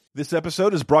This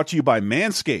episode is brought to you by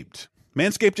Manscaped.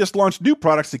 Manscaped just launched new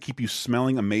products to keep you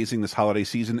smelling amazing this holiday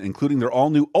season, including their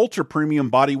all-new Ultra Premium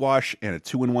Body Wash and a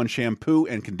 2-in-1 shampoo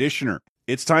and conditioner.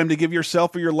 It's time to give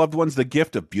yourself or your loved ones the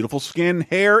gift of beautiful skin,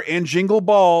 hair, and jingle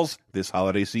balls this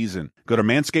holiday season. Go to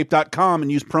manscaped.com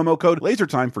and use promo code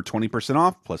LASERTIME for 20%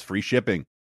 off plus free shipping.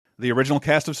 The original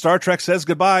cast of Star Trek says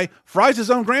goodbye, Fry's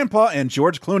his own grandpa, and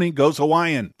George Clooney goes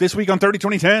Hawaiian. This week on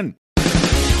 30-20-10.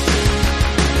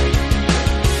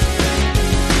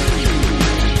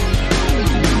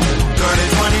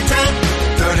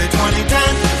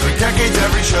 Decades,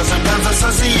 every show, sometimes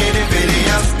associated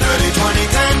videos.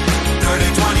 30-20-10,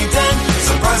 30-20-10.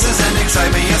 Surprises and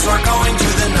excitement, yes, we're going to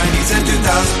the 90s and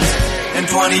 2000s and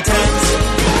 2010s.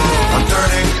 On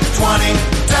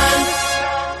 30-20-10.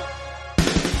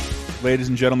 Ladies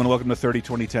and gentlemen, welcome to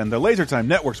 30-20-10, the Laser Time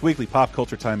Network's weekly pop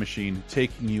culture time machine,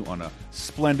 taking you on a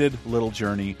splendid little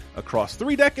journey across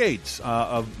 3 decades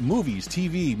of movies,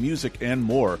 TV, music, and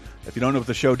more. If you don't know what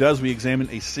the show does, we examine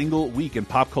a single week in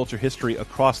pop culture history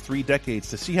across 3 decades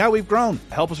to see how we've grown,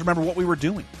 help us remember what we were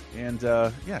doing, and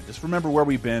just remember where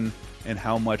we've been and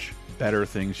how much better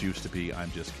things used to be.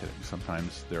 I'm just kidding.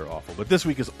 Sometimes they're awful. But this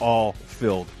week is all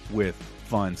filled with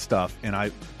fun stuff, and I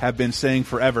have been saying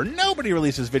forever, nobody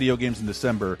releases video games in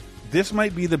December. This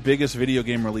might be the biggest video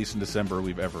game release in December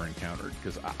we've ever encountered,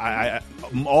 because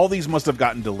all these must have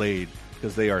gotten delayed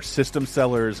because they are system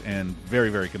sellers and very,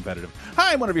 very competitive.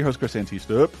 Hi, I'm one of your hosts, Chris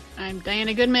Antista. I'm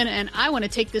Diana Goodman, and I want to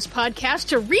take this podcast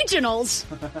to regionals.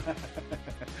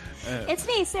 It's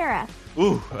me, Sarah.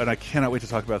 Ooh, and I cannot wait to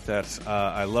talk about that.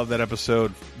 I love that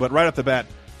episode. But right off the bat,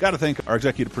 got to thank our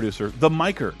executive producer, The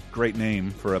Miker. Great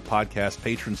name for a podcast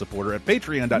patron supporter at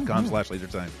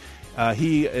patreon.com/lasertime.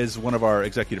 He is one of our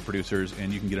executive producers,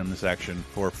 and you can get him this action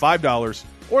for $5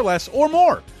 or less or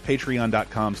more.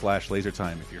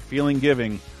 Patreon.com/lasertime. If you're feeling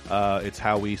giving, it's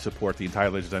how we support the entire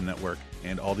Lasertime network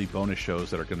and all the bonus shows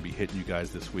that are going to be hitting you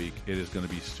guys this week. It is going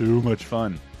to be so much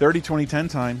fun. 30-20-10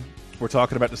 time. We're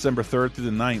talking about December 3rd through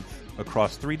the 9th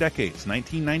across 3 decades,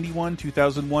 1991,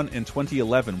 2001, and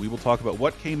 2011. We will talk about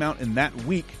what came out in that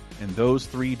week in those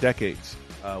 3 decades.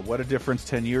 What a difference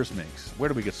 10 years makes. Where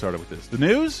do we get started with this? The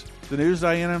news? The news,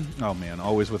 Diana? Oh, man,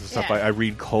 always with the stuff I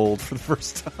read cold for the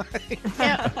first time.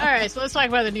 Yeah. All right, so let's talk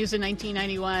about the news in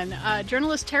 1991.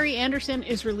 Journalist Terry Anderson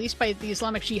is released by the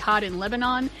Islamic Jihad in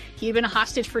Lebanon. He had been a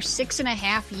hostage for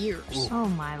 6.5 years. Ooh. Oh,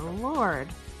 my Lord.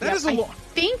 That is a lot. I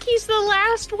think he's the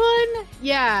last one.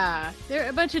 Yeah.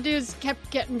 A bunch of dudes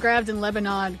kept getting grabbed in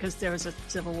Lebanon because there was a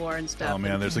civil war and stuff. Oh,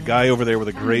 man, there's a guy over there with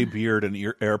a gray beard and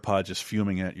AirPod just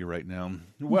fuming at you right now.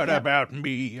 What about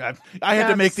me? I had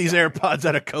to make these AirPods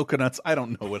out of coconuts. I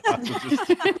don't know what I was just...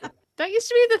 That used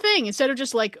to be the thing. Instead of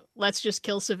just like, let's just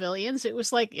kill civilians, it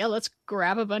was like, yeah, let's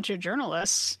grab a bunch of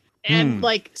journalists. And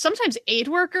like sometimes aid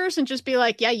workers and just be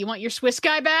like, yeah, you want your Swiss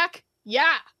guy back?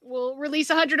 Yeah, we'll release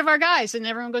 100 of our guys. And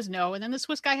everyone goes, no. And then the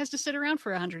Swiss guy has to sit around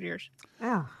for 100 years.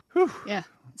 Oh. Whew. Yeah,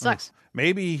 it sucks.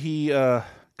 Maybe he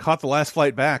caught the last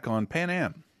flight back on Pan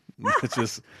Am. It's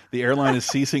just the airline is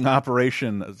ceasing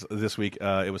operation this week.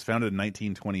 It was founded in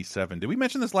 1927. Did we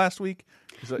mention this last week?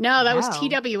 No, that was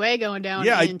TWA going down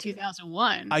in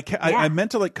 2001. I meant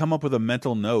to like come up with a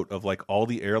mental note of like all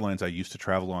the airlines I used to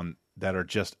travel on that are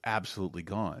just absolutely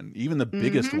gone. Even the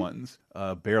biggest ones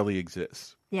barely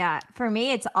exist. Yeah, for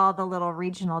me, it's all the little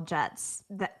regional jets,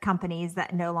 companies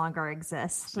that no longer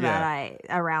exist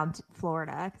around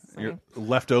Florida. So. You're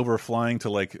left over flying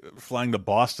to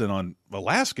Boston on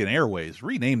Alaskan Airways.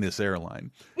 Rename this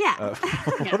airline. Yeah.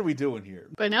 What are we doing here?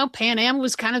 But no, Pan Am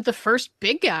was kind of the first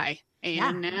big guy,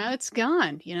 and now it's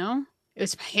gone. You know, it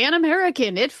was Pan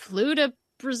American. It flew to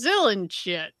Brazil and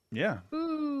shit. Yeah.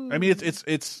 Ooh. I mean,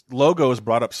 its logo is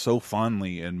brought up so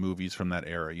fondly in movies from that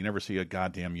era. You never see a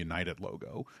goddamn United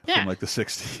logo from like the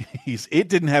 60s. It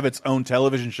didn't have its own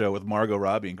television show with Margot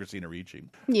Robbie and Christina Ricci.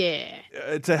 Yeah.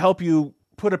 To help you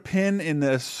put a pin in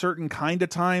a certain kind of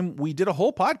time, we did a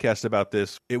whole podcast about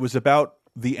this. It was about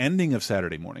the ending of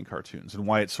Saturday morning cartoons and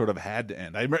why it sort of had to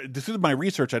end. Through my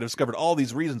research, I discovered all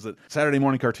these reasons that Saturday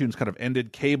morning cartoons kind of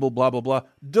ended, cable, blah, blah, blah.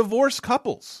 Divorced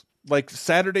couples. Like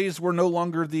Saturdays were no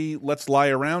longer the let's lie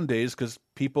around days because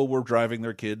people were driving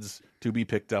their kids to be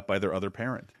picked up by their other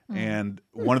parent. And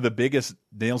one of the biggest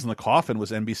nails in the coffin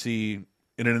was NBC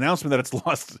in an announcement that it's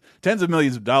lost tens of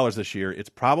millions of dollars this year. It's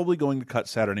probably going to cut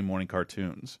Saturday morning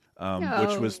cartoons,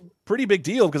 which was pretty big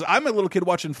deal because I'm a little kid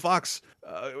watching Fox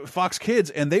Kids,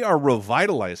 and they are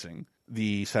revitalizing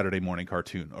the Saturday morning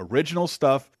cartoon. Original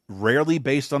stuff, rarely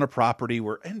based on a property,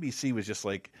 where NBC was just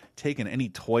like taking any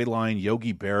toy line,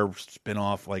 Yogi Bear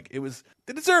spinoff. Like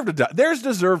they deserved to die. Theirs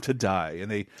deserved to die.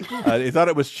 And they thought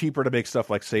it was cheaper to make stuff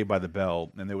like Saved by the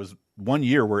Bell. And there was one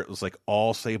year where it was like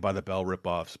all Saved by the Bell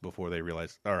ripoffs before they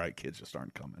realized, all right, kids just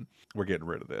aren't coming. We're getting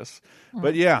rid of this.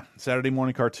 But yeah, Saturday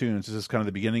morning cartoons. This is kind of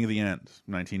the beginning of the end.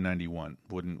 1991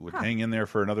 would hang in there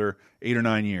for another 8 or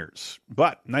 9 years.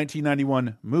 But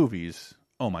 1991 movies.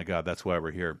 Oh my God, that's why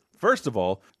we're here. First of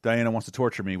all, Diana wants to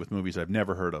torture me with movies I've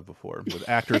never heard of before, with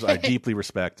actors I deeply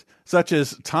respect, such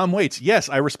as Tom Waits. Yes,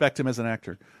 I respect him as an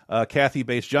actor. Kathy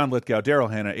Bates, John Lithgow,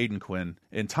 Daryl Hannah, Aidan Quinn,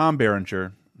 and Tom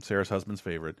Berenger, Sarah's husband's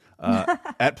favorite,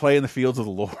 at play in the fields of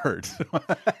the Lord.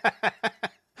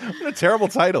 What a terrible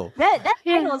title. That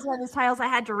title is one of those titles I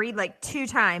had to read like 2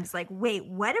 times. Like, wait,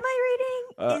 what am I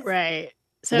reading? Right.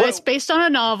 So it's based on a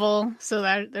novel, so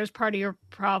that there's part of your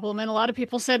problem. And a lot of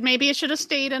people said maybe it should have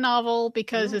stayed a novel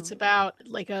because it's about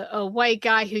like a white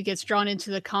guy who gets drawn into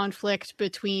the conflict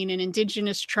between an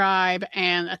indigenous tribe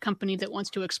and a company that wants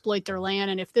to exploit their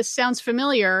land. And if this sounds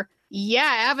familiar,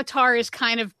 yeah, Avatar is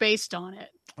kind of based on it.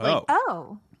 Like,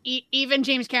 even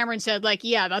James Cameron said, like,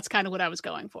 yeah, that's kind of what I was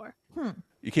going for.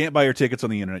 You can't buy your tickets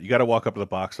on the internet. You got to walk up to the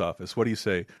box office. What do you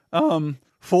say?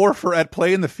 4 for At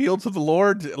Play in the Fields of the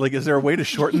Lord? Like, is there a way to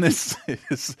shorten this?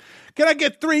 Can I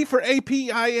get 3 for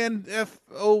APINFO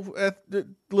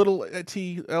little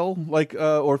TL? Like,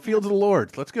 or Fields of the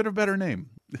Lord? Let's get a better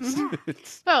name.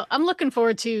 Well, I'm looking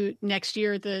forward to next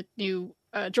year. The new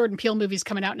Jordan Peele movie's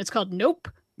coming out, and it's called Nope.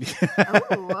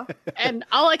 And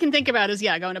all I can think about is,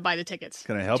 going to buy the tickets.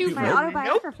 Can I help you? My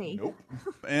autobiography. Nope.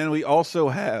 And we also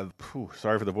have,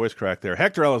 sorry for the voice crack there,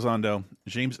 Hector Elizondo,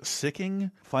 James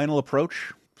Sicking, Final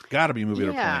Approach. Got to be a movie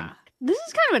they're playing. This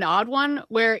is kind of an odd one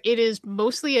where it is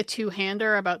mostly a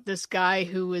two-hander about this guy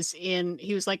who was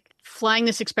like flying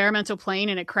this experimental plane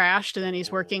and it crashed, and then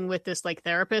he's working with this like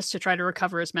therapist to try to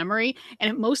recover his memory.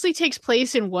 And it mostly takes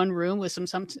place in one room with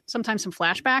sometimes some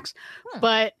flashbacks,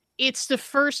 but it's the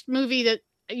first movie that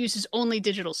uses only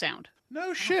digital sound.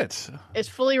 No shit. It's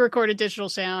fully recorded digital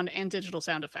sound and digital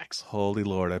sound effects. Holy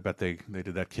Lord, I bet they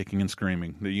did that kicking and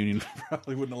screaming. The union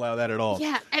probably wouldn't allow that at all.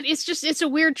 Yeah, and it's a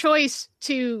weird choice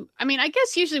to, I mean, I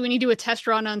guess usually when you do a test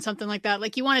run on something like that,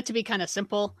 like you want it to be kind of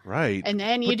simple. Right. And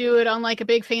then you do it on like a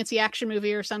big fancy action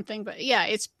movie or something. But yeah,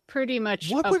 it's pretty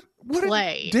much a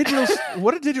play.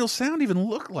 What did digital sound even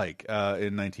look like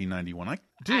in 1991?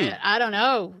 I don't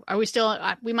know. Are we still?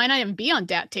 We might not even be on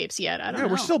DAT tapes yet. I don't know.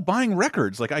 We're still buying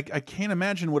records. Like I can't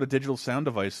imagine what a digital sound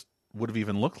device would have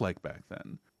even looked like back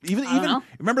then. Even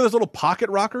remember those little pocket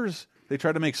rockers? They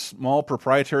tried to make small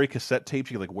proprietary cassette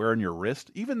tapes you could like wear on your wrist.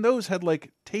 Even those had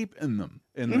like tape in them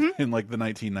in like the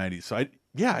 1990s. So I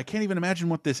can't even imagine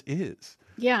what this is.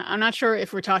 Yeah, I'm not sure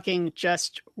if we're talking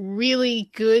just really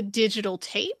good digital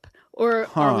tape, or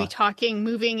are we talking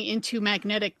moving into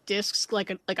magnetic discs like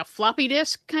a floppy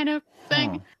disk kind of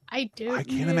thing? I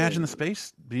can't imagine the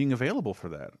space being available for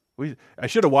that. I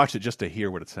should have watched it just to hear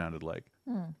what it sounded like.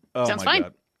 Oh, sounds my fine.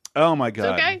 God. Oh my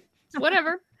God. It's okay.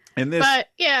 Whatever. And this, but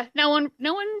yeah, no one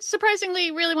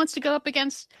surprisingly really wants to go up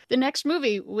against the next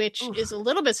movie, which is a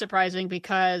little bit surprising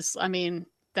because I mean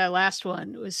that last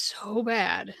one was so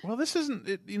bad. Well, this isn't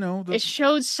it. It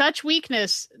showed such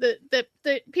weakness that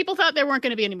people thought there weren't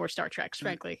going to be any more Star Treks.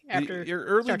 Frankly, after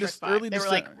Star Trek 5, they were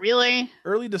like, really?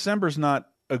 Early December's not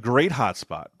a great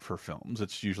hotspot for films.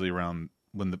 It's usually around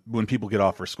when people get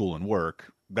off for school and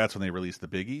work. That's when they release the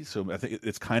biggies. So I think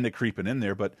it's kind of creeping in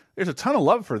there, but there's a ton of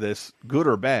love for this, good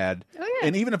or bad. Oh, yeah.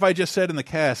 And even if I just said in the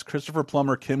cast, Christopher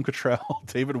Plummer, Kim Cattrall,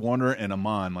 David Warner, and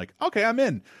Amon, like, okay, I'm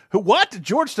in. What?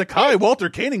 George Takei, Walter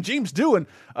Koenig, James Doohan,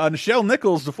 Nichelle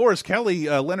Nichols, DeForest Kelly,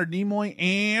 Leonard Nimoy,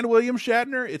 and William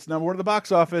Shatner. It's #1 at the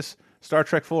box office. Star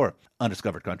Trek 4,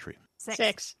 Undiscovered Country.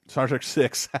 6. Star Trek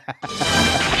 6.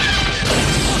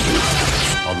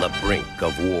 On the brink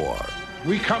of war.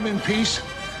 We come in peace,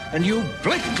 and you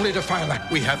blatantly defy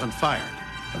that. We haven't fired.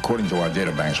 According to our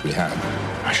databanks, we have.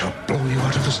 I shall blow you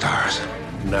out of the stars.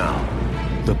 Now,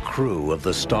 the crew of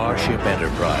the Starship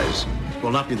Enterprise Will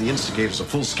not be the instigators of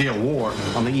full-scale war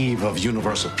on the eve of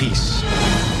universal peace.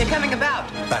 They're coming about.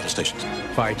 Battle stations.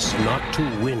 fights not to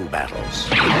win battles.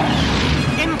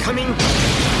 Incoming.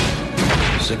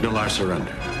 Signal our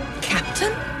surrender.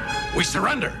 Captain? We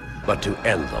surrender! But to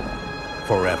end them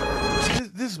forever.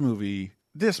 This movie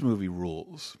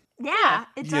rules. Yeah,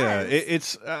 it does. Yeah,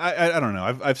 it's I don't know.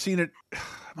 I've seen it. It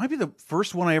might be the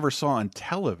first one I ever saw on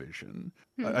television.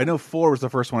 I know 4 was the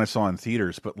first one I saw in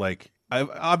theaters, but like I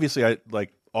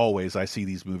see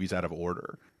these movies out of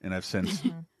order, and I've since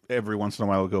every once in a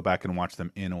while go back and watch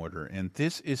them in order. And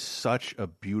this is such a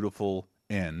beautiful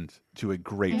end to a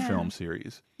great film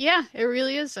series. Yeah, it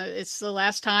really is. It's the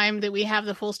last time that we have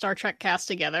the full Star Trek cast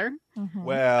together.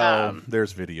 Well,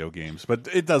 there's video games, but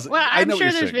it doesn't. Well, I I'm know what sure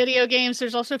you're there's saying. video games.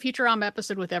 There's also a Futurama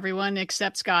episode with everyone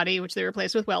except Scotty, which they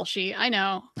replaced with Welshie. I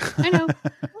know.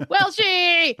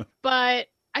 Welshie! But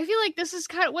I feel like this is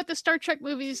kind of what the Star Trek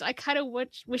movies I kind of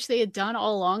wish they had done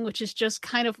all along, which is just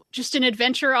kind of just an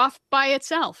adventure off by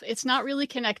itself. It's not really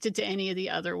connected to any of the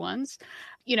other ones.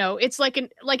 You know, it's like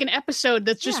an episode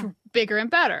that's just bigger and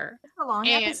better. It's a long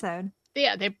episode.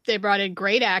 Yeah, they brought in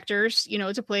great actors, you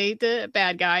know, to play the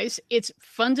bad guys. It's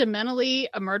fundamentally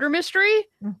a murder mystery,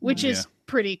 which is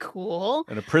pretty cool.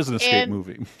 And a prison escape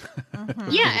movie.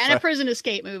 Yeah, and a prison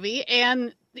escape movie.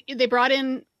 And they brought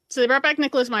back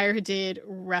Nicholas Meyer, who did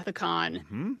Wrath of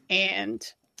Khan,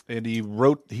 and he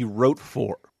wrote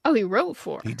 4. Oh, he wrote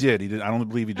 4. He did. I don't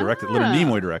believe he directed. Leonard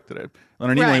Nimoy directed it.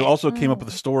 Leonard Nimoy also came up with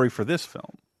a story for this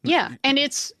film. Yeah, and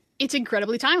it's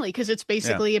incredibly timely because it's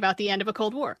basically about the end of a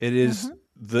Cold War. It is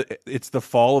it's the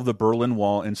fall of the Berlin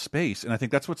Wall in space, and I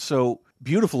think that's what's so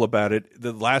beautiful about it.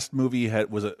 The last movie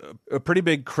was a pretty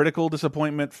big critical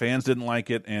disappointment. Fans didn't like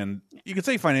it, and you could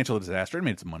say financial disaster. It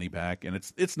made its money back, and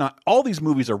it's not. All these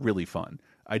movies are really fun.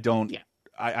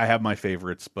 I have my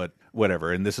favorites, but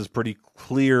whatever. And this is pretty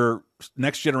clear.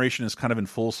 Next Generation is kind of in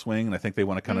full swing, and I think they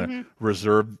want to kind of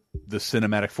reserve the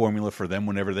cinematic formula for them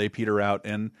whenever they peter out,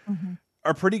 and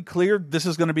are pretty clear this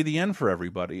is going to be the end for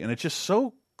everybody. And it's just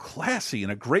so classy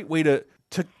and a great way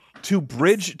to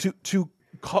bridge to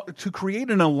create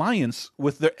an alliance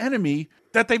with their enemy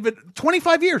that they've been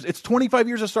 25 years. It's 25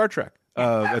 years of Star Trek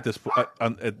at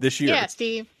this year. Yeah,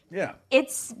 Steve. Yeah.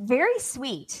 It's very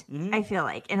sweet, I feel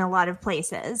like, in a lot of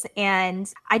places.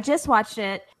 And I just watched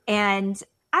it, and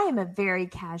I am a very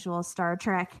casual Star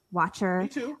Trek watcher. Me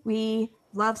too. We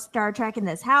love Star Trek in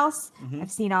this house.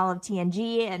 I've seen all of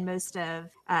TNG and most of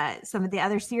some of the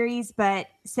other series. But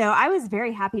so I was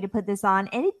very happy to put this on.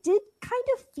 And it did kind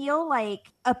of feel like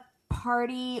a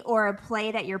party or a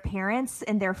play that your parents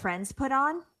and their friends put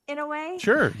on, in a way.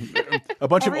 Sure. A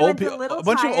bunch of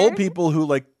old people who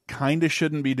like kind of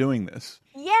shouldn't be doing this.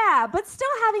 Yeah, but still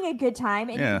having a good time,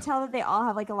 and you can tell that they all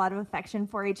have like a lot of affection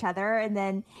for each other. And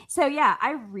then, so yeah,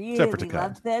 I really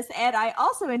loved this, and I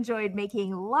also enjoyed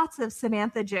making lots of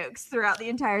Samantha jokes throughout the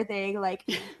entire thing. Like,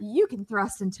 you can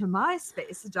thrust into my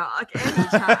space dock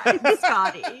anytime,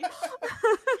 Scotty.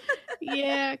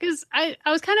 Yeah, because I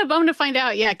was kind of bummed to find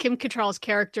out. Yeah, Kim Cattrall's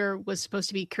character was supposed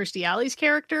to be Kirstie Alley's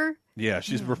character. Yeah,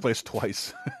 she's replaced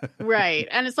twice. Right.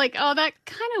 And it's like, oh, that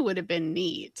kind of would have been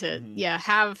neat to,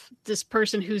 have this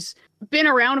person who's been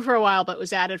around for a while but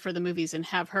was added for the movies and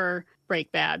have her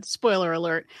break bad. Spoiler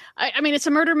alert. I mean, it's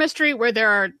a murder mystery where there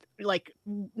are, like,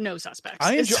 no suspects.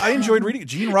 I enjoyed reading it.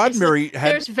 Gene Roddenberry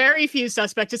there's very few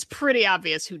suspects. It's pretty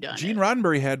obvious who done it. Gene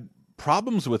Roddenberry had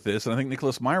problems with this, and I think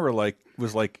Nicholas Meyer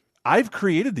was like, I've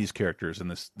created these characters in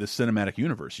this cinematic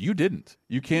universe. You didn't.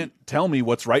 You can't tell me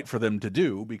what's right for them to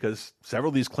do because several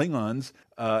of these Klingons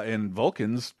and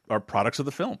Vulcans are products of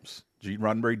the films. Gene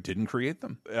Roddenberry didn't create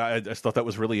them. I just thought that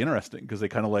was really interesting because they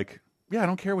kind of like, yeah, I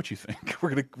don't care what you think.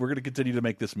 We're gonna continue to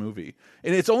make this movie,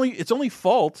 and its only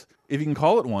fault, if you can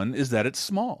call it one, is that it's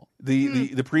small.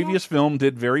 The previous film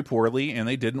did very poorly, and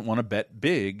they didn't want to bet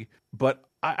big. But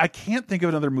I can't think of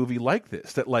another movie like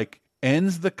this that like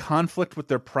ends the conflict with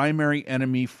their primary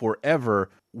enemy forever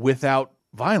without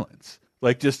violence.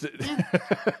 Like just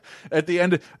at the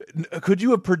end, could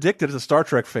you have predicted as a Star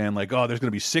Trek fan, like, oh, there's going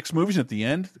to be 6 movies at the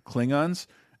end, the Klingons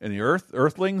and the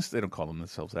Earthlings, they don't call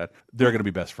themselves that. They're going to be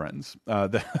best friends.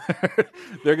 They're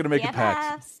going to make a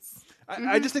pact.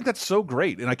 I just think that's so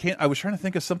great. And I was trying to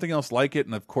think of something else like it.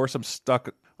 And of course I'm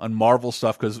stuck on Marvel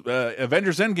stuff because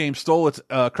Avengers Endgame stole its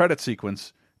credit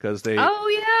sequence. Because they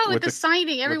with the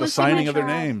signing, everyone signing of their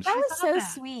names. That was so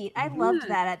sweet. I loved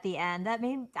that at the end. That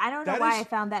made I don't know why I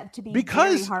found that to be very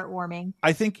heartwarming.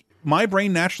 I think my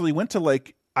brain naturally went to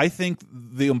like I think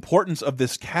the importance of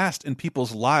this cast in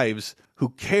people's lives who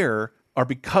care are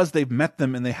because they've met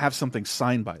them and they have something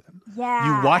signed by them.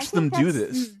 Yeah, you watch them do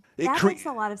this. That makes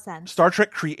a lot of sense. Star Trek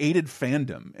created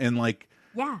fandom and like.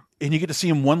 Yeah. And you get to see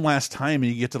him one last time,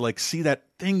 and you get to like see that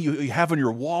thing you have on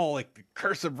your wall, like the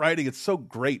cursive writing. It's so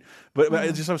great. But I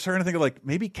was trying to think of like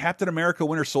maybe Captain America: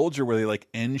 Winter Soldier, where they like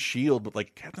end S.H.I.E.L.D., but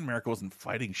like Captain America wasn't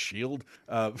fighting S.H.I.E.L.D.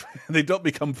 They don't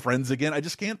become friends again. I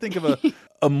just can't think of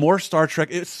a more Star Trek.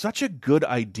 It's such a good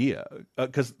idea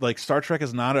because like Star Trek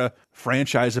is not a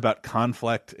franchise about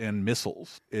conflict and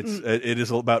missiles. It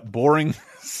is about boring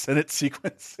Senate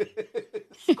sequence.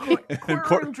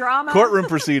 Courtroom drama, courtroom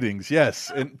proceedings,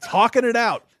 yes, and talking it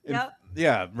out. And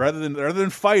Yeah, rather than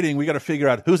fighting, we got to figure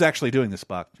out who's actually doing this,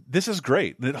 Spock. This is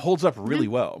great. It holds up really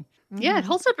well. Yeah, it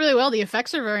holds up really well. The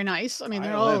effects are very nice. I mean,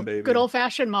 they're all good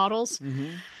old-fashioned models.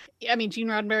 I mean, Gene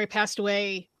Roddenberry passed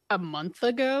away a month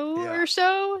ago or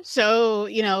so. So,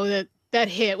 that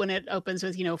hit when it opens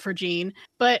with, for Gene.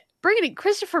 But bringing in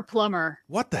Christopher Plummer.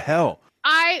 What the hell?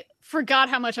 I forgot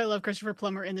how much I love Christopher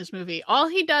Plummer in this movie. All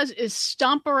he does is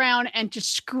stomp around and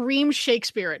just scream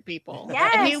Shakespeare at people.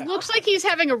 Yes. And he looks like he's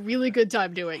having a really good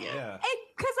time doing it. Yeah.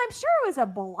 Because I'm sure it was a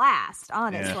blast,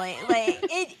 honestly. Yeah. Like,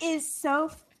 it is so...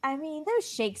 I mean, those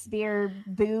Shakespeare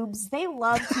boobs, they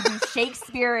love to do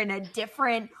Shakespeare in a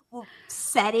different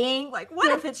setting. Like,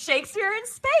 what if it's Shakespeare in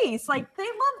space? Like, they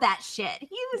love that shit.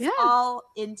 He was all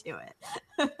into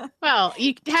it. Well,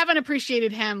 you haven't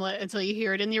appreciated Hamlet until you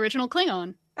hear it in the original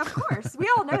Klingon. Of course.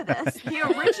 We all know this. The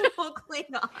original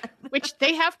Klingon. Which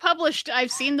they have published.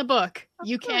 I've seen the book.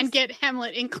 You can get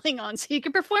Hamlet in Klingon, so you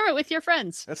can perform it with your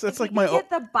friends. That's like get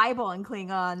the Bible in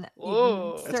Klingon.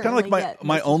 It's kind of like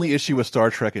my only issue with Star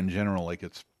Trek in general. Like,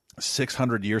 it's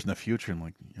 600 years in the future, and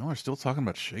like, y'all are still talking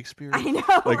about Shakespeare. I know,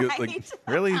 like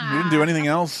really? You didn't do anything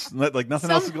else? Like nothing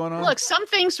else is going on? Look, some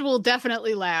things will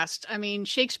definitely last. I mean,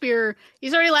 Shakespeare,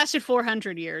 he's already lasted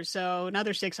 400 years, so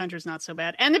another 600 is not so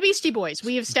bad. And the Beastie Boys,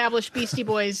 we have established Beastie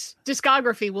Boys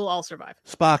discography will all survive.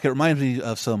 Spock, it reminds me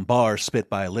of some bars spit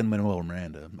by Lin-Manuel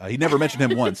Miranda. He never mentioned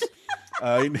him once.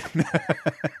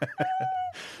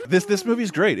 This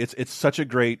movie's great. It's such a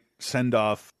great send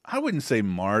off. I wouldn't say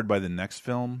marred by the next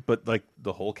film, but like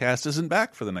the whole cast isn't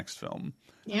back for the next film.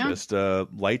 Yeah, just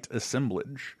light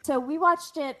assemblage. So we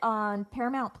watched it on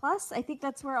Paramount Plus. I think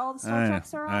that's where all the Star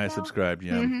Treks are on. I now. Subscribed.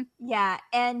 Yeah, yeah,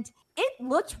 and it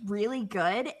looked really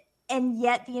good. And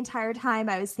yet the entire time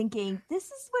I was thinking, this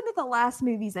is one of the last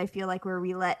movies I feel like where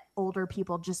we let older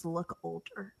people just look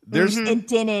older. And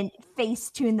didn't face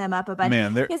tune them up a bunch.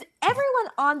 Because everyone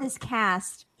on this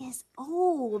cast is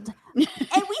old. And we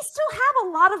still have a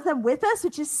lot of them with us,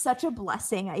 which is such a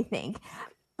blessing, I think.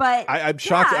 But I'm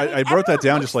shocked. I wrote that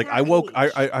down just like I woke.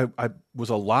 I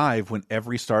was alive when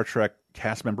every Star Trek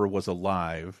cast member was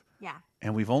alive. Yeah.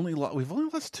 And we've only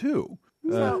lost two.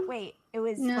 So wait, it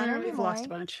was Leonard we've Nimoy. lost a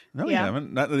bunch. No, we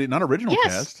haven't. Not original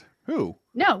cast. Who?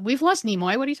 No, we've lost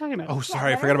Nimoy. What are you talking about? Oh,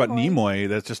 sorry, I forgot about Nimoy.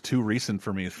 That's just too recent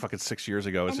for me. It's fucking 6 years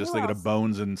ago. It's just thinking of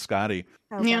Bones and Scotty.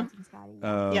 Oh, yeah. Bones and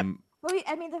Scotty. Yep. Well,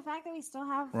 I mean, the fact that we still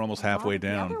have we're almost halfway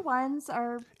down. The other ones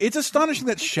are. It's astonishing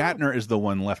that Shatner is the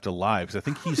one left alive because I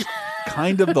think he's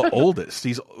kind of the oldest.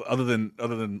 He's other than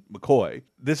McCoy.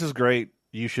 This is great.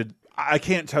 You should. I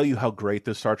can't tell you how great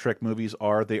the Star Trek movies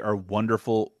are. They are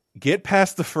wonderful. Get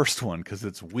past the first one because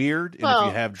it's weird, and if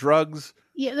you have drugs,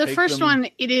 the first one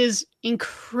it is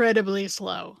incredibly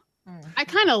slow. I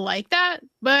kind of like that,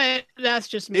 but that's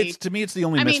just me. To me, it's the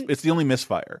only it's the only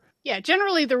misfire. Yeah,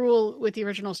 generally the rule with the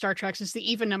original Star Treks is the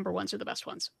even number ones are the best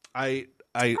ones. I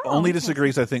only disagree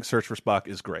because I think Search for Spock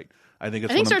is great. I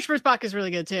think Search for Spock is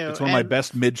really good too. It's one of my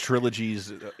best mid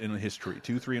trilogies in history.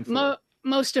 2, 3, and 4.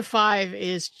 Most of 5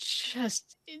 is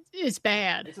just it's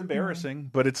bad. It's embarrassing,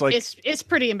 but it's like it's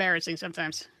pretty embarrassing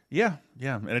sometimes. Yeah,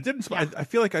 and it didn't. Yeah. I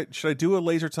feel like should I do a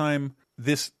laser time?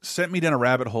 This sent me down a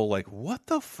rabbit hole. Like, what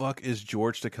the fuck is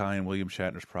George Takei and William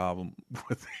Shatner's problem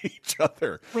with each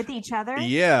other? With each other?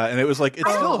 Yeah, and it was like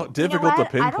it's still difficult to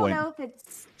pinpoint. I don't know if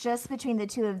it's just between the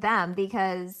two of them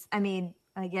because I mean.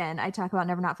 Again, I talk about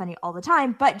Never Not Funny all the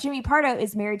time, but Jimmy Pardo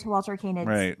is married to Walter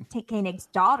Koenig's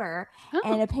daughter,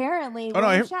 and apparently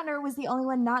William Shatner was the only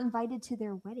one not invited to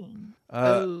their wedding.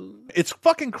 It's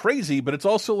fucking crazy, but it's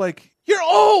also like, you're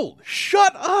old!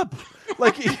 Shut up!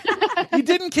 Like, he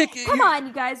didn't kick... Come on,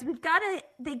 you guys.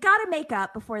 They gotta make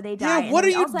up before they die. Yeah, what are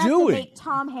you doing? Have to make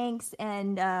Tom Hanks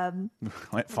and...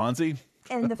 Fonzie?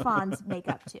 And the Fonz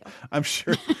makeup too. I'm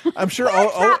sure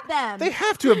all them. They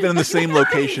have to have been in the same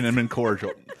location and been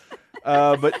cordial.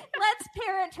 But let's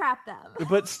parent trap them.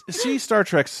 But see Star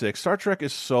Trek 6. Star Trek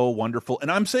is so wonderful.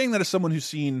 And I'm saying that as someone who's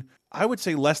seen, I would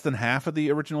say, less than half of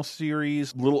the original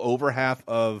series, a little over half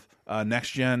of Next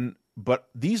Gen. But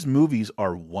these movies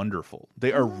are wonderful.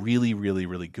 They are really, really,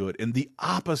 really good. And the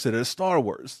opposite of Star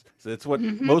Wars. That's what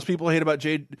most people hate about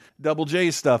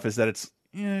J stuff is that it's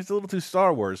a little too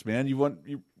Star Wars, man.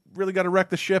 You really got to wreck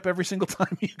the ship every single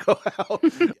time you go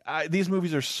out. These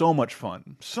movies are so much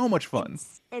fun. So much fun.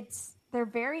 They're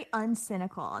very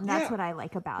uncynical, and that's what I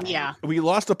like about it. Yeah. We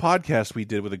lost a podcast we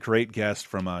did with a great guest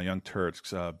from Young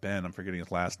Turks, Ben. I'm forgetting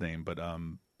his last name, but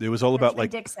it was all about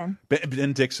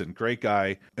Ben Dixon, great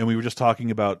guy. And we were just talking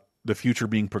about the future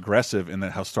being progressive and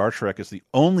that how Star Trek is the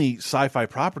only sci-fi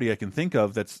property I can think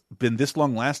of that's been this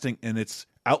long lasting, and its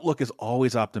outlook is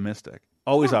always optimistic.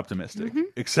 Always optimistic,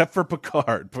 except for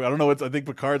Picard. I don't know what I think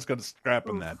Picard's going to scrap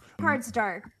him that. Picard's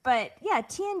dark, but yeah,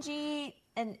 TNG.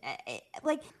 And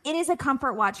like it is a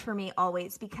comfort watch for me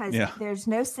always because there's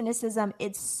no cynicism.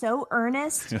 It's so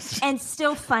earnest and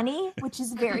still funny, which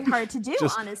is very hard to do,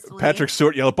 honestly. Patrick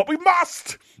Stewart yelled, "But we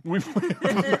must!"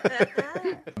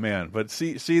 Man, but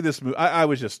see this movie. I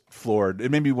was just floored.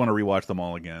 It made me want to rewatch them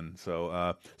all again.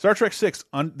 So Star Trek VI,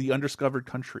 The Undiscovered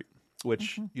Country,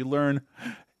 which you learn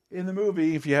in the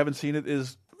movie, if you haven't seen it,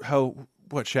 is how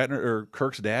Shatner or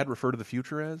Kirk's dad referred to the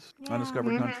future as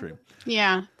undiscovered country.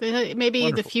 Yeah, maybe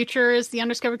Wonderful. The future is the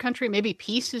undiscovered country. Maybe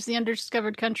peace is the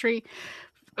undiscovered country.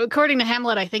 According to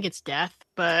Hamlet, I think it's death,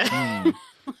 but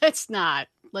let's not.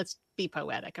 Let's be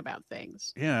poetic about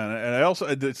things. Yeah, and I also,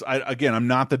 again, I'm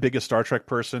not the biggest Star Trek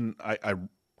person. I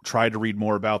tried to read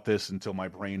more about this until my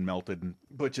brain melted.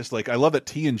 But just like, I love that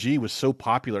TNG was so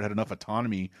popular, it had enough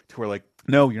autonomy to where like,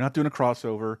 no, you're not doing a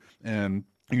crossover, and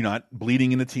you're not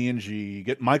bleeding into TNG.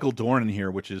 Get Michael Dorn in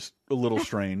here, which is a little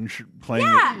strange. Playing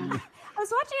it. I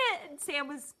was watching it, and Sam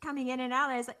was coming in and out,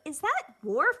 and I was like, "Is that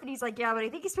Worf?" And he's like, "Yeah, but I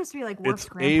think he's supposed to be like Worf's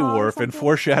grandpa." It's a Worf, and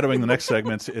foreshadowing the next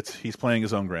segments, he's playing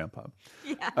his own grandpa.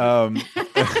 Yeah. A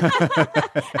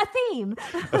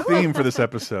theme for this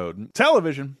episode.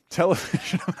 Television of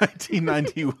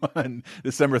 1991,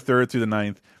 December 3rd through the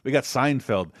 9th. We got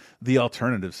Seinfeld, The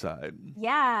Alternative Side.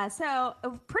 Yeah, so a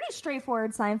pretty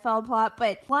straightforward Seinfeld plot,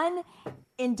 but one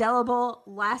indelible,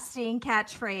 lasting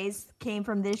catchphrase came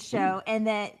from this show, and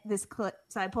that this clip.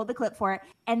 So I pulled the clip for it,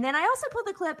 and then I also pulled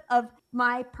the clip of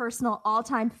my personal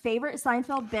all-time favorite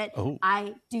Seinfeld bit.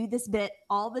 I do this bit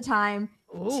all the time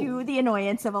to the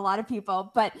annoyance of a lot of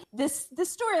people, but the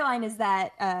storyline is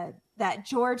that that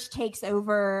George takes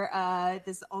over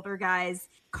this older guy's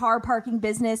car parking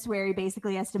business, where he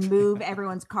basically has to move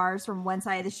everyone's cars from one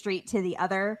side of the street to the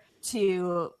other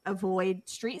to avoid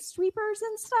street sweepers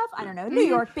and stuff. I don't know. New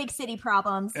York, big city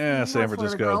problems. Yeah, San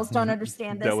Francisco. Girls don't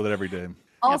understand this. Dealt with it every day.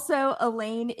 Also,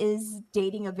 Elaine is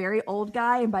dating a very old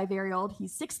guy, and by very old,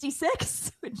 he's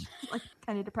 66, which is like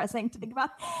kind of depressing to think about.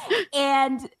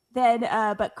 And then,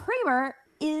 but Kramer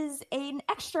is an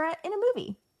extra in a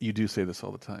movie. You do say this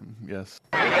all the time, yes.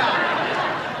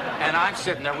 And I'm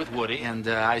sitting there with Woody, and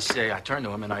I turn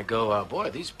to him and I go, boy,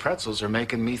 these pretzels are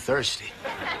making me thirsty.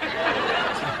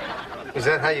 Is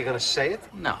that how you're going to say it?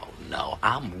 No,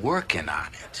 I'm working on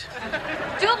it.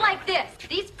 Do it like this.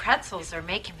 These pretzels are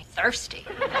making me thirsty.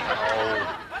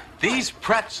 Oh, these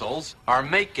pretzels are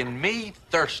making me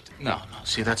thirsty. No,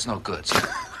 see, that's no good. See,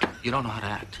 you don't know how to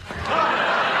act.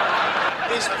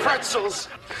 These pretzels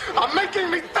are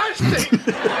making me thirsty.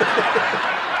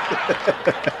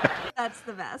 That's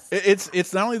the best.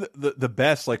 It's not only the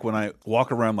best, like when I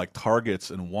walk around like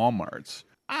Targets and Walmarts,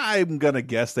 I'm going to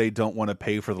guess they don't want to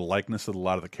pay for the likeness of a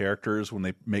lot of the characters when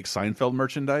they make Seinfeld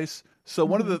merchandise. So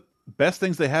one of the best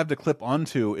things they have to clip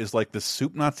onto is like the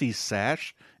Soup Nazi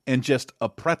sash and just a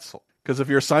pretzel. Because if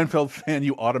you're a Seinfeld fan,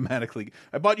 you automatically...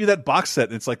 I bought you that box set,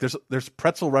 and it's like there's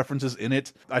pretzel references in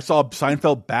it. I saw a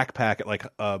Seinfeld backpack at like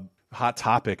Hot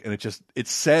Topic, and it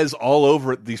says all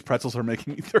over it, these pretzels are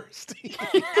making me thirsty. I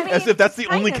mean, as if that's the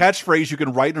only catchphrase you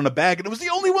can write on a bag, and it was the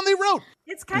only one they wrote.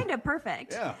 It's kind of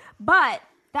perfect. Yeah. But...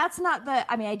 that's not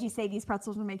I do say these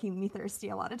pretzels are making me thirsty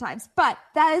a lot of times, but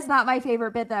that is not my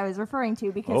favorite bit that I was referring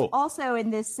to, because also in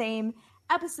this same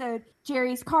episode,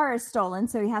 Jerry's car is stolen,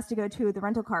 so he has to go to the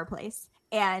rental car place.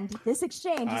 And this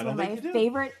exchange is one of my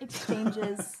favorite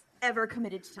exchanges ever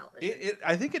committed to television.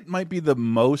 I think it might be the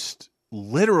most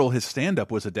literal his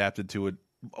stand-up was adapted to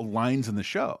lines in the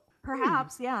show.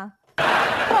 Perhaps, yeah.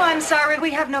 Oh, I'm sorry.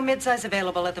 We have no midsize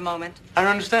available at the moment. I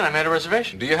don't understand. I made a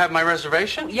reservation. Do you have my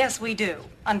reservation? Yes, we do.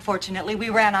 Unfortunately, we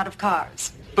ran out of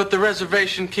cars. But the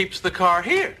reservation keeps the car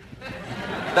here.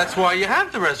 That's why you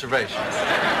have the reservations.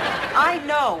 I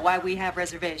know why we have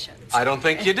reservations. I don't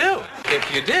think you do.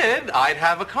 If you did, I'd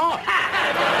have a car.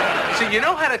 See, you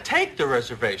know how to take the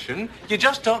reservation. You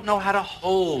just don't know how to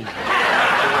hold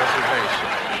the reservation.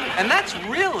 And that's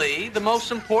really the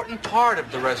most important part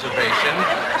of the reservation,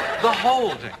 the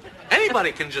holding.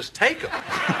 Anybody can just take them.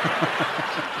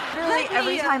 Literally,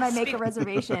 every time I make a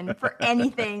reservation for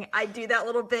anything, I do that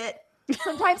little bit.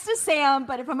 Sometimes to Sam,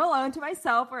 but if I'm alone to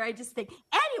myself, where I just think,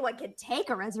 anyone can take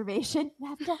a reservation. You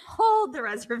have to hold the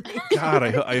reservation. God,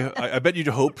 I bet you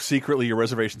hope secretly your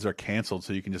reservations are canceled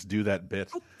so you can just do that bit.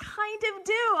 I kind of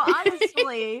do,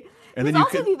 honestly. And then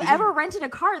also, if you've ever rented a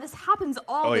car, this happens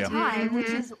all the time, Mm-hmm. which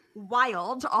is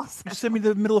wild. Also, just send me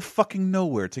to the middle of fucking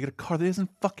nowhere to get a car that isn't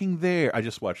fucking there. I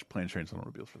just watched Planes, Trains, and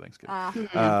Automobiles for Thanksgiving.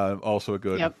 Also a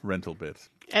good rental bit.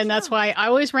 And that's why I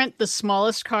always rent the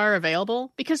smallest car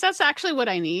available, because that's actually what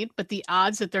I need. But the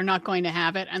odds that they're not going to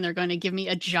have it and they're going to give me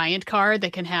a giant car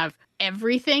that can have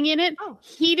everything in it,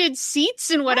 heated seats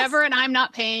and whatever, and I'm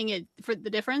not paying it for the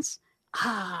difference.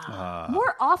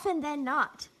 More often than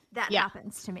not, that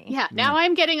happens to me. Yeah. Now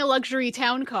I'm getting a luxury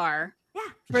town car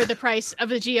for the price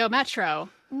of a Geo Metro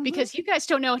because you guys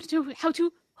don't know how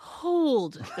to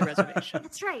hold the reservation.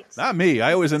 That's right. Not me.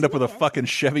 I always end up with a fucking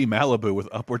Chevy Malibu with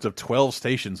upwards of 12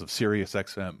 stations of Sirius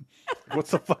XM. What's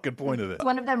the fucking point of it?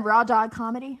 One of them Raw Dog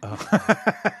Comedy.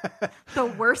 The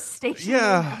worst station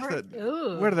ever.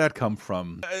 Where did that come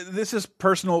from? This is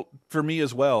personal for me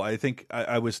as well. I think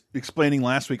I was explaining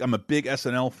last week, I'm a big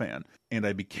SNL fan, and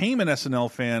I became an SNL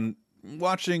fan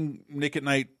watching Nick at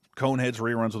Night Coneheads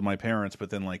reruns with my parents, but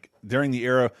then like during the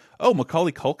era,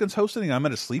 Macaulay Culkin's hosting, I'm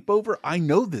at a sleepover. I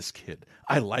know this kid.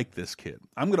 I like this kid.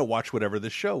 I'm going to watch whatever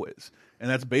this show is. And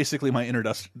that's basically my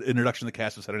introduction to the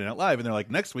cast of Saturday Night Live. And they're like,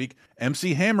 next week,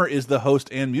 MC Hammer is the host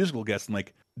and musical guest. And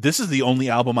like, this is the only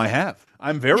album I have.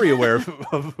 I'm very aware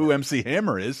of who MC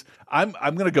Hammer is. I'm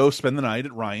going to go spend the night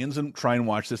at Ryan's and try and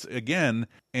watch this again.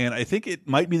 And I think it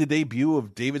might be the debut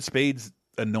of David Spade's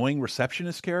annoying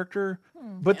receptionist character.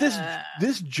 But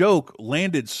this joke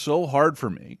landed so hard for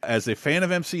me. As a fan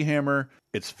of MC Hammer,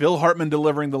 it's Phil Hartman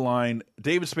delivering the line.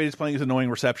 David Spade is playing his annoying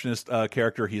receptionist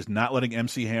character. He's not letting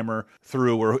MC Hammer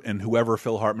through, and whoever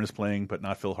Phil Hartman is playing, but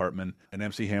not Phil Hartman. And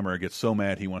MC Hammer gets so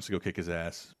mad he wants to go kick his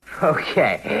ass.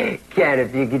 Okay, Ken,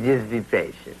 if you could just be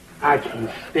patient. I can't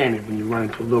stand it when you run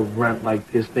into a little runt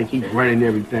like this, think he's running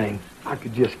everything. I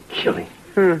could just kill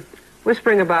him.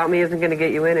 Whispering about me isn't going to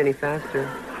get you in any faster.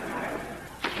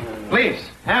 Please,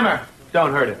 Hammer,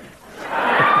 don't hurt it.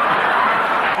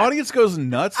 Audience goes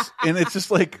nuts, and it's just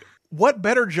like, what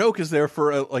better joke is there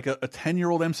for a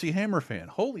 10-year-old MC Hammer fan?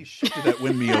 Holy shit, did that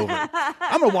win me over?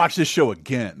 I'm gonna watch this show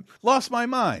again. Lost my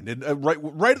mind, and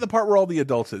right at the part where all the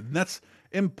adults, and that's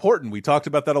important. We talked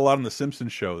about that a lot on the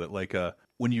Simpsons show. That like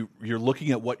when you're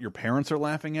looking at what your parents are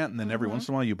laughing at, and then every once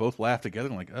in a while you both laugh together,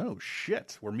 and like, oh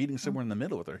shit, we're meeting somewhere in the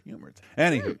middle with our humor.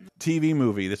 Anywho, TV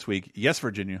movie this week. Yes,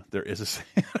 Virginia, there is a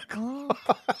Santa Claus.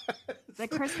 The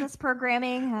Christmas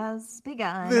programming has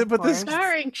begun. But this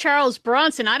starring Charles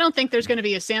Bronson. I don't think there's going to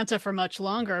be a Santa for much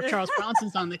longer if Charles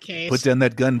Bronson's on the case. Put down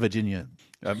that gun, Virginia.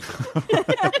 Yeah,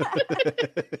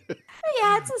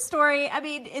 it's a story. I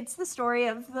mean, it's the story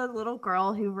of the little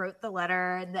girl who wrote the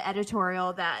letter and the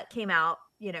editorial that came out,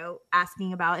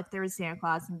 asking about if there was Santa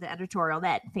Claus, and the editorial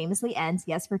that famously ends,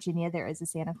 yes, Virginia, there is a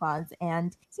Santa Claus.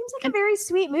 And it seems like a very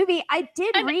sweet movie. I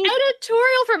did read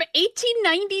editorial from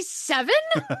 1897?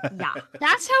 Yeah.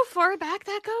 That's how far back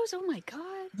that goes? Oh my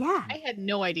God. Yeah. I had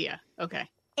no idea. Okay.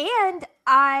 And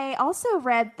I also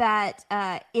read that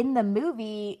in the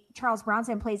movie, Charles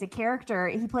Bronson plays a character.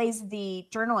 He plays the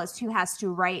journalist who has to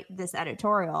write this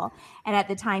editorial. And at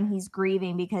the time, he's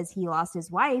grieving because he lost his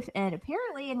wife. And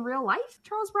apparently in real life,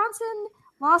 Charles Bronson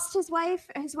lost his wife.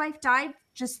 His wife died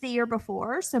just the year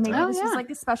before. So maybe this was like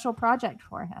a special project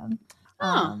for him.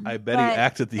 I bet he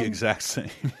acted the exact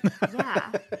same.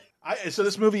 Yeah. So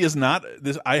this movie is not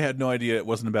this. I had no idea it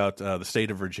wasn't about the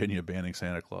state of Virginia banning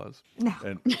Santa Claus. No.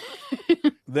 And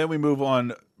then we move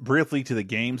on briefly to the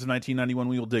games in 1991.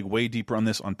 We will dig way deeper on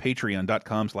this on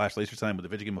patreon.com/lasertime with the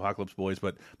Video Game Apocalypse Boys.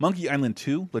 But Monkey Island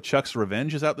 2, LeChuck's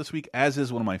Revenge is out this week, as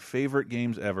is one of my favorite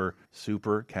games ever,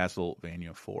 Super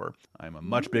Castlevania 4. I'm a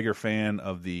much bigger fan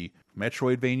of the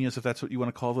Metroidvanias, if that's what you want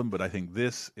to call them, but I think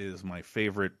this is my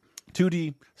favorite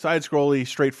 2D, side-scrolly,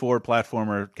 straightforward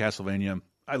platformer Castlevania.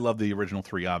 I love the original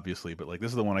 3, obviously, but like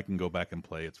this is the one I can go back and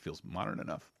play. It feels modern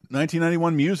enough.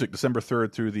 1991 music, December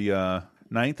 3rd through the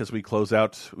 9th, as we close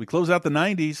out the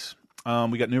 90s.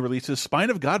 We got new releases. Spine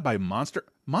of God by Monster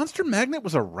Magnet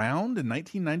was around in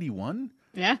 1991.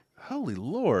 Yeah. Holy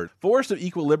Lord. Forest of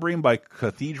Equilibrium by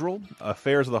Cathedral.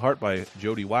 Affairs of the Heart by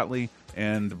Jody Watley.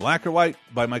 And Black or White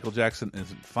by Michael Jackson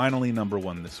is finally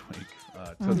 #1 this week.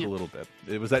 Took a little bit.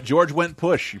 It was that George Wendt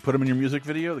push. You put them in your music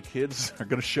video, the kids are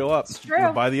going to show up. It's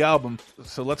true. Buy the album.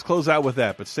 So let's close out with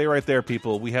that. But stay right there,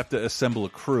 people. We have to assemble a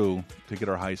crew to get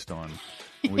our heist on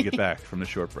when we get back from the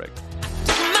short break.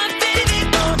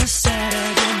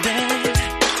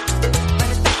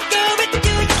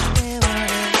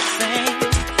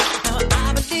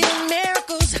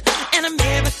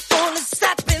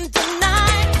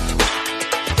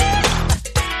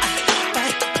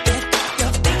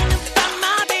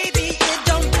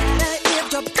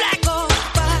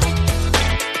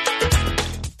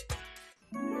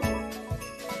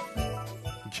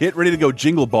 Get ready to go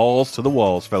jingle balls to the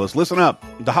walls, fellas. Listen up.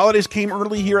 The holidays came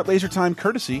early here at Laser Time,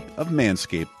 courtesy of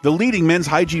Manscaped, the leading men's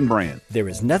hygiene brand. There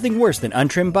is nothing worse than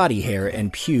untrimmed body hair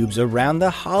and pubes around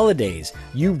the holidays.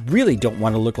 You really don't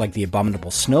want to look like the abominable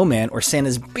snowman or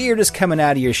Santa's beard is coming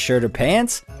out of your shirt or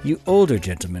pants. You older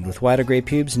gentlemen with wider gray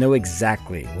pubes know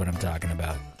exactly what I'm talking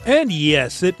about. And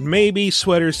yes, it may be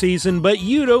sweater season, but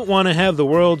you don't want to have the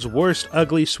world's worst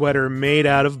ugly sweater made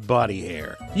out of body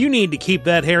hair. You need to keep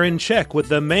that hair in check with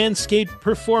the Manscaped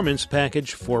Performance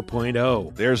Package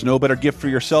 4.0. There's no better gift for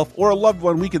yourself or a loved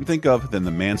one we can think of than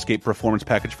the Manscaped Performance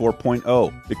Package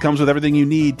 4.0. It comes with everything you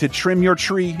need to trim your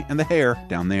tree and the hair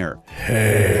down there.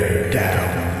 Hair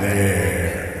down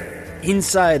there.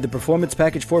 Inside the Performance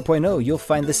Package 4.0, you'll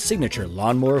find the signature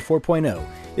Lawnmower 4.0.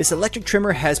 This electric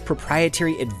trimmer has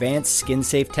proprietary advanced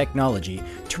skin-safe technology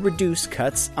to reduce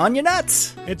cuts on your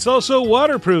nuts. It's also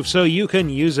waterproof, so you can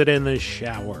use it in the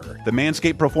shower. The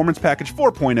Manscaped Performance Package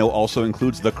 4.0 also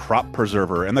includes the Crop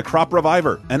Preserver and the Crop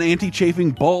Reviver, an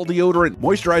anti-chafing ball deodorant,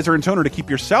 moisturizer, and toner to keep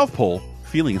your South Pole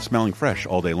feeling and smelling fresh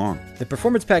all day long. The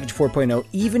Performance Package 4.0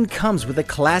 even comes with a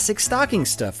classic stocking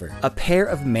stuffer, a pair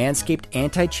of Manscaped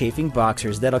anti-chafing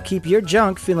boxers that'll keep your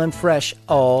junk feeling fresh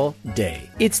all day.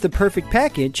 It's the perfect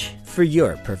package for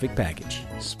your perfect package.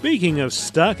 Speaking of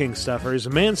stocking stuffers,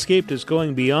 Manscaped is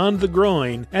going beyond the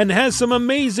groin and has some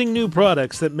amazing new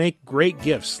products that make great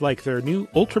gifts, like their new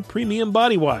Ultra Premium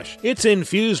Body Wash. It's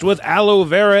infused with aloe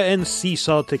vera and sea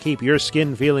salt to keep your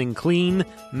skin feeling clean,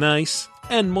 nice,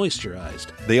 and moisturized.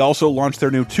 They also launched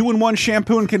their new 2-in-1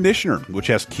 shampoo and conditioner, which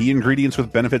has key ingredients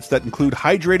with benefits that include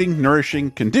hydrating,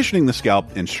 nourishing, conditioning the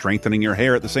scalp, and strengthening your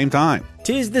hair at the same time.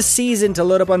 'Tis the season to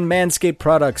load up on Manscaped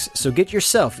products, so get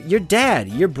yourself, your dad,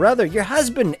 your brother, your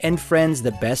husband, and friends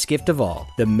the best gift of all,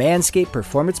 the Manscaped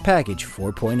Performance Package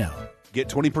 4.0. Get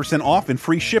 20% off and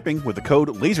free shipping with the code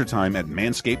LASERTIME at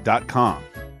manscaped.com.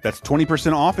 That's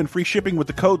 20% off and free shipping with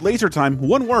the code LASERTIME,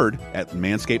 one word, at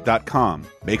manscaped.com.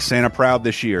 Make Santa proud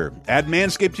this year. Add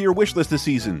Manscaped to your wish list this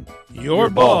season.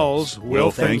 Your balls will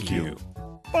thank you.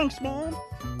 Thanks, Mom.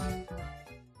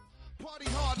 Party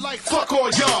hard like fuck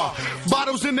all y'all.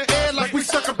 Bottles in the air like we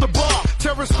stuck up the bar.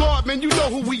 Terror squad, man, you know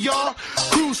who we are.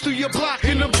 Cruise through your block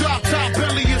in them drop top,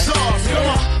 belly is ours. Come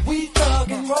on. We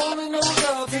thuggin', rollin' on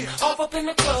dubs, off up in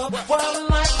the club, wildin'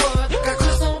 like what? Got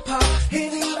Chris on pop,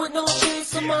 hitting with no chase,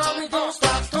 Somali don't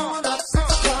stop, throwing up 6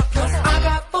 o'clock. I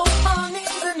got 4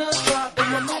 honeys in the drop,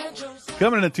 and my manager's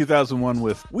Coming in at 2001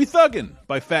 with We Thuggin'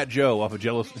 by Fat Joe off of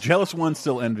Jealous One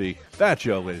Still Envy. Fat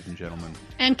Joe, ladies and gentlemen.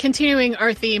 And continuing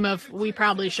our theme of we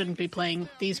probably shouldn't be playing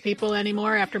these people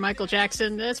anymore after Michael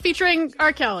Jackson, it's featuring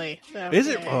R. Kelly. So, Is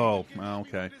it? Oh,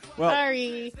 okay. Well,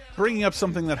 sorry. Bringing up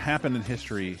something that happened in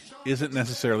history isn't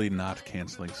necessarily not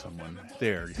canceling someone.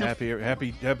 There,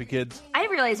 happy kids. I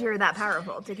didn't realize we were that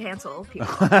powerful to cancel people.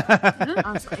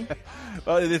 Honestly.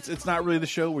 Well, it's not really the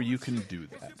show where you can do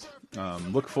that.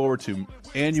 Look forward to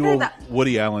annual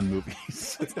Woody Allen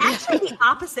movies. It's actually the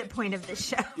opposite point of this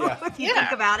show, if you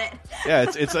think about it. Yeah,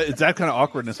 it's that kind of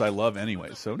awkwardness I love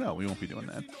anyway. So no, we won't be doing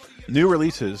that. New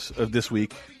releases of this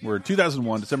week were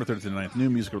 2001, December 30th to the 9th. New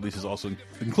music releases also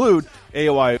include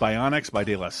AOI Bionics by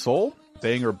De La Soul,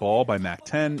 Banger Ball by Mac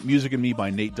 10, Music and Me by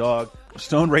Nate Dogg,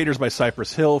 Stone Raiders by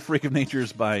Cypress Hill, Freak of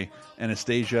Nature's by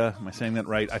Anastasia. Am I saying that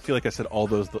right? I feel like I said all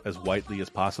those as whitely as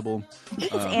possible. I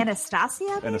think it's Anastasia.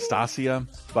 Maybe? Anastasia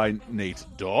by Nate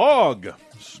Dogg.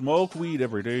 Smoke Weed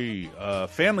Every Day.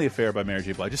 Family Affair by Mary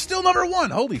J. Blige is still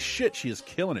 #1. Holy shit, she is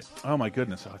killing it. Oh my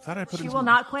goodness. I thought I put She will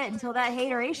not quit until that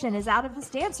hateration is out of the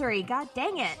stancery. God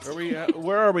dang it.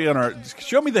 Where are we on our...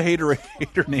 Show me the Hater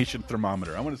Nation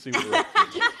thermometer. I want to see what we're up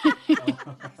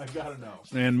to. I gotta know.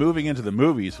 And moving into the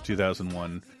movies of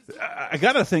 2001, I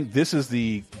gotta think this is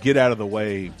the Get Out of the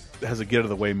Way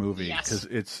movie, because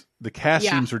it's the cast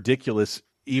seems ridiculous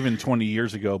even 20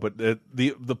 years ago, but the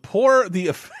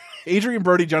Adrian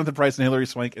Brody, Jonathan Pryce, and Hilary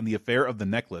Swank in The Affair of the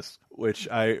Necklace, which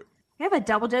We have a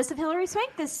double dose of Hilary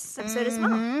Swank this episode as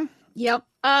well. Yep.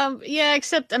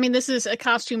 Except, I mean, this is a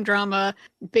costume drama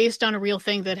based on a real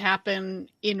thing that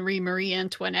happened in Marie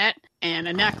Antoinette, and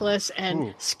a necklace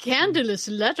and scandalous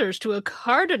letters to a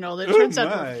cardinal that turns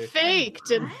out were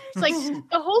faked. And it's like,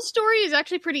 the whole story is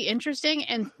actually pretty interesting,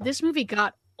 and this movie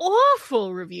got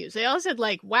awful reviews. They all said,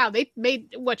 like, wow, they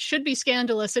made what should be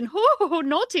scandalous and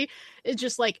naughty. It's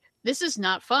just like, this is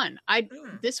not fun.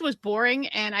 This was boring,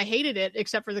 and I hated it,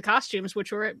 except for the costumes,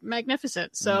 which were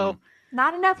magnificent. So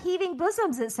not enough heaving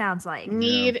bosoms, it sounds like.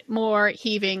 Need more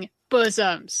heaving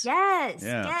bosoms. Yes.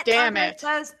 Yeah. Get Damn under it.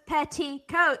 those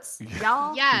petticoats,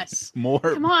 y'all. Yes. More.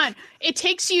 Come on. It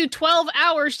takes you 12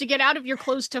 hours to get out of your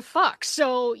clothes to fuck.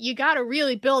 So you got to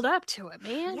really build up to it,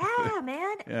 man. Yeah,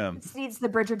 man. Yeah. This needs the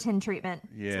Bridgerton treatment.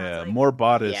 Yeah, more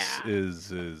bodice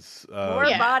is more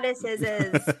bodice is.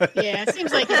 Yeah, it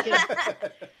seems like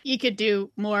you could do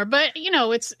more, but you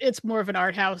know, it's more of an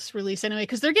art house release anyway,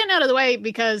 because they're getting out of the way.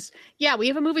 Because we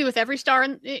have a movie with every star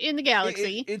in the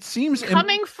galaxy. It seems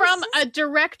coming from a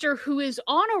director who is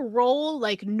on a roll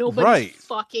like nobody's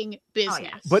fucking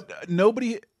business. But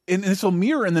nobody, and this will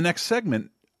mirror in the next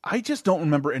segment. I just don't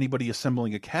remember anybody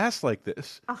assembling a cast like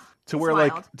this to where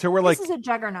this is a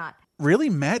juggernaut. Really,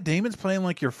 Matt Damon's playing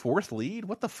like your fourth lead?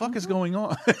 What the fuck is going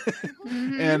on?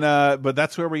 And but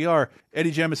that's where we are.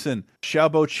 Eddie Jemison,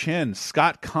 Xiao Bo Chen,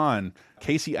 Scott Kahn,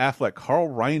 Casey Affleck, Carl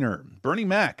Reiner, Bernie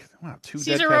Mac. Wow, two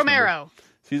Cesar dead Romero,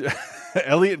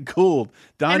 Elliot Gould,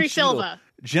 Don Henry Cheadle,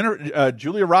 Silva,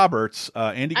 Julia Roberts,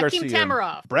 Andy Hakeem Garcia,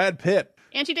 Tamarov, Brad Pitt,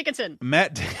 Angie Dickinson,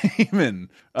 Matt Damon,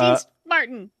 Dean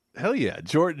Martin. Hell yeah,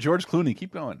 George Clooney.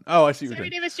 Keep going. Oh, I see what Sammy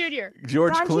you're Davis Jr.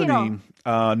 George Don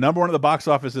Clooney, number one at the box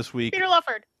office this week. Peter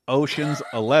Lawford. Ocean's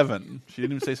 11. She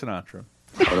didn't even say Sinatra.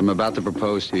 What I'm about to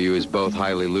propose to you is both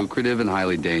highly lucrative and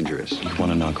highly dangerous. You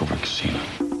want to knock over a casino?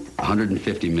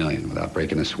 150 million without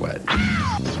breaking a sweat.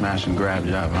 Smash and grab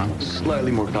job, huh?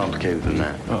 Slightly more complicated than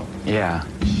that. Oh. Yeah.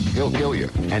 He'll kill you,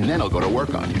 and then he'll go to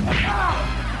work on you.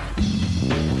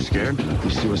 Scared? You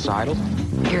suicidal?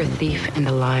 You're a thief and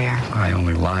a liar. I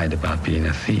only lied about being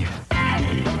a thief.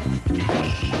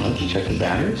 Well, check the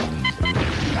batteries.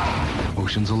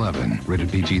 Ocean's 11,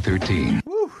 rated PG-13.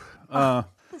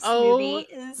 This movie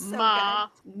is so my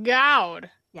God.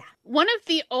 Yeah. One of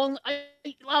the only,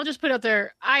 I'll just put out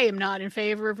there, I am not in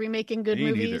favor of remaking good Me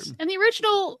movies. neither. And the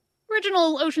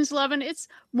original Ocean's 11, it's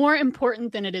more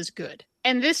important than it is good.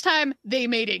 And this time they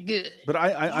made it good. But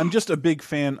I'm just a big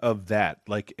fan of that.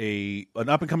 Like an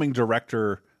up and coming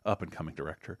director. Steven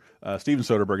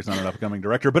Soderbergh is not an up and coming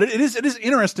director, but it is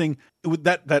interesting with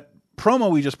that promo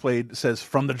we just played says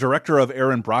from the director of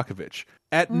Aaron Brockovich.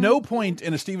 At no point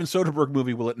in a Steven Soderbergh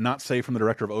movie will it not say from the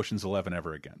director of Ocean's 11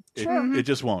 ever again. It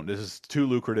just won't. This is too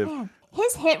lucrative. Man,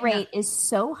 his hit rate is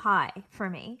so high for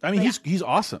me. I mean, he's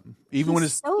awesome. Even when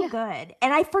he's so good.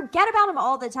 And I forget about him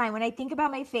all the time. When I think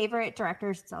about my favorite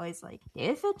directors, it's always like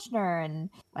David Fincher and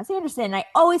Wes Anderson. And I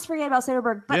always forget about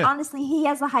Soderbergh. But honestly, he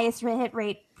has the highest hit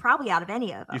rate probably out of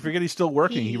any of them. You forget he's still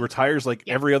working. He retires like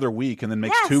every other week and then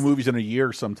makes 2 movies in a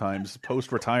year sometimes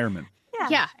post-retirement.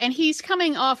 Yeah, and he's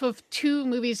coming off of 2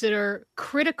 movies that are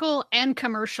critical and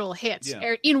commercial hits.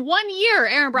 Yeah. In 1 year,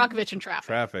 Aaron Brockovich and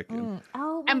Traffic.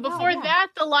 And before that,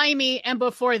 The Limey, and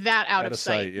before that, Out of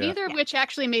Sight. Yeah. Neither of which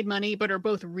actually made money, but are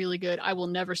both really good. I will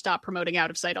never stop promoting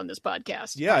Out of Sight on this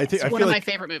podcast. Yeah, it's one of my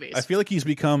favorite movies. I feel like he's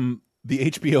become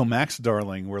the HBO Max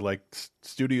darling, where like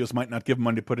studios might not give him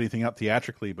money to put anything out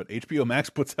theatrically, but HBO Max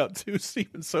puts out 2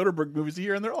 Steven Soderbergh movies a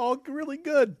year, and they're all really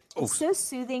good. It's so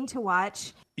soothing to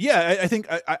watch. Yeah,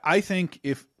 I think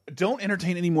if don't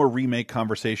entertain any more remake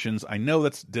conversations. I know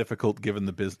that's difficult given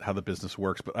how the business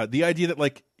works, but the idea that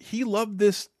like he loved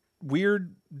this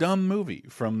weird dumb movie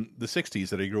from the 60s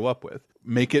that he grew up with,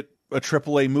 make it a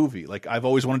AAA movie. Like I've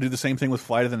always wanted to do the same thing with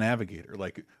Flight of the Navigator.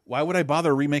 Like why would I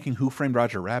bother remaking Who Framed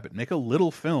Roger Rabbit? Make a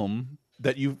little film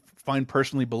that you find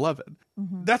personally beloved.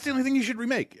 That's the only thing you should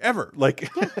remake ever. Like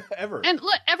ever. And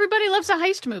look, everybody loves a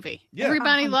heist movie. Yeah.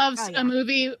 Everybody loves a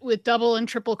movie with double and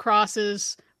triple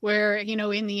crosses where, you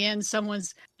know, in the end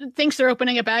someone's thinks they're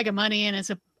opening a bag of money and it's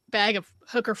a bag of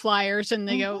hooker flyers and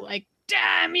they go like,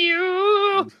 damn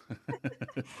you.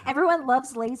 Everyone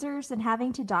loves lasers and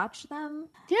having to dodge them.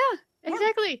 Yeah,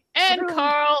 exactly. And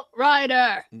Carl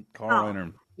Reiner.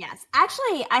 Reiner. Yes.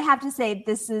 Actually, I have to say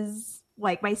this is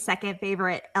like my second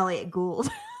favorite Elliot Gould.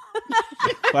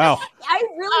 Wow. I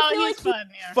really feel like fun,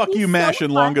 yeah. Fuck you, MASH, so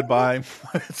and Long Goodbye.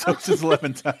 It's Ocean's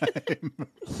 11 time.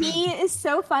 He is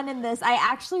so fun in this. I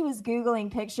actually was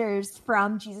Googling pictures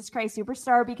from Jesus Christ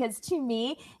Superstar because to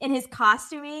me, in his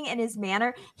costuming and his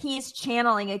manner, he's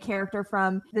channeling a character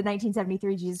from the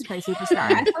 1973 Jesus Christ Superstar.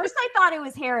 At first I thought it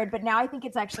was Herod, but now I think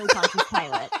it's actually Pontius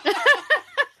Pilate.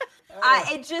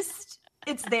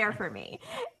 It's there for me.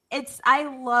 I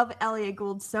love Elliot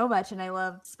Gould so much, and I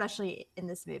love, especially in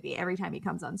this movie, every time he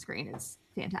comes on screen, it's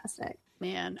fantastic.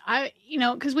 Man,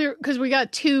 because we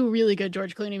got 2 really good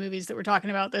George Clooney movies that we're talking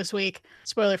about this week.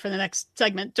 Spoiler for the next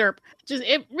segment, derp.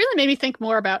 It really made me think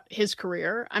more about his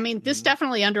career. I mean, this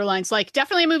definitely underlines, like,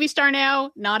 definitely a movie star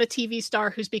now, not a TV star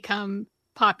who's become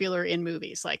popular in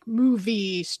movies, like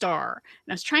movie star.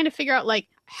 And I was trying to figure out, like,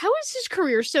 how is his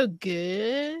career so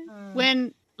good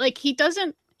when, like, he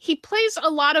he plays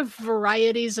a lot of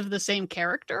varieties of the same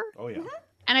character. Oh yeah.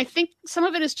 And I think some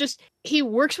of it is just he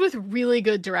works with really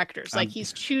good directors. Like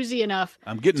he's choosy enough.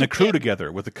 I'm getting a crew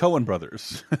together with the Coen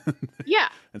brothers. Yeah.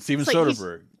 And Steven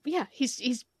Soderbergh.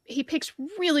 He picks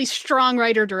really strong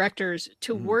writer directors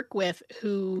to work with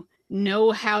who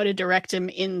know how to direct him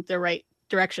in the right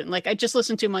direction. Like I just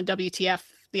listened to him on WTF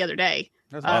the other day.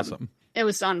 That's awesome. It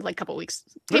was on like a couple weeks.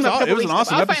 It was an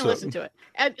awesome I'll episode. finally listen to it.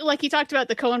 And, like he talked about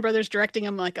the Coen brothers directing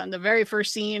him like on the very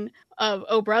first scene of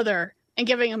Oh Brother and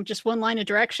giving him just one line of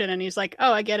direction. And he's like,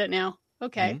 oh, I get it now.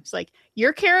 Okay. It's like,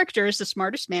 your character is the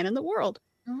smartest man in the world.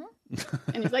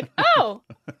 And he's like, oh,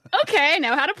 okay, I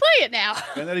know how to play it now.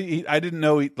 And then I didn't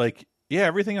know,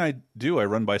 everything I do, I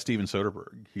run by Steven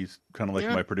Soderbergh. He's kind of like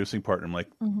my producing partner. I'm like,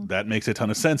 that makes a ton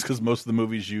of sense because most of the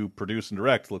movies you produce and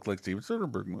direct look like Steven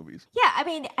Soderbergh movies. Yeah, I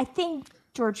mean, I think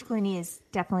George Clooney is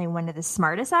definitely one of the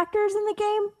smartest actors in the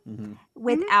game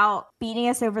without beating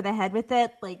us over the head with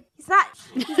it. Like, he's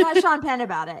not Sean Penn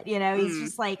about it, you know? He's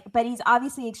just like, but he's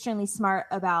obviously extremely smart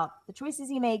about the choices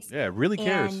he makes. Yeah, really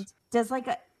cares. And does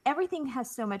everything has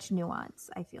so much nuance,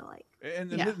 I feel like.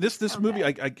 And this movie,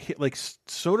 I like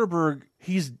Soderbergh,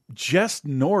 he's just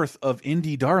north of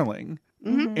Indie Darling.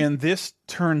 And this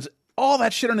turns all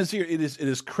that shit on his ear. It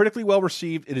is critically well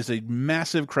received. It is a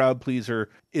massive crowd pleaser.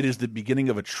 It is the beginning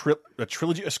of a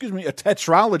trilogy, a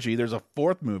tetralogy. There's a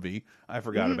fourth movie I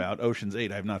forgot about, Ocean's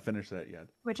 8. I have not finised that yet.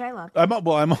 Which I love.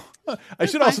 I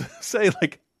should also say,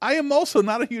 like, I am also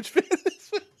not a huge fan of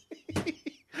this movie.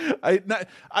 I'm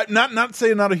not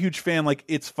saying not a huge fan. Like,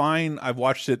 it's fine. I've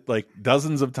watched it like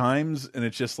dozens of times, and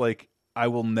it's just like I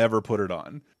will never put it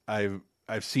on. I've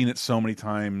seen it so many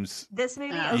times. This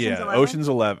movie, Ocean's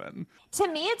 11.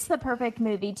 To me, it's the perfect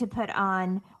movie to put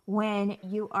on when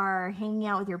you are hanging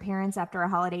out with your parents after a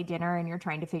holiday dinner and you're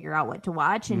trying to figure out what to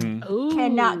watch and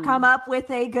cannot come up with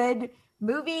a good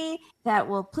movie that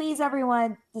will please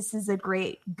everyone. This is a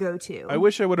great go-to. I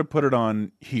wish I would have put it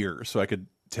on here so I could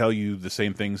tell you the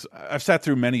same things. I've sat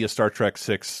through many a Star Trek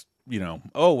 6,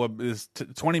 it's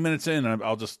 20 minutes in, and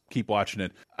I'll just keep watching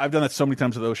it. I've done that so many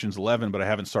times with Ocean's 11, but I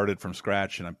haven't started from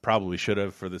scratch, and I probably should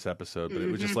have for this episode. But it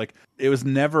was just like, it was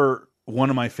never one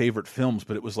of my favorite films,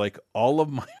 but it was like all of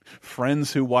my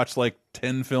friends who watch like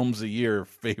 10 films a year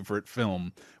favorite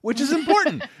film, which is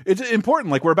important. It's important.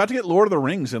 Like, we're about to get Lord of the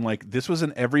Rings, and like this was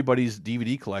in everybody's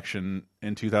DVD collection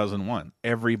in 2001.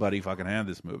 Everybody fucking had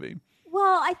this movie.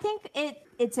 Well, I think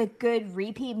it's a good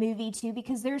repeat movie, too,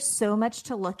 because there's so much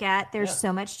to look at. There's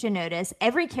so much to notice.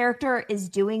 Every character is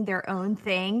doing their own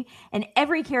thing, and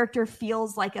every character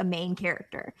feels like a main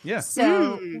character. Yeah.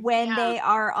 So when they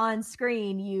are on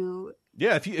screen,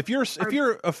 if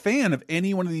you're a fan of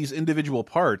any one of these individual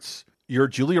parts, you're a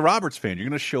Julia Roberts fan, you're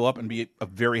going to show up and be a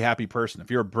very happy person.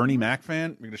 If you're a Bernie Mac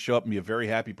fan, you're going to show up and be a very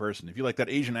happy person. If you like that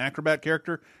Asian acrobat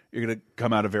character, you're going to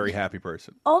come out a very happy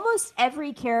person. Almost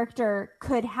every character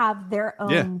could have their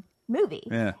own movie.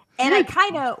 Yeah. And I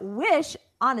kind of wish,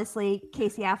 honestly,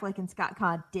 Casey Affleck and Scott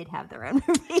Conn did have their own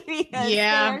movie because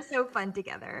they're so fun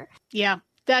together. Yeah,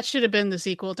 that should have been the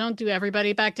sequel. Don't do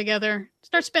everybody back together.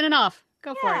 Start spinning off.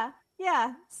 Go for it.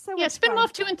 Yeah, spin them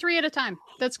off 2 and 3 at a time.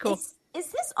 That's cool. Is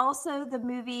this also the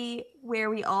movie where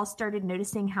we all started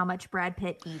noticing how much Brad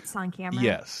Pitt eats on camera?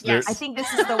 Yes. I think this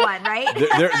is the one, right?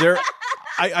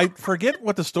 I forget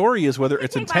what the story is, whether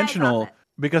it's intentional,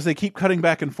 because they keep cutting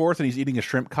back and forth, and he's eating a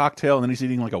shrimp cocktail, and then he's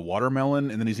eating like a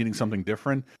watermelon, and then he's eating something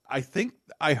different. I think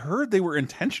I heard they were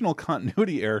intentional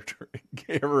continuity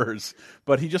errors,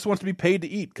 but he just wants to be paid to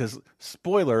eat, because,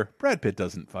 spoiler, Brad Pitt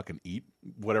doesn't fucking eat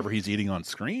whatever he's eating on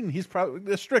screen. He's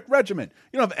probably a strict regimen.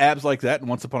 You don't have abs like that in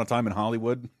Once Upon a Time in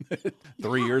Hollywood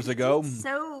 3 years ago.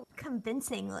 So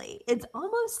convincingly. It's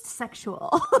almost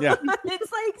sexual. Yeah.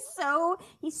 It's like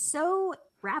he's so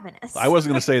ravenous. I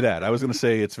wasn't going to say that. I was going to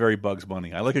say it's very Bugs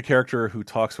Bunny. I like a character who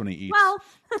talks when he eats. Well,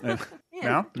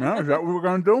 yeah, is that what we're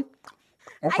going to do?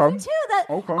 Okay. I do too.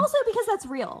 Also because that's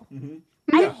real.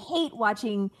 I hate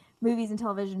watching movies and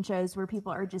television shows where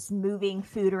people are just moving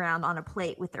food around on a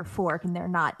plate with their fork and they're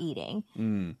not eating.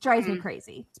 Drives me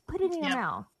crazy. Just put it in your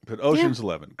mouth. But Ocean's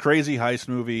 11, crazy heist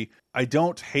movie. I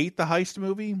don't hate the heist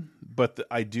movie, but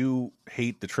I do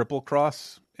hate the triple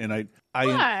cross. And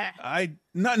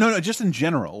no, just in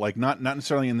general, like not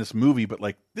necessarily in this movie, but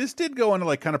like this did go on to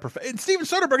like kind of and Steven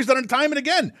Soderbergh has done it time and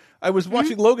again. I was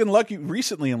watching Logan Lucky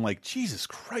recently. I'm like, Jesus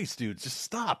Christ, dude, just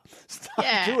stop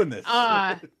doing this.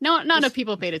 No, not enough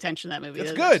people paid attention to that movie.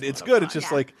 It's good. It's good. It's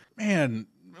just like, man,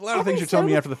 a lot of things you're telling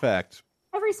me after the fact.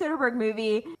 Every Soderbergh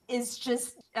movie is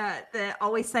just the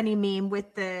Always Sunny meme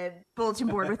with the bulletin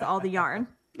board with all the yarn.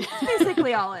 That's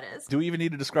basically all it is. Do we even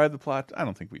need to describe the plot? I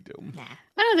don't think we do. Nah.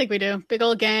 I don't think we do. Big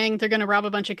old gang. They're going to rob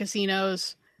a bunch of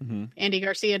casinos. Andy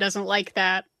Garcia doesn't like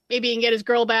that. Maybe he can get his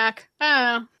girl back. I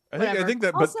don't know. I think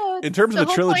that, Also, but in terms of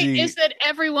the trilogy, point is that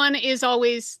everyone is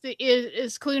always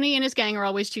is Clooney and his gang are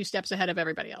always 2 steps ahead of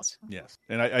everybody else. Yes,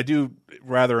 and I do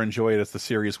rather enjoy it as the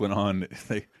series went on.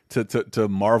 To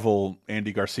marvel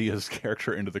Andy Garcia's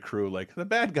character into the crew, like the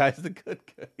bad guy's the good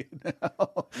guy. You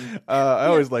know? I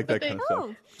always like that kind of stuff.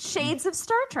 Shades of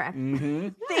Star Trek. Mm-hmm.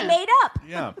 They made up.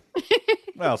 Yeah.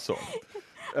 Well, so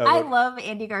I love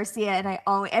Andy Garcia, and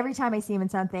every time I see him in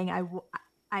something,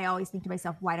 I always think to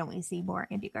myself, why don't we see more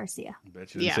Andy Garcia? I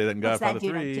bet you didn't say that in Godfather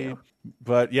 3.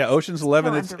 But yeah, Ocean's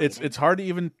 11, it's hard to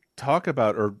even talk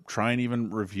about or try and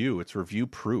even review. It's review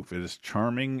proof. It is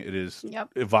charming. It is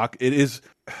it is,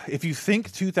 if you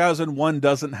think 2001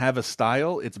 doesn't have a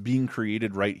style, it's being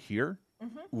created right here.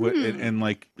 And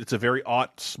like, it's a very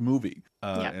aughts movie,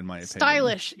 in my opinion.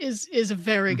 Stylish is a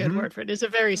very good word for it. It's a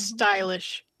very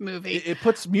stylish movie. It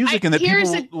puts music in that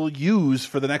people will use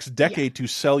for the next decade to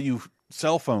sell you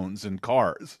cell phones and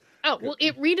cars. Oh, well,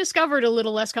 it rediscovered A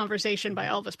Little Less Conversation by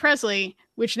Elvis Presley,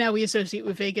 which now we associate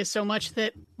with Vegas so much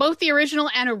that both the original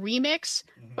and a remix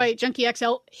by Junkie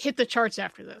XL hit the charts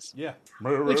after this. Yeah.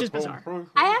 Which is bizarre.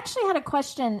 I actually had a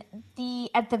question.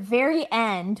 At the very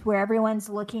end, where everyone's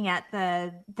looking at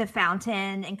the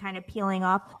fountain and kind of peeling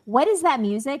off, what is that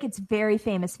music? It's very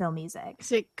famous film music.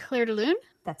 Is it Claire de Lune?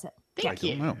 That's it. Thank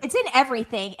you. It's in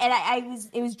everything, and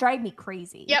it was driving me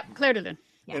crazy. Yep, Claire de Lune.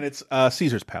 Yeah. And it's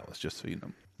Caesar's Palace, just so you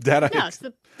know. It's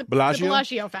the Bellagio?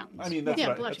 Bellagio fountains. I mean, that's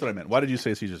what I meant. Why did you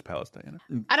say Caesar's Palace, Diana?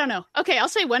 I don't know. Okay, I'll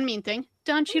say one mean thing.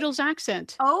 Don Cheadle's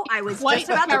accent. Oh, I was just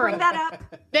about to bring that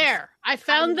up. There, I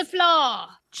found the flaw.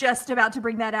 Just about to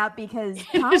bring that up because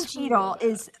Don Cheadle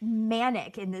is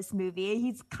manic in this movie.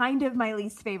 He's kind of my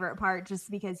least favorite part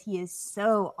just because he is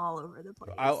so all over the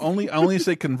place. I'll only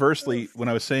say conversely, when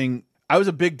I was saying I was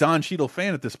a big Don Cheadle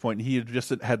fan at this point, and he had just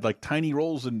had like tiny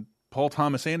roles in Paul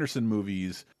Thomas Anderson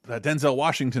movies, that Denzel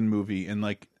Washington movie, and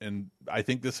I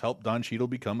think this helped Don Cheadle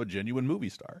become a genuine movie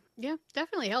star. Yeah,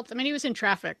 definitely helped. I mean, he was in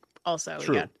Traffic also.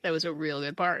 True. Yeah, that was a real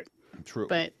good part. True.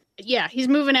 But yeah, he's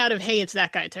moving out of, hey, it's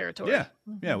that guy territory. Yeah.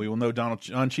 Yeah, we will know Don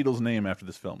Cheadle's name after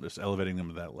this film, just elevating them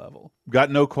to that level.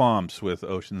 Got no qualms with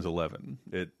Ocean's 11.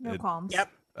 No qualms. Yep.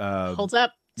 Holds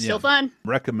up. Still fun.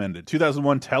 Recommended.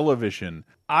 2001 television.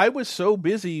 I was so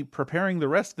busy preparing the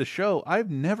rest of the show, I've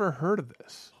never heard of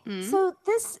this. So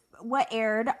what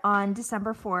aired on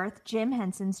December 4th, Jim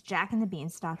Henson's Jack and the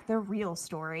Beanstalk, the real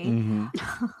story.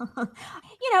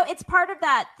 It's part of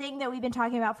that thing that we've been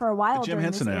talking about for a while. Jim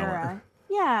Henson era.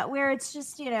 Yeah, where it's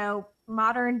just,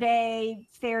 modern day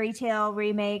fairy tale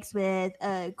remakes with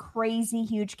a crazy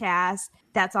huge cast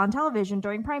that's on television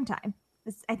during prime time.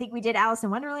 I think we did Alice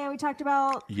in Wonderland we talked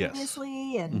about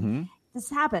previously, and this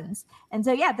happens. And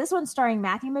so, this one's starring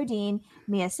Matthew Modine,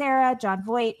 Mia Sara, John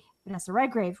Voight, Vanessa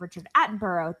Redgrave, Richard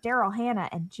Attenborough, Daryl Hannah,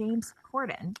 and James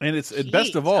Corden. And it's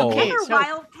best of all. Okay,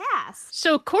 wild cast.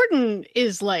 So Corden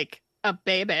is like a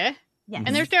baby. Yes.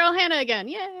 And there's Daryl Hannah again.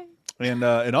 Yay. And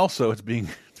also it's being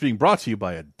brought to you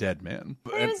by a dead man.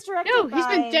 It was directed he's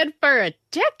been dead for a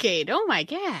decade. Oh my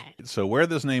God. So where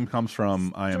this name comes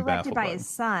from, I am baffled by his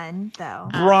son, though.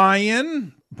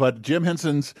 Brian, but Jim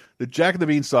Henson's The Jack and the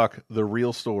Beanstalk, the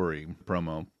real story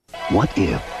promo. What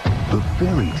if the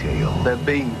fairy tale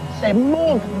Say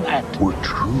more than that. were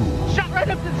true? Shot right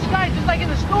up to the sky, just like in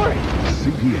the story.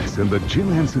 CBS and the Jim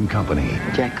Henson Company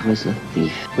Jack was a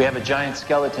thief. We have a giant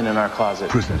skeleton in our closet.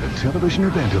 present a television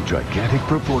event of gigantic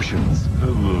proportions.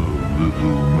 Hello,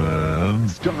 little man.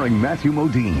 Starring Matthew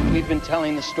Modine We've been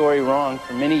telling the story wrong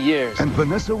for many years. and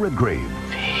Vanessa Redgrave.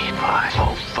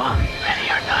 Oh, fun. Ready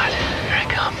or not, here I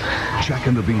come. Jack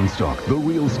and the Beanstalk, the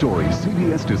real story.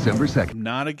 CBS December 2nd.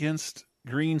 Not against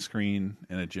green screen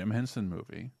in a Jim Henson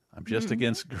movie. I'm just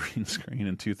against green screen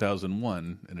in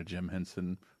 2001 in a Jim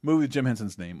Henson movie with Jim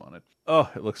Henson's name on it. Oh,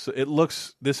 it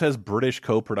looks. This has British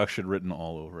co-production written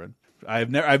all over it. I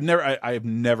have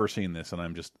never seen this, and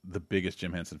I'm just the biggest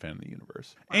Jim Henson fan in the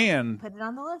universe, and put it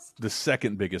on the list. The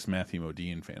second biggest Matthew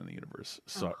Modine fan in the universe.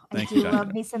 So thank I you. do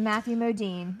love me some Matthew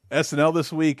Modine. SNL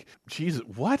this week. Jesus,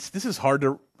 what? This is hard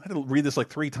to. I had to read this like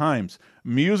 3 times.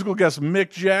 Musical guest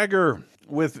Mick Jagger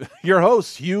with your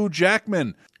host Hugh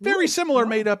Jackman. Very similar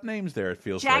made-up names there. It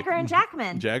feels Jagger like and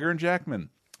Jackman. Jagger and Jackman.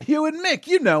 Hugh and Mick,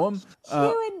 you know them.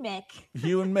 Hugh and Mick.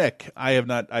 Hugh and Mick.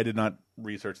 I did not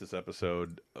research this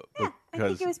episode I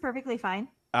think it was perfectly fine.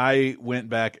 I went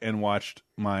back and watched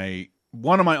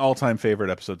one of my all-time favorite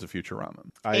episodes of Futurama.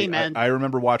 Amen. I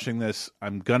remember watching this,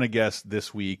 I'm gonna guess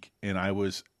this week, and I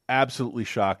was absolutely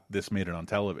shocked this made it on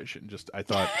television. I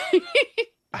thought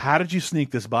how did you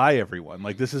sneak this by everyone?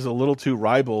 Like, this is a little too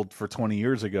ribald for 20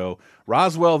 years ago.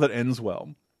 Roswell that ends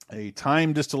well. A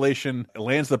time distillation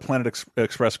lands the Planet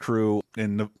Express crew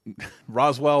in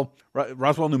Roswell,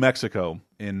 New Mexico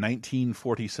in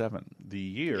 1947, the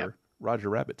year Roger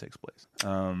Rabbit takes place.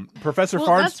 Professor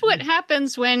Farnsworth. That's what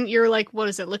happens when you're like, what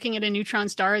is it, looking at a neutron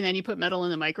star and then you put metal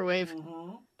in the microwave?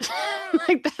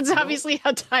 Like, that's obviously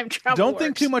how time travel works.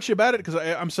 Think too much about it, because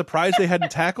I'm surprised they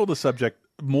hadn't tackled the subject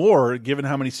more, given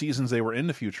how many seasons they were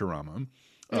into Futurama.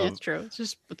 Yeah, it's true. It's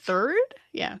just the third?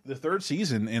 Yeah. The third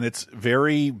season, and it's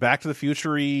very Back to the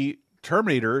Future-y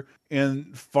Terminator,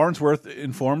 and Farnsworth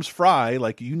informs Fry,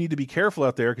 like, you need to be careful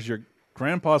out there because your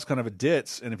grandpa's kind of a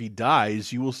ditz, and if he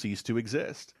dies, you will cease to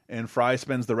exist. And Fry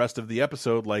spends the rest of the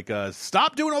episode like,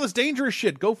 stop doing all this dangerous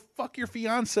shit, go fuck your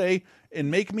fiance and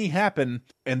make me happen,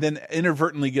 and then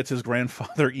inadvertently gets his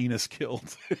grandfather Enos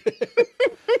killed.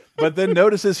 But then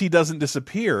notices he doesn't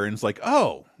disappear, and it's like,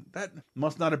 oh, that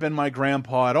must not have been my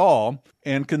grandpa at all,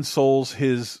 and consoles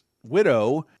his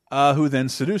widow, who then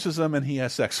seduces him and he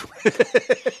has sex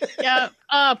with. Yeah,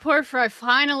 poor Fry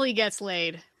finally gets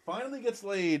laid.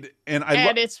 And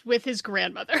it's with his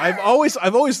grandmother. I've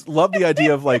always loved the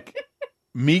idea of like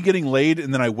me getting laid,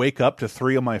 and then I wake up to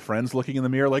 3 of my friends looking in the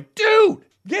mirror like, dude,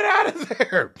 get out of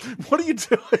there, what are you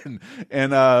doing?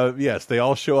 And yes, they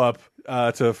all show up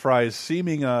to Fry's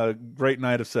seeming great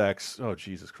night of sex. Oh,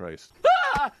 Jesus Christ.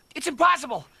 It's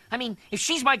impossible. I mean, if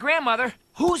she's my grandmother,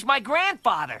 who's my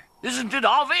grandfather? Isn't it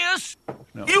obvious?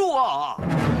 No. You are.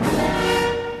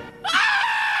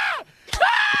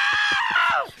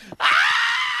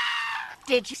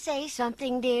 Did you say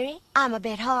something, dearie? I'm a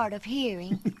bit hard of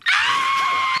hearing.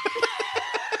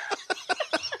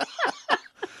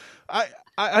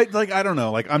 I don't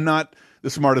know. Like, I'm not the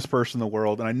smartest person in the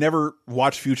world, and I never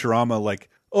watched Futurama like,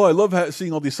 oh, I love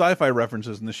seeing all these sci-fi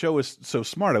references, and the show is so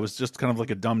smart. I was just kind of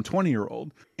like a dumb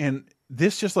 20-year-old. And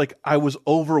this just like, I was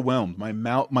overwhelmed.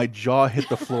 My jaw hit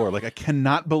the floor. Like, I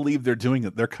cannot believe they're doing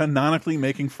it. They're canonically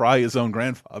making Fry his own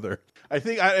grandfather. I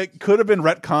think it could have been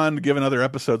retconned given other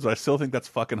episodes, but I still think that's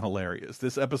fucking hilarious.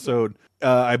 This episode,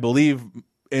 I believe,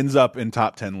 ends up in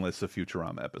top 10 lists of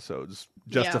Futurama episodes.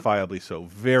 Justifiably so.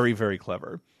 Very, very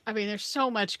clever. I mean, there's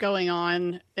so much going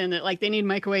on, and like they need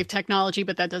microwave technology,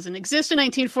 but that doesn't exist in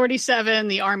 1947.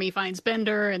 The army finds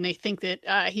Bender, and they think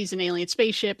that he's an alien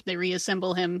spaceship. They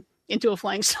reassemble him into a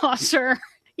flying saucer.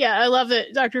 Yeah, I love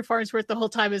that Dr. Farnsworth the whole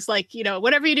time is like, you know,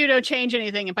 whatever you do, don't change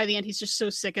anything. And by the end, he's just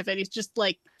so sick of it. He's just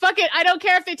like, fuck it. I don't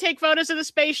care if they take photos of the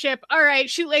spaceship. All right,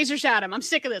 shoot lasers at him. I'm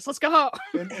sick of this. Let's go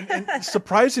home. And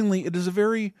surprisingly, it is a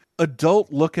very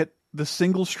adult look at the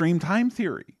single stream time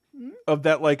theory. Of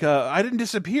that, like, I didn't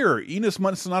disappear. Enos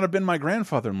must not have been my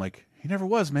grandfather. I'm like, he never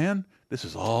was, man. This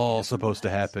is all supposed to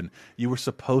happen. You were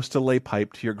supposed to lay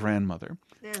pipe to your grandmother.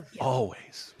 Yeah.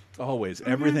 Always.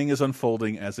 Everything is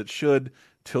unfolding as it should.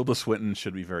 Tilda Swinton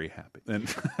should be very happy.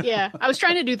 And yeah, I was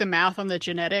trying to do the math on the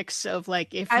genetics of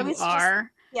like, if you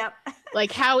are... Yep.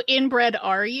 Like, how inbred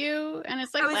are you? And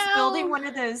it's like, I was building one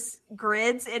of those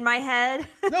grids in my head.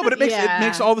 No, but it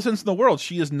makes all the sense in the world.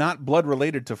 She is not blood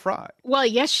related to Fry. Well,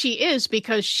 yes, she is,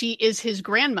 because she is his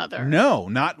grandmother. No,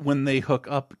 not when they hook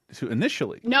up to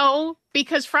initially. No,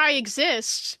 because Fry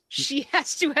exists. She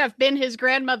has to have been his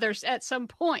grandmother at some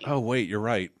point. Oh, wait, you're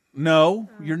right. No,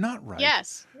 you're not right.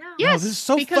 Yes. No. Yes, this is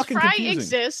so because fucking Fry confusing.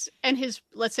 exists, and his,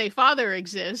 let's say, father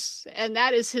exists, and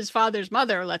that is his father's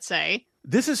mother, let's say.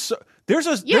 This is so, this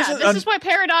is why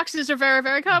paradoxes are very,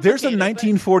 very complicated. There's a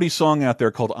 1940 song out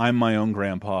there called "I'm My Own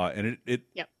Grandpa," and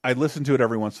I listen to it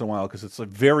every once in a while because it's like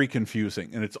very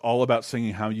confusing, and it's all about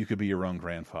singing how you could be your own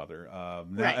grandfather. Right,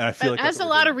 and I feel but it has a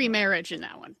lot of remarriage in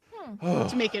that one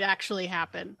to make it actually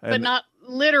happen, but not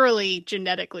literally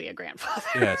genetically a grandfather.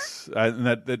 Yes, and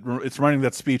that it's running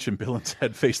that speech in Bill and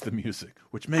Ted Face the Music,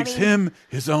 which makes him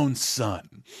his own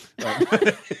son.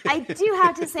 I do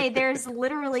have to say, there's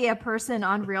literally a person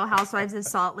on Real Housewives of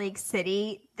Salt Lake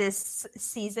City this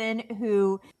season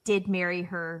who did marry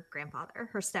her grandfather,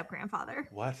 her step-grandfather.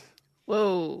 What?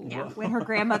 Whoa. Yeah, when her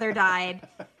grandmother died.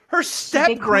 Her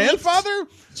step-grandfather?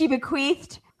 She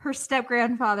bequeathed her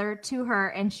step-grandfather to her,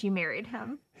 and she married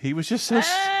him. He was just so.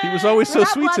 He was always so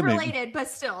sweet to me. Not related, but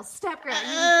still,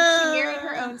 step-grandfather. She married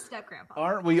her own step-grandfather.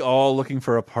 Aren't we all looking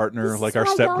for a partner like our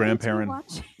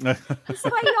step-grandparent? This is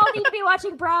why you all need to be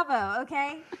watching Bravo,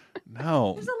 okay?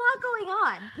 No. There's a lot going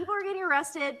on. People are getting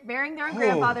arrested, marrying their own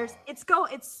grandfathers. It's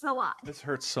a lot. This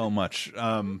hurts so much.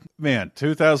 Man,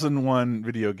 2001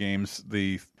 video games,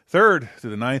 the 3rd to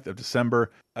the 9th of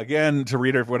December. Again, to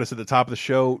read what is at the top of the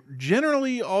show,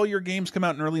 generally all your games come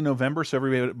out in early November, so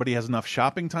everybody has enough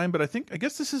shopping time. But I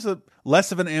guess this is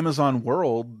less of an Amazon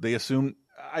world. They assume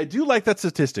I do like that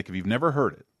statistic. If you've never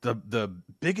heard it, the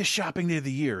biggest shopping day of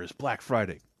the year is Black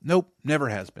Friday. Nope, never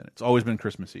has been. It's always been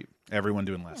Christmas Eve. Everyone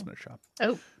doing last minute shop.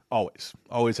 Oh,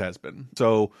 always has been.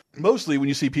 So mostly when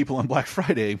you see people on Black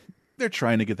Friday, they're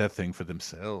trying to get that thing for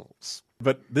themselves.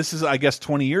 But this is, I guess,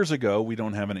 20 years ago. We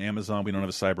don't have an Amazon. We don't have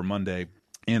a Cyber Monday.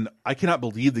 And I cannot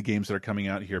believe the games that are coming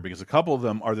out here, because a couple of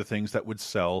them are the things that would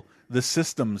sell the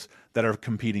systems that are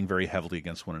competing very heavily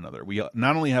against one another. We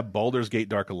not only have Baldur's Gate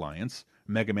Dark Alliance,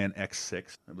 Mega Man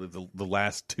X6, I believe the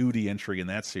last 2D entry in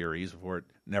that series before it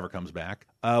never comes back.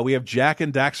 We have Jak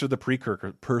and Daxter,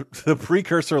 the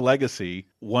Precursor Legacy,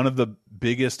 one of the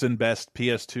biggest and best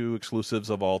PS2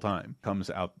 exclusives of all time, comes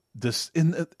out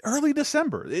in early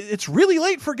December. It's really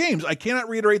late for games. I cannot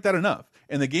reiterate that enough.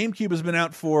 And the GameCube has been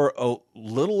out for a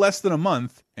little less than a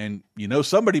month, and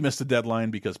somebody missed a deadline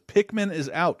because Pikmin is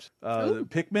out.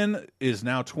 Pikmin is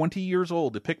now 20 years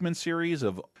old. The Pikmin series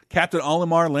of Captain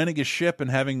Olimar landing his ship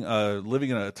and having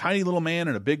living in a tiny little man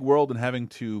in a big world and having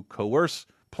to coerce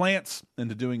plants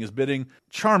into doing his bidding.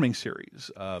 Charming series.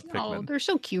 Pikmin. Oh, they're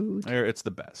so cute. It's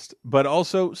the best. But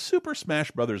also Super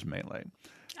Smash Brothers Melee.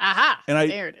 Aha! And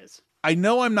there it is. I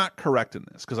know I'm not correct in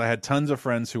this because I had tons of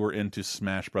friends who were into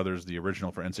Smash Brothers, the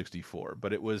original for N64,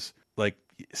 but it was like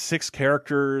 6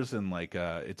 characters and like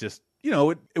it just,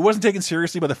 it wasn't taken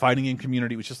seriously by the fighting game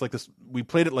community. It was just like this. We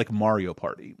played it like Mario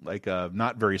Party, like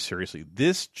not very seriously.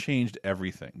 This changed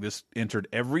everything. This entered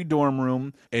every dorm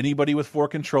room. Anybody with 4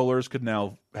 controllers could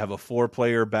now have a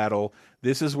 4-player battle.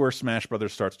 This is where Smash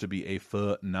Brothers starts to be a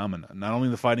phenomenon. Not only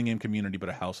in the fighting game community, but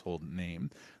a household name.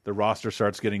 The roster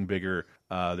starts getting bigger.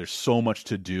 There's so much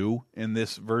to do in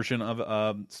this version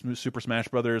of Super Smash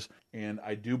Brothers, and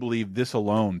I do believe this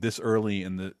alone, this early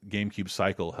in the GameCube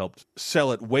cycle, helped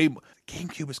sell it way.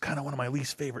 GameCube is kind of one of my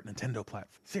least favorite Nintendo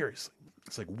platforms. Seriously,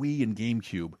 it's like Wii and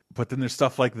GameCube, but then there's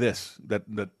stuff like this that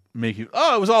make you,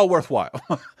 it was all worthwhile.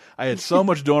 I had so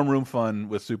much dorm room fun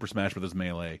with Super Smash Bros.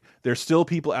 Melee. There's still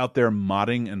people out there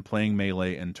modding and playing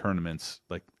Melee in tournaments,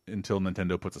 like until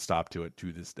Nintendo puts a stop to it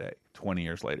to this day, 20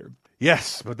 years later.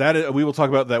 Yes, but we will talk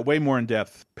about that way more in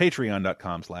depth.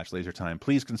 Patreon.com/LaserTime.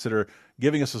 Please consider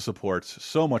giving us a support.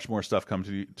 So much more stuff comes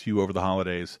to you over the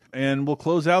holidays. And we'll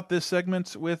close out this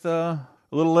segment with a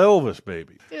little Elvis,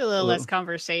 baby. Do a little less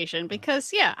conversation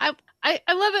because, I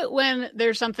love it when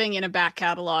there's something in a back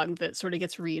catalog that sort of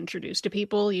gets reintroduced to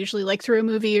people, usually like through a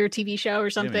movie or TV show or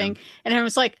something. And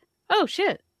everyone's like, oh,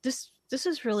 shit, this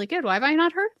is really good. Why have I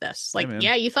not heard this? Like,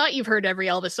 you thought you've heard every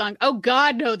Elvis song. Oh,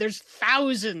 God, no, there's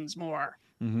thousands more.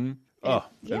 Mm-hmm.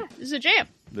 This is a jam.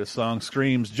 This song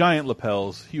screams giant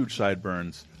lapels, huge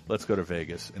sideburns. Let's go to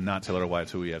Vegas and not tell our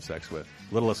wives who we have sex with.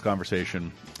 A little less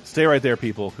conversation. Stay right there,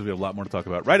 people, because we have a lot more to talk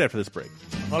about right after this break.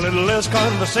 A little less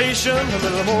conversation, a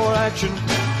little more action.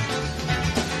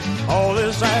 All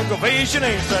this aggravation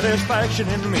ain't satisfaction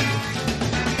in me.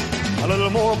 A little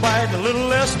more bite, a little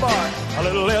less spark. A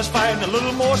little less fight, and a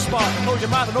little more spark. Close your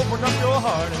mouth and open up your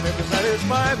heart and maybe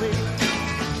satisfy me.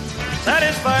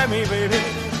 Satisfy me, baby.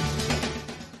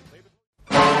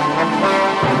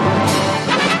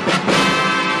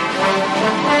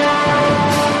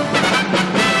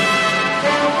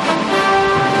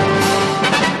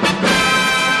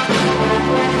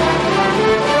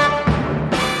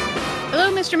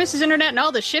 Mr. and Mrs. Internet and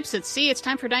all the ships at sea, it's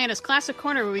time for Diana's Classic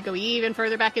Corner, where we go even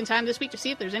further back in time this week to see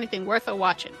if there's anything worth a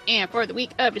watching. And for the week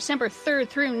of December 3rd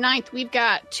through 9th, we've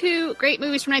got 2 great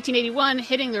movies from 1981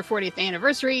 hitting their 40th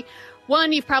anniversary.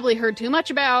 One you've probably heard too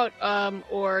much about,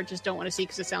 or just don't want to see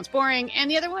because it sounds boring. And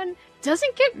the other one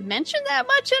doesn't get mentioned that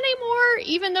much anymore,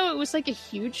 even though it was like a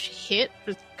huge hit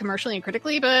commercially and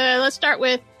critically. But let's start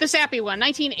with the sappy one.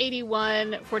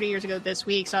 1981, 40 years ago this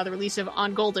week, saw the release of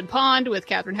On Golden Pond with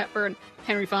Katharine Hepburn,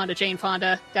 Henry Fonda, Jane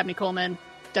Fonda, Dabney Coleman,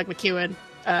 Doug McEwen,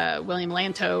 William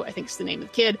Lanto, I think is the name of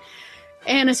the kid.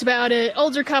 And it's about an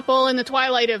older couple in the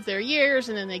twilight of their years,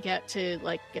 and then they get to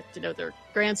know their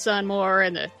grandson more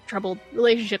and the troubled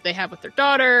relationship they have with their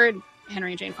daughter. And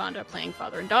Henry and Jane Fonda playing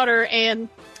father and daughter, and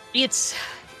it's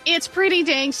pretty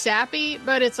dang sappy,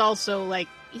 but it's also like,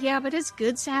 but it's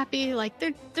good sappy. Like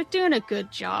they're doing a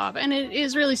good job, and it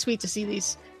is really sweet to see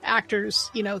these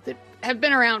actors, that have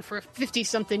been around for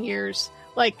 50-something years,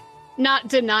 like not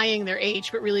denying their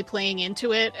age, but really playing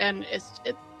into it, and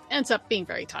it ends up being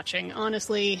very touching,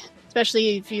 honestly,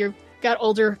 especially if you've got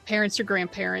older parents or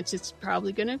grandparents. It's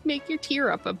probably going to make you tear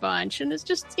up a bunch, and it's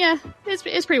just,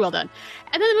 it's pretty well done.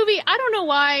 And then the movie, I don't know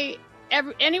why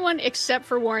anyone except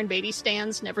for Warren Beatty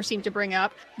stans never seem to bring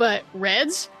up, but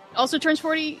Reds also turns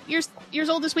 40 years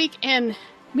old this week, and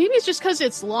maybe it's just because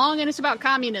it's long and it's about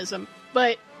communism,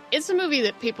 but it's a movie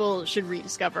that people should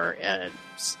rediscover.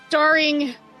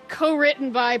 Starring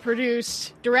co-written by,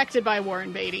 produced, directed by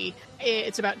Warren Beatty.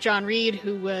 It's about John Reed,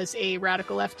 who was a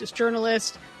radical leftist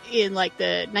journalist in like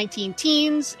the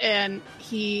 19-teens, and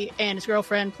he and his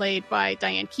girlfriend, played by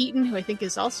Diane Keaton, who I think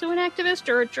is also an activist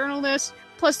or a journalist,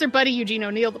 plus their buddy Eugene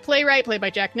O'Neill, the playwright, played by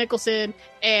Jack Nicholson,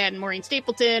 and Maureen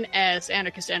Stapleton as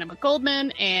anarchist Anna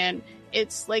Goldman. And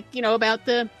it's like, you know, about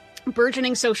the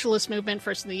burgeoning socialist movement,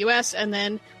 first in the U.S. and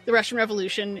then the Russian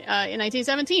Revolution in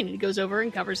 1917. He goes over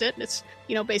and covers it. It's,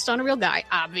 you know, based on a real guy,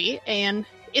 Avi, and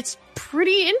it's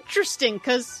pretty interesting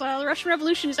because the Russian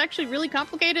Revolution is actually really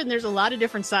complicated and there's a lot of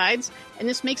different sides, and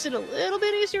this makes it a little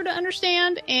bit easier to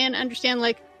understand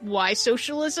like why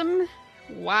socialism,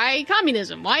 why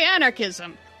communism, why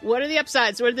anarchism, what are the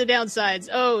upsides, what are the downsides.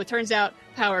 Oh, it turns out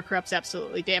power corrupts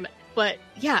absolutely, damn it. But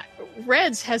yeah,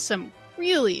 Reds has some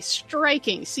really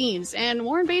striking scenes, and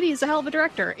Warren Beatty is a hell of a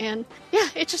director, and yeah,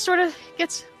 it just sort of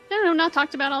gets, I don't know, not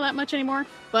talked about all that much anymore,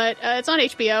 but it's on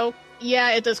HBO.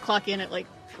 Yeah, it does clock in at like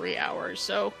 3 hours,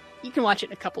 so you can watch it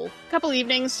in a couple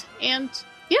evenings, and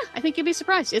yeah, I think you'll be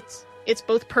surprised. It's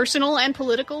both personal and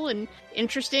political and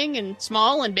interesting and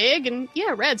small and big, and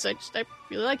yeah, Reds, I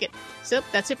really like it. So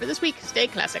that's it for this week. Stay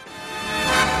classic.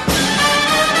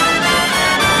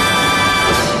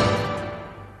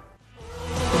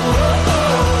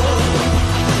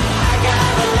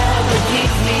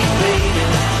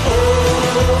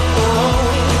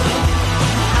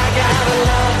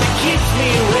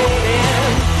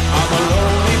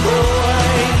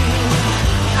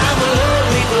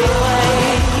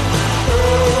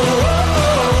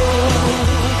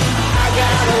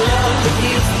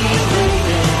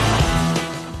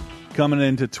 Coming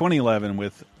into 2011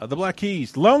 with the Black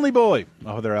Keys, Lonely Boy,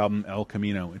 their album El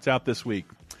Camino. It's out this week.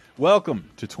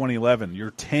 Welcome to 2011. You're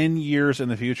 10 years in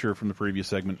the future from the previous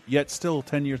segment, yet still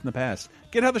 10 years in the past.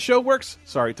 Get how the show works?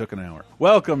 Sorry, it took an hour.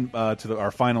 Welcome to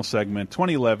our final segment,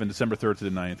 2011, December 3rd to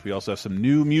the 9th. We also have some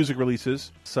new music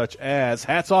releases, such as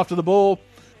Hats Off to the Bull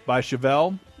by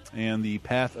Chevelle, and The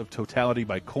Path of Totality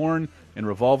by Korn, and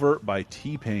Revolver by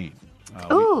T-Pain.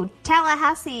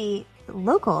 Tallahassee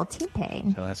local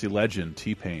T-Pain. Tallahassee legend,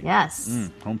 T-Pain. Yes.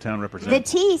 Hometown representative. The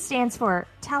T stands for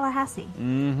Tallahassee.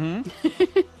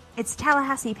 Mm-hmm. It's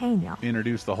Tallahassee Pain, y'all.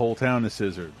 Introduced the whole town to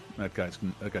Scissor. That guy's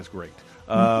great.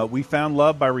 We Found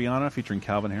Love by Rihanna featuring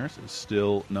Calvin Harris is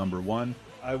still #1.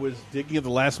 I was digging at the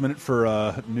last minute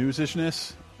for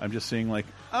news-ishness. I'm just seeing like,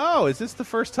 oh, is this the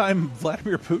first time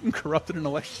Vladimir Putin corrupted an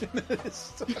election?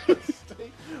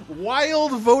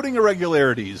 Wild voting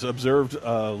irregularities observed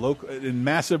in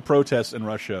massive protests in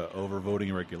Russia over voting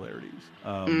irregularities,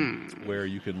 where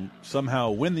you can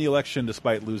somehow win the election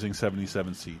despite losing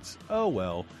 77 seats. Oh,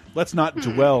 well, let's not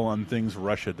dwell on things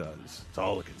Russia does. It's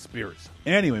all a conspiracy.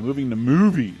 Anyway, moving to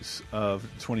movies of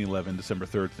 2011, December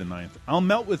 3rd to the 9th. I'll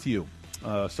Melt With You,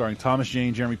 starring Thomas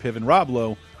Jane, Jeremy Piven, Rob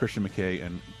Lowe, Christian McKay,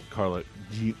 and Carla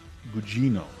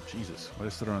Gugino. Jesus, what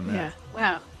is it on that? Yeah,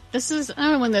 wow. This is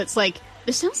another one that's like,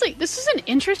 this sounds like this is an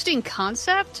interesting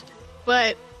concept,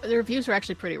 but the reviews were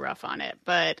actually pretty rough on it.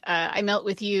 But I Melt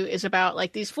With You is about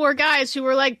like these 4 guys who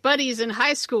were like buddies in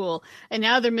high school, and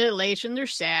now they're middle-aged and they're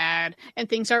sad and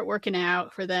things aren't working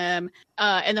out for them.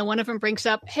 And then one of them brings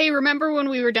up, hey, remember when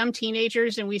we were dumb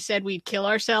teenagers and we said we'd kill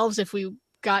ourselves if we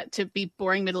got to be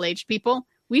boring middle-aged people?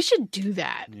 We should do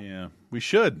that. Yeah, we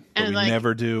should, but we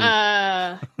never do.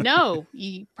 No,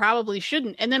 you probably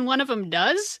shouldn't. And then one of them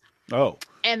does. Oh.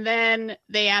 And then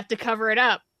they have to cover it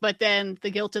up, but then the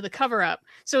guilt of the cover-up.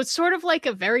 So it's sort of like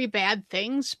a very bad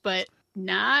things, but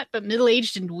not, but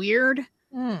middle-aged and weird.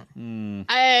 Yeah,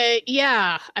 I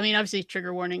mean, obviously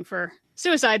trigger warning for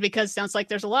suicide because it sounds like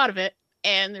there's a lot of it.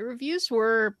 And the reviews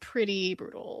were pretty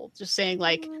brutal. Just saying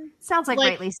like... Sounds like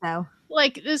rightly so.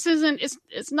 Like, this isn't,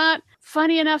 it's not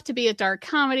funny enough to be a dark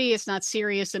comedy. It's not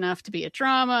serious enough to be a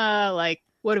drama. Like,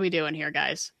 what are we doing here,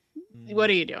 guys? What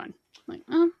are you doing? Like,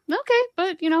 oh, okay,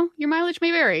 but, you know, your mileage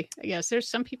may vary. I guess there's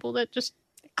some people that just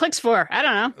clicks for. I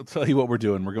don't know. I'll tell you what we're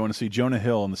doing. We're going to see Jonah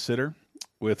Hill on The Sitter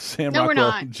with Sam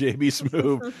Rockwell, J.B.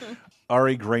 Smoove,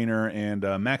 Ari Grainer,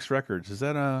 and Max Records. Is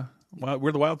that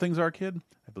Where the Wild Things Are, kid?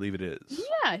 I believe it is.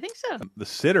 Yeah, I think so. The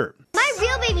Sitter. My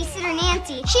real babysitter,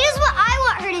 Nancy. She does what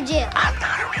I want her to do. I'm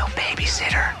not a real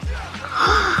babysitter.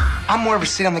 I'm more of a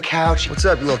sit on the couch. What's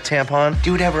up, you little tampon?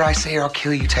 Do whatever I say or I'll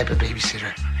kill you type of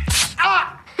babysitter.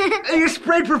 Ah! You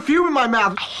sprayed perfume in my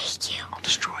mouth. I hate you. I'll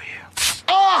destroy you.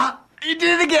 Oh! You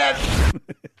did it again!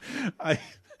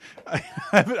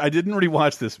 I didn't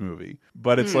rewatch this movie,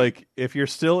 but it's like if you're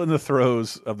still in the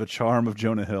throes of the charm of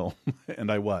Jonah Hill,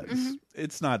 and I was,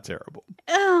 it's not terrible.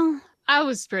 Oh, I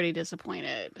was pretty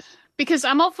disappointed because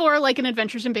I'm all for like an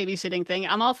adventures in babysitting thing.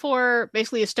 I'm all for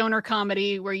basically a stoner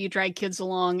comedy where you drag kids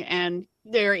along and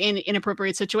they're in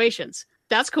inappropriate situations.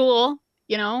 That's cool,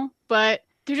 you know, but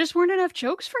there just weren't enough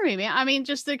jokes for me, man. I mean,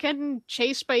 just they're getting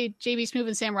chased by JB Smoove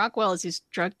and Sam Rockwell as these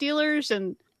drug dealers,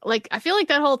 and like I feel like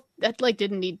that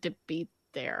didn't need to be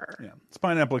there. Yeah, it's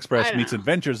Pineapple Express meets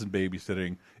Adventures in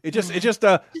Babysitting. It just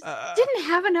didn't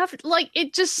have enough. Like,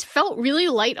 it just felt really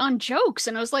light on jokes,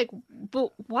 and I was like,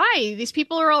 but why? These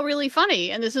people are all really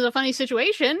funny, and this is a funny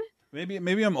situation.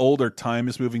 Maybe I'm old or time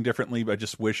is moving differently, but I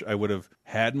just wish I would have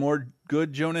had more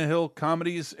good Jonah Hill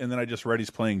comedies. And then I just read he's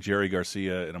playing Jerry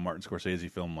Garcia in a Martin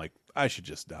Scorsese film. Like, I should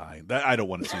just die. I don't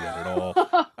want to see that at all.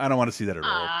 I don't want to see that at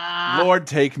all. Lord,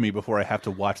 take me before I have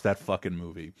to watch that fucking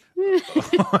movie.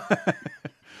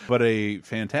 But a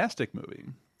fantastic movie.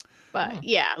 But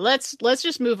yeah, let's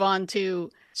just move on to.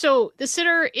 So The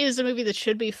Sitter is a movie that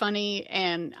should be funny,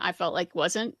 and I felt like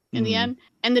wasn't in the end.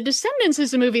 And The Descendants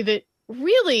is a movie that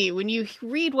really, when you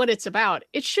read what it's about,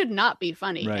 it should not be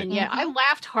funny. Right. And yet I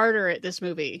laughed harder at this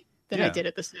movie than I did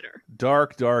at The Sitter.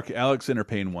 Dark, Alexander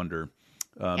Payne Wonder,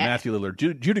 Matthew Lillard,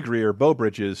 Judah Greer, Beau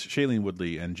Bridges, Shailene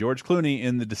Woodley, and George Clooney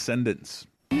in The Descendants.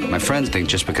 My friends think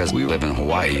just because we live in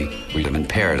Hawaii, we live in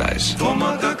paradise.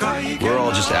 We're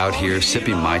all just out here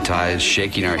sipping Mai Tais,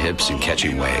 shaking our hips, and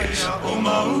catching waves.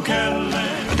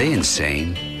 Are they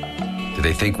insane? Do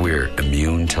they think we're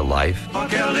immune to life? How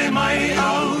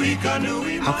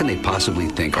can they possibly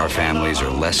think our families are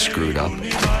less screwed up,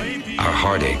 our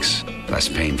heartaches less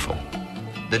painful?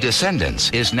 The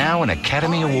Descendants is now an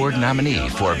Academy Award nominee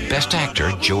for Best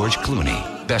Actor George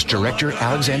Clooney, Best Director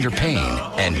Alexander Payne,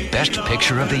 and Best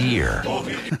Picture of the Year.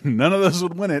 None of those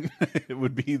would win it. It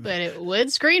would be but it would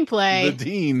screenplay. The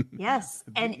Dean. Yes.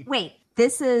 And wait,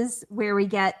 this is where we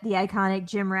get the iconic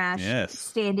Jim Rash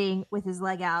standing with his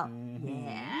leg out.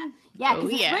 Yeah,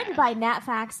 because it's written by Nat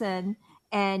Faxon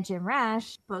and Jim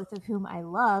Rash, both of whom I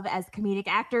love as comedic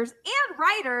actors and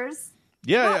writers.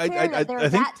 Yeah, I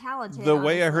think talented, the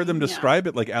way I heard them describe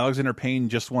it, like Alexander Payne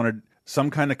just wanted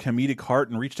some kind of comedic heart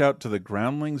and reached out to the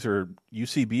Groundlings or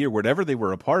UCB or whatever they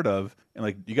were a part of. And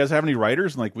like, you guys have any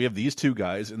writers? And like, we have these two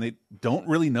guys, and they don't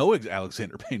really know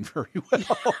Alexander Payne very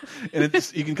well. And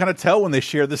it's, you can kind of tell when they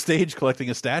share the stage collecting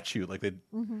a statue. Like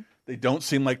they don't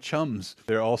seem like chums.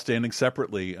 They're all standing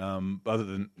separately, other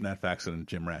than Nat Faxon and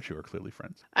Jim Rash, who are clearly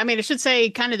friends. I mean, I should say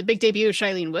kind of the big debut of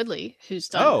Shailene Woodley, who's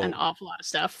done an awful lot of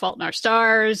stuff. Fault in Our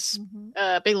Stars,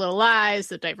 Big Little Lies,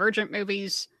 the Divergent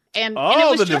movies. And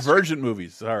the Divergent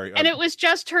movies. Sorry. And it was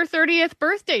just her 30th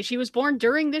birthday. She was born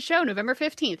during the show, November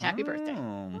 15th. Happy birthday.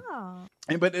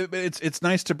 But it's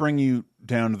nice to bring you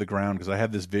down to the ground, because I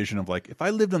have this vision of like, if I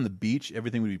lived on the beach,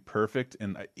 everything would be perfect.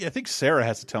 And I think Sarah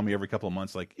has to tell me every couple of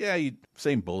months, like,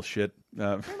 same bullshit.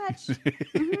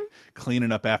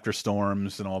 Cleaning up after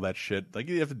storms and all that shit. Like,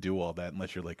 you have to do all that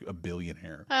unless you're like a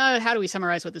billionaire. How do we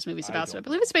summarize what this movie's about? So I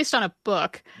believe it's based on a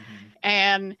book,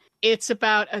 and it's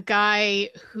about a guy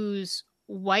whose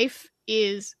wife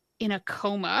is in a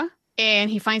coma,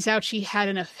 and he finds out she had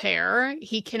an affair.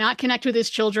 He cannot connect with his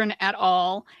children at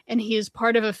all, and he is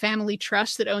part of a family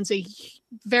trust that owns a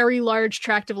very large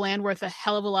tract of land worth a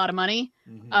hell of a lot of money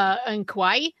in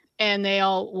Kauai, and they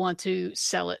all want to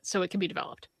sell it so it can be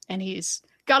developed. And he's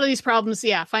got all these problems,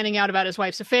 finding out about his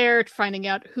wife's affair, finding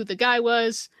out who the guy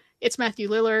was. It's Matthew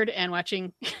Lillard, and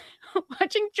watching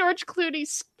George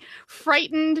Clooney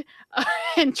frightened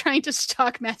and trying to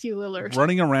stalk Matthew Lillard,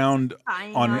 running around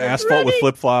on asphalt with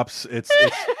flip flops.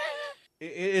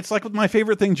 It's like my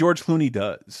favorite thing George Clooney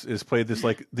does is play this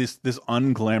like this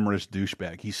unglamorous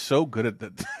douchebag. He's so good at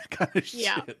that kind of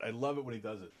shit. I love it when he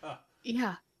does it.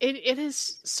 Yeah. It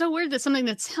is so weird that something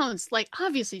that sounds like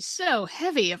obviously so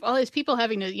heavy, of all these people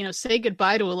having to, say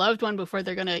goodbye to a loved one before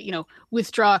they're going to,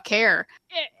 withdraw care.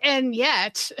 And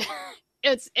yet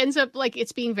it ends up like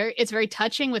it's very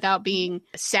touching without being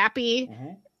sappy.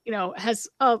 Has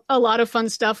a lot of fun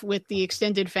stuff with the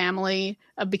extended family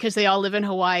because they all live in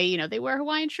Hawaii. They wear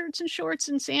Hawaiian shirts and shorts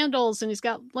and sandals, and he's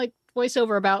got like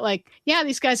voiceover about like,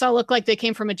 these guys all look like they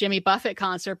came from a Jimmy Buffett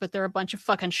concert, but they're a bunch of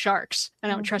fucking sharks, and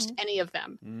I don't trust any of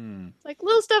them. Like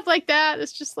little stuff like that.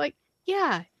 It's just like, you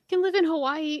can live in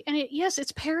Hawaii, and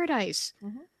it's paradise.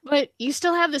 But you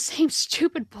still have the same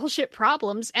stupid bullshit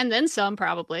problems, and then some,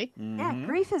 probably. Yeah,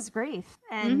 grief is grief.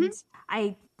 And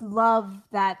I love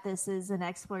that this is an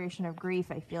exploration of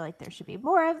grief. I feel like there should be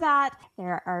more of that.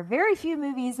 There are very few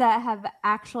movies that have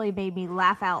actually made me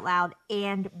laugh out loud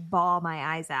and bawl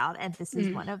my eyes out, and this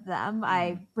is one of them.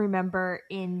 I remember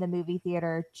in the movie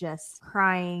theater just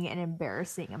crying an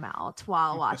embarrassing amount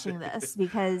while watching this,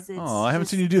 because it's I haven't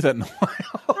seen you do that in a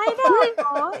while. I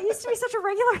know. It used to be such a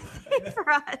regular thing for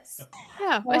us.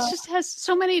 Yeah, it just has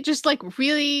so many just like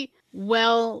really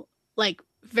well like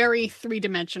very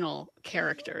three-dimensional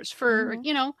characters for,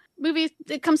 movies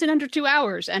that comes in under 2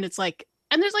 hours. And it's like,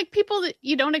 and there's like people that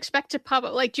you don't expect to pop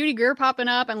up, like Judy Greer popping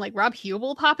up and like Rob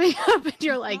Hubel popping up. And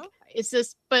you're like, is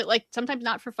this, but like sometimes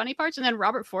not for funny parts. And then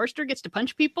Robert Forster gets to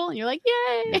punch people and you're like,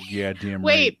 yay. Yeah, damn right.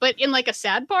 Wait, but in like a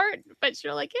sad part, but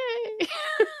you're like, yay.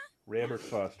 Robert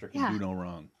Forster can do no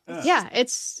wrong. Yeah,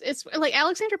 it's like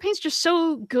Alexander Payne's just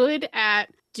so good at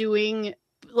doing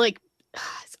like,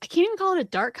 I can't even call it a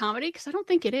dark comedy because I don't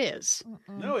think it is.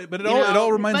 No, but it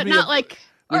all reminds me not of like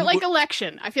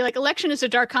Election. I feel like Election is a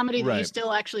dark comedy that you Right.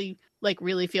 still actually like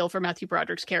really feel for Matthew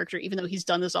Broderick's character, even though he's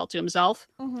done this all to himself.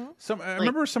 I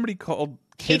remember somebody called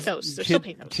Pathos. There's still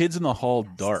pathos. Kids in the Hall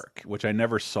dark, which I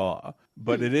never saw,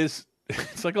 but it's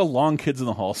like a long Kids in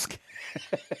the Hall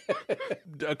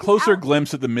a closer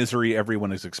glimpse at the misery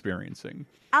everyone is experiencing.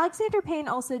 Alexander Payne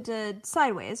also did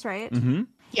Sideways, right? Mm-hmm.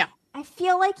 Yeah. I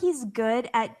feel like he's good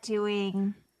at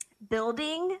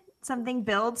building something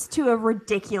builds to a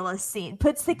ridiculous scene,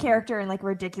 puts the character in like a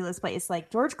ridiculous place, like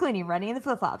George Clooney running in the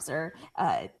flip-flops, or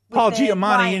Paul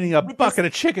Giamatti eating a bucket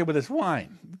of chicken with his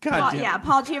wine. God damn. Yeah,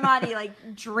 Paul Giamatti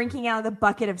like drinking out of the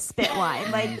bucket of spit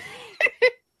wine. Like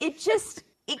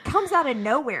it comes out of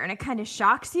nowhere and it kind of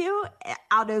shocks you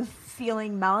out of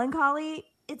feeling melancholy.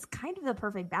 It's kind of the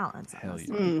perfect balance. Hell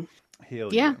yeah. Mm.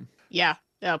 Hell yeah. Yeah.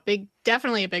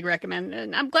 Definitely a big recommend.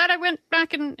 And I'm glad I went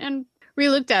back and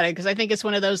re-looked at it because I think it's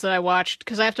one of those that I watched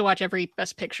because I have to watch every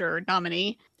Best Picture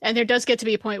nominee. And there does get to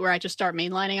be a point where I just start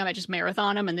mainlining them. I just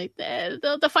marathon them, and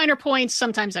the finer points,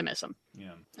 sometimes I miss them.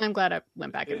 Yeah. I'm glad I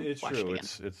went back and watched it again.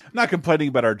 It's not complaining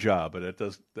about our job, but it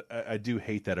does. I do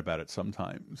hate that about it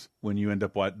sometimes when you end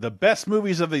up watching the best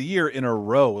movies of the year in a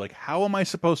row. Like, how am I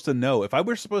supposed to know? If I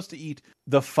were supposed to eat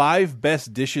the 5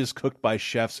 best dishes cooked by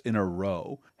chefs in a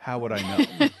row, how would I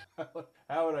know?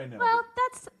 How would I know? Well,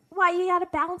 that's why you got to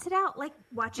balance it out, like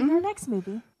watching our next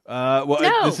movie.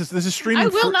 This is streaming. I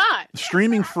will not.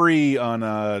 Streaming free on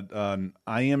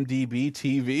IMDb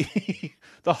TV.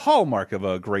 The hallmark of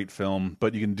a great film,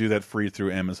 but you can do that free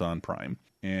through Amazon Prime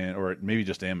or maybe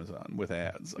just Amazon with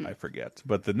ads. I forget.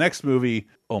 But the next movie,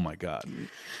 oh my god,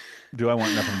 do I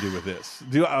want nothing to do with this?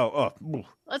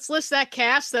 Let's list that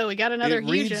cast though. We got another it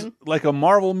reads Hugian. like a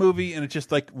Marvel movie, and it's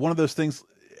just like one of those things.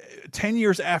 10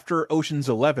 years after Ocean's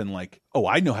 11, like, oh,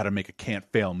 I know how to make a can't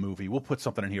fail movie. We'll put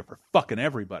something in here for fucking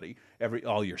everybody.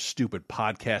 All your stupid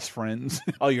podcast friends,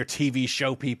 all your TV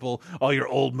show people, all your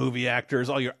old movie actors,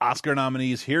 all your Oscar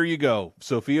nominees. Here you go.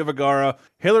 Sofia Vergara,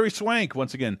 Hilary Swank,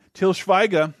 once again, Til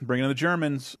Schweiger, bringing in the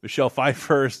Germans, Michelle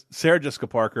Pfeiffer, Sarah Jessica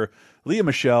Parker, Lea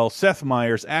Michele, Seth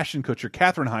Meyers, Ashton Kutcher,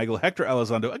 Katherine Heigl, Hector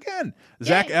Elizondo, again,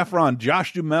 Zac Efron,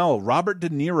 Josh Duhamel, Robert De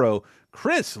Niro,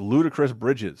 Chris Ludacris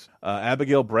Bridges,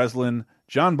 Abigail Breslin,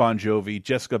 John Bon Jovi,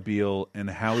 Jessica Biel, and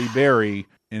Halle Berry.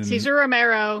 Cesar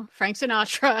Romero, Frank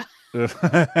Sinatra,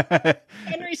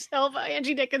 Henry Silva,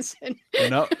 Angie Dickinson.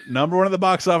 Number 1 at the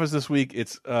box office this week,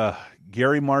 it's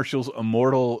Gary Marshall's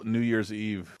Immortal New Year's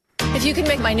Eve. If you can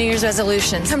make my New Year's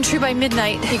resolutions come true by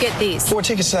midnight, you get these. 4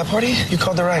 tickets to that party? You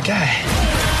called the right guy.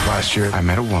 Last year, I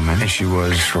met a woman, and she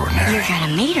was extraordinary. You're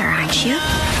gonna meet her, aren't you?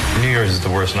 New Year's is the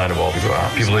worst night of all.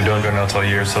 People who don't go out till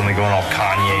year suddenly going all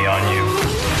Kanye on you.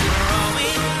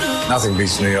 Nothing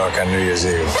beats New York on New Year's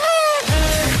Eve.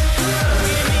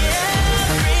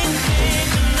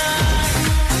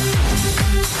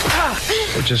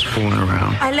 We're just fooling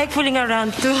around. I like fooling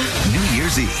around too. New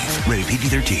Year's Eve, rated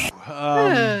PG-13.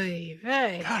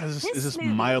 God, is this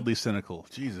mildly cynical?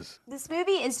 Jesus. This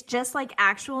movie is just like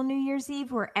actual New Year's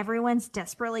Eve, where everyone's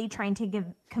desperately trying to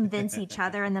convince each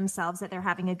other and themselves that they're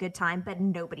having a good time, but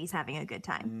nobody's having a good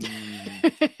time.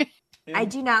 I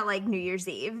do not like New Year's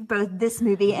Eve, both this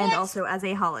movie and also as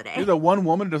a holiday. You're the one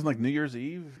woman who doesn't like New Year's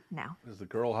Eve? No. It's the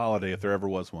girl holiday, if there ever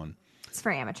was one. It's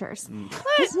for amateurs.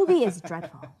 This movie is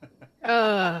dreadful.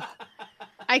 I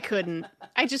couldn't.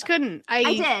 I just couldn't. I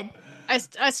did.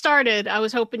 I started. I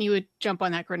was hoping you would jump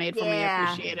on that grenade for me.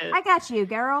 I appreciate it. I got you,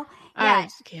 girl. I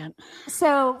just can't.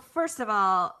 So, first of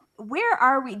all, where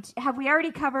are we? Have we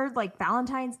already covered like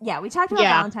Valentine's? Yeah, we talked about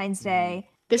Valentine's Day.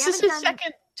 This is his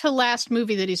second to last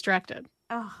movie that he's directed.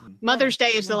 Oh, Mother's Day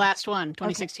is the last one,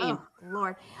 2016. Okay. Oh,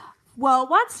 Lord. Well,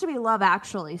 Wants to Be Love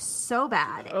Actually so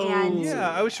bad. And yeah,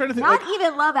 I was trying to think. Not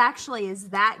even Love Actually is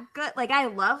that good. Like, I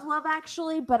love Love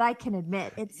Actually, but I can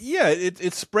admit it's... Yeah,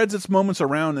 it spreads its moments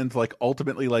around, and like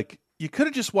ultimately, like, you could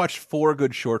have just watched 4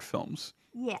 good short films.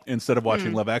 Yeah. Instead of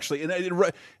watching Love Actually. And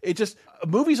it just...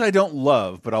 Movies I don't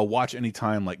love, but I'll watch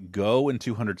anytime, like Go and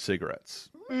 200 Cigarettes.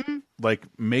 Mm-hmm. Like,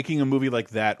 making a movie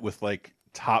like that with, like,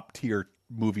 top-tier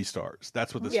movie stars.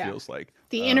 That's what this feels like.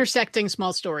 The intersecting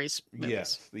small stories movies.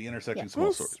 Yes, the intersecting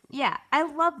small stories. Yeah, I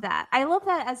love that. I love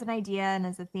that as an idea and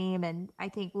as a theme, and I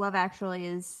think Love Actually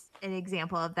is an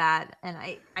example of that. And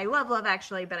I love Love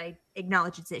Actually, but I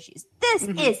acknowledge its issues. This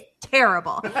is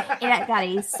terrible. It got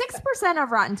a 6%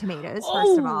 of Rotten Tomatoes,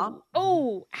 first of all.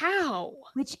 Oh, ow.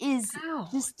 Which is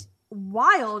just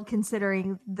wild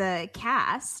considering the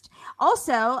cast.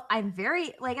 Also, I'm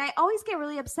very I always get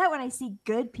really upset when I see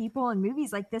good people in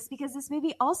movies like this, because this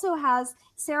movie also has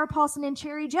Sarah Paulson and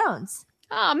Cherry Jones.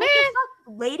 Oh man,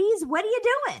 ladies, what are you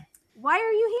doing? Why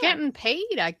are you here? Getting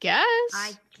paid, I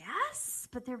guess.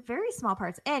 But they're very small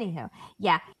parts. Anyhow,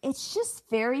 yeah, it's just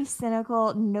very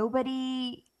cynical.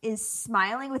 Nobody is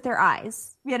smiling with their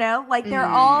eyes, they're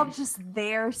all just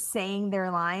there saying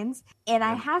their lines. And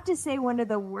I have to say, one of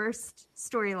the worst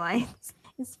storylines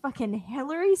is fucking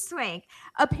Hilary Swank.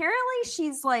 Apparently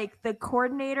she's the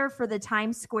coordinator for the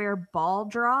Times Square ball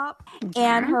drop,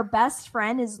 and her best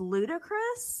friend is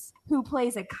Ludacris, who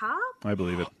plays a cop. I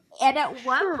believe it. And at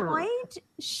one point,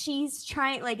 she's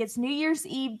trying, it's New Year's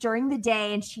Eve during the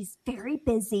day, and she's very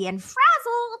busy and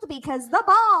frazzled because the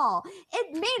ball,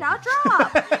 it may not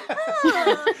drop.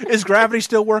 Is gravity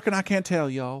still working? I can't tell,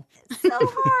 y'all. So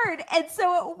hard. And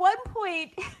so at one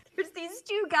point, there's these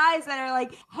two guys that are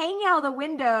hanging out the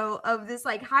window of this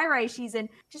high-rise she's in,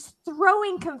 just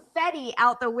throwing confetti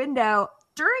out the window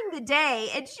during the day.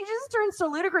 And she just turns to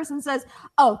Ludacris and says,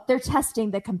 "Oh, they're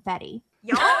testing the confetti."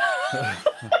 Y'all,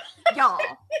 how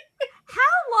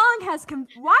long has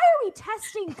why are we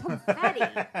testing confetti?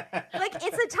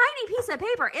 It's a tiny piece of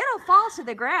paper. It'll fall to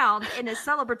the ground in a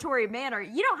celebratory manner.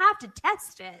 You don't have to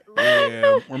test it.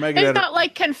 Yeah, we're making it's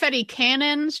not confetti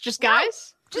cannons, just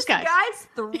guys. Just guys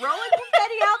throwing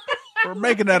confetti out there. We're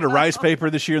making out of rice paper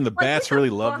this year, and the bats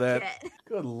really love that.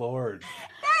 Good Lord.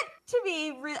 To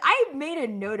me, I made a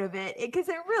note of it because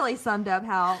it really summed up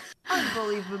how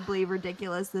unbelievably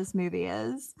ridiculous this movie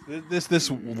is. This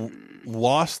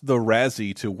lost the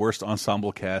Razzie to worst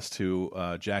ensemble cast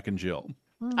to Jack and Jill.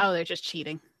 Oh, they're just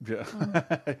cheating.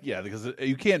 Yeah, because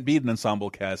you can't beat an ensemble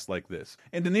cast like this.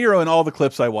 And De Niro in all the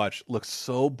clips I watched looks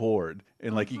so bored,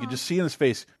 and you can just see in his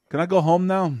face, "Can I go home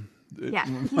now?" Yeah,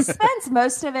 he spends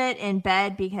most of it in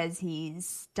bed because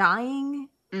he's dying.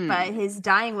 But his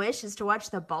dying wish is to watch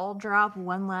the ball drop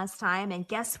one last time. And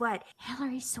guess what?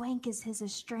 Hilary Swank is his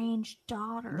estranged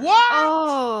daughter. What?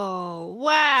 Oh,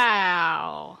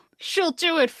 wow. She'll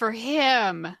do it for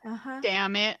him.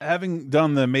 Damn it. Having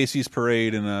done the Macy's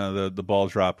parade and the ball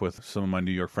drop with some of my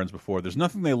New York friends before, there's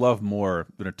nothing they love more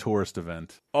than a tourist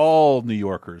event. All New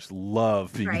Yorkers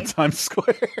love being in Times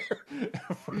Square.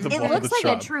 It looks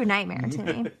like a true nightmare to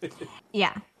me.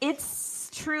 Yeah, it's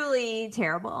truly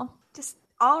terrible. Just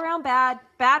all around bad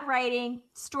writing.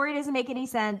 Story doesn't make any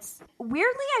sense.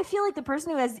 Weirdly, I feel like the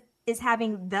person who is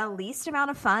having the least amount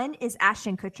of fun is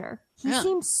Ashton Kutcher. He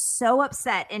seems so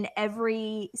upset in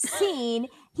every scene.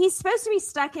 He's supposed to be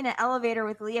stuck in an elevator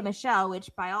with Lea Michele, which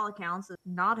by all accounts is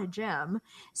not a gym.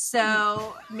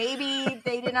 So maybe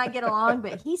they did not get along,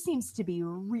 but he seems to be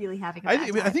really having a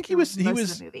bad time. I think he was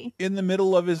in the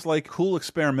middle of his cool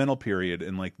experimental period,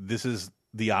 and this is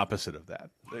the opposite of that.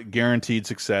 Guaranteed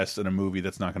success in a movie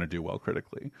that's not going to do well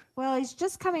critically. Well, he's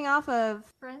just coming off of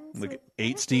Friends.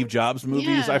 8 Steve Jobs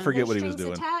movies. Yeah, I forget what he was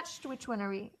doing. Attached. Which one are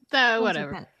we?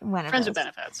 Whatever. Friends with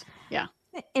Benefits. Yeah.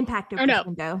 Impact of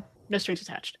Window. No strings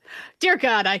attached. Dear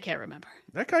God, I can't remember.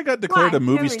 That guy got declared a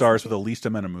movie stars with the least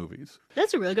amount of movies.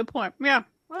 That's a really good point. Yeah.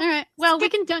 All right. Well, we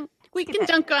can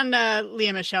dunk on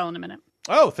Lea Michele in a minute.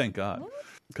 Oh, thank God.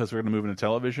 Because we're going to move into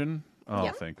television. Oh,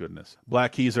 thank goodness.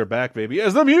 Black Keys are back, baby,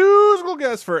 as the musical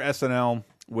guest for SNL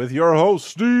with your host,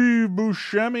 Steve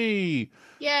Buscemi.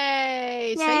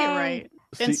 Yay! Say it right.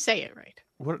 Then say it right.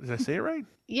 What, did I say it right?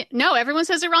 Yeah, no, everyone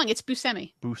says it wrong. It's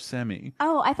Buscemi. Buscemi.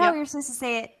 Oh, I thought we were supposed to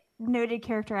say it. Noted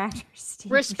character actor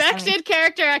Steve Respected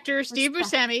character actor Steve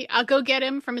Buscemi. I'll go get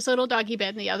him from his little doggy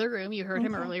bed in the other room. You heard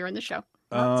him earlier in the show.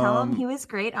 Well, tell him he was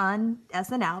great on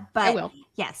SNL. But I will.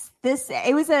 Yes,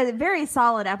 it was a very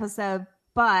solid episode,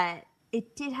 but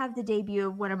it did have the debut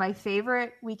of one of my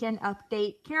favorite Weekend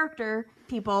Update character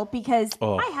people because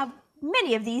I have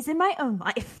many of these in my own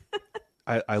life.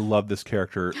 I love this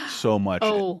character so much.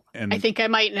 Oh, and I think I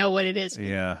might know what it is.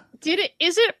 Yeah.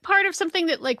 Is it part of something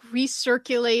that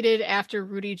recirculated after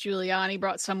Rudy Giuliani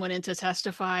brought someone in to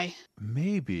testify?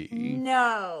 Maybe.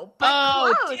 No.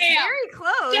 But close. Damn. Very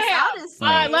close. Damn. Honestly.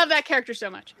 I love that character so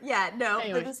much. Yeah, no,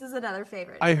 anyway. But this is another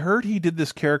favorite. I heard he did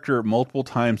this character multiple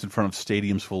times in front of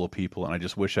stadiums full of people, and I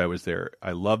just wish I was there.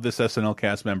 I love this SNL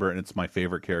cast member, and it's my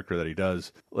favorite character that he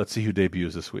does. Let's see who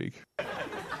debuts this week.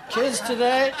 Kids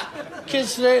today,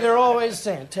 they're always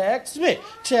saying, text me,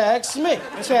 text me,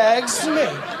 text me.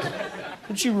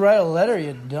 Don't you write a letter,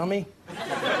 you dummy?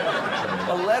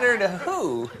 A letter to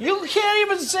who? You can't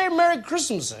even say Merry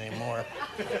Christmas anymore.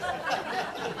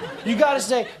 You gotta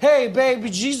say, hey, baby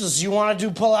Jesus, you wanna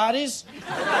do Pilates?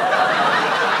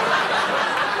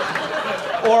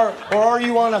 Or are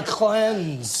you on a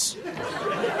cleanse?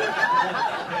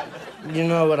 You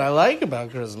know what I like about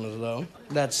Christmas, though?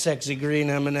 That sexy green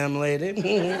M&M lady.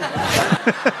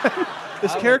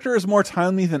 This character is more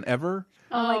timely than ever.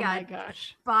 Oh my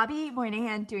gosh. Bobby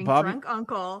Moynihan doing Drunk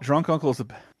Uncle. Drunk Uncle is the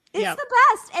best. It's the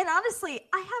best. And honestly,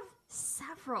 I have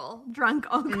several drunk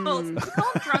uncles. We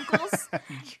call them drunkles.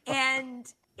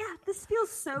 And yeah, this feels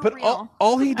so but real.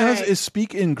 All he does is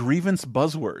speak in grievance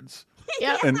buzzwords.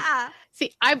 Yeah. And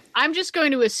see, I'm just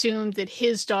going to assume that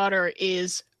his daughter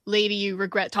is lady you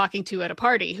regret talking to at a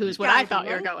party, who's what I thought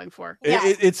you were going for.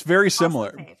 It's very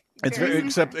similar. It's very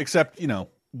except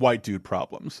white dude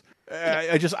problems.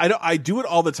 I do it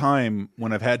all the time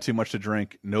when I've had too much to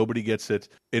drink. Nobody gets it.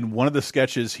 In one of the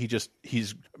sketches,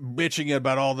 he's bitching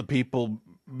about all the people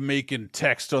making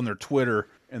text on their Twitter,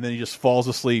 and then he just falls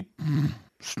asleep.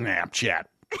 Snapchat,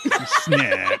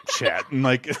 and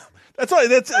like that's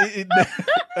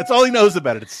all he knows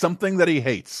about it. It's something that he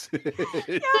hates. And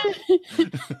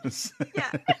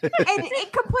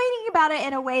complaining about it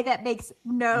in a way that makes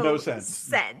no sense.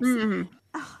 Mm-hmm.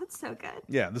 Oh, it's so good.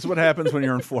 Yeah, this is what happens when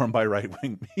you're informed by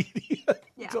right-wing media.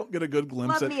 You don't get a good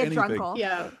glimpse at anything.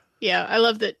 Yeah, I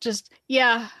love that.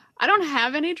 I don't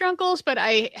have any drunkles, but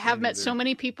I have met so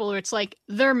many people where it's like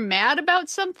they're mad about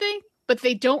something, but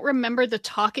they don't remember the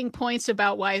talking points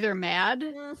about why they're mad.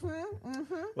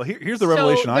 Well, here's the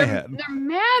revelation I had. They're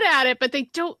mad at it, but they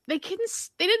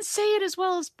didn't say it as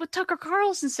well as what Tucker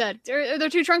Carlson said. They're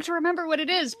too drunk to remember what it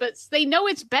is, but they know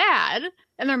it's bad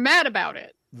and they're mad about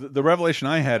it. The revelation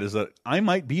I had is that I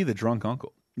might be the drunk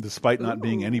uncle, despite not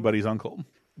being anybody's uncle.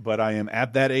 But I am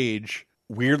at that age,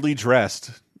 weirdly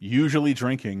dressed, usually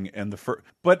drinking, and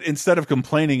but instead of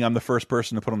complaining, I'm the first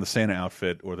person to put on the Santa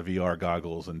outfit or the VR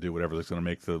goggles and do whatever that's going to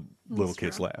make the little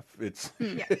kids laugh. It's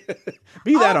be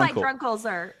that uncle. My drunkles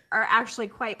are actually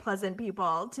quite pleasant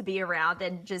people to be around,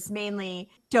 and just mainly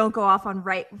don't go off on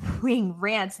right-wing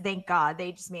rants. Thank God,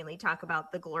 they just mainly talk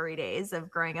about the glory days of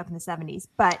growing up in the 70s.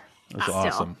 But still,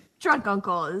 awesome. Drunk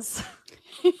Uncle is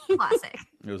classic.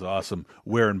 It was awesome.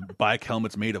 Wearing bike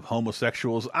helmets made of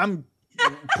homosexuals. I'm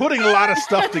putting a lot of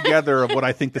stuff together of what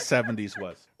I think the 70s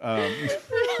was.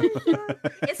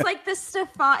 It's like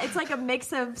it's like a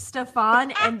mix of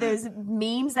Stefan and those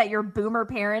memes that your boomer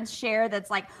parents share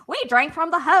that's like, we drank from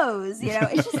the hose. You know,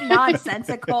 it's just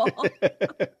nonsensical.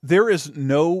 There is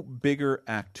no bigger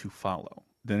act to follow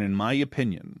than, in my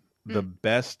opinion, the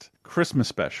best Christmas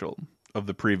special of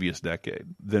the previous decade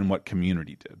than what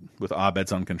Community did with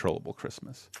Abed's Uncontrollable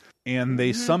Christmas. And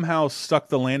they somehow stuck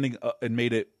the landing and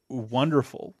made it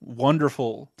wonderful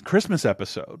Christmas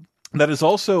episode that is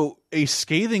also a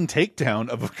scathing takedown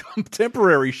of a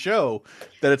contemporary show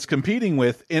that it's competing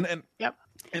with.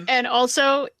 And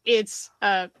also it's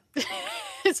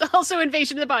it's also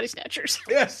Invasion of the Body Snatchers.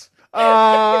 Yes.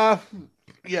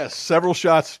 Yes, several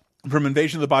shots from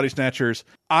Invasion of the Body Snatchers.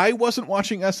 I wasn't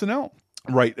watching SNL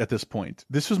right at this point.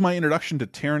 This was my introduction to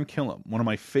Taran Killam, one of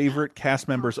my favorite cast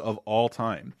members of all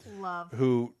time. Love.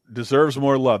 Who deserves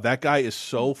more love. That guy is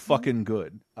so fucking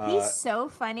good. He's so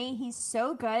funny. He's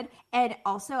so good. And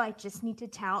also, I just need to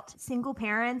tout Single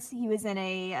Parents. He was in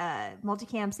a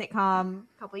multicam sitcom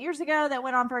a couple years ago that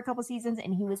went on for a couple seasons,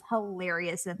 and he was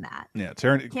hilarious in that. Yeah,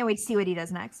 Taran. Can't wait to see what he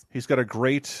does next. He's got a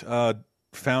great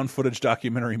found footage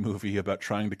documentary movie about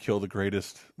trying to kill the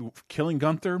greatest, Killing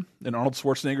Gunther, and Arnold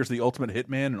Schwarzenegger's the ultimate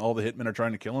hitman, and all the hitmen are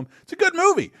trying to kill him. It's a good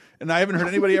movie, and I haven't heard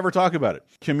anybody ever talk about it.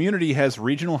 Community has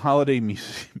regional holiday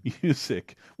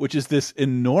music, which is this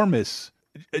enormous,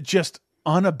 just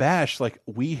unabashed, like,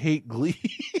 we hate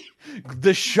Glee.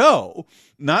 The show,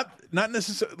 not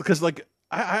necessarily, because like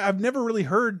I've never really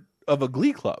heard of a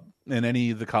Glee club in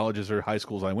any of the colleges or high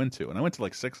schools I went to, and I went to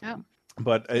like 6 of them.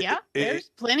 But there's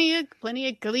plenty of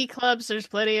Glee clubs. There's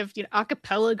plenty of a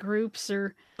cappella groups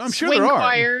or I'm sure swing there are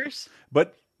choirs.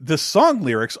 But the song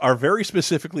lyrics are very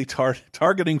specifically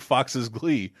targeting Fox's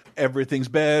Glee. Everything's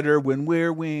better when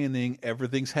we're winning.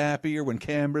 Everything's happier when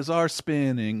cameras are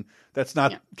spinning. That's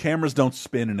not cameras don't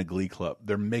spin in a Glee club.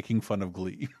 They're making fun of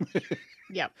Glee.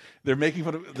 Yep. They're making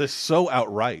fun of. They're so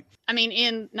outright. I mean,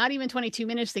 in not even 22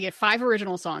 minutes, they get 5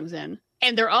 original songs in,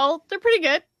 and they're pretty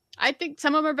good. I think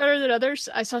some of them are better than others.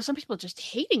 I saw some people just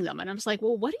hating them, and I was like,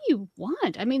 well, what do you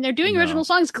want? I mean, they're doing original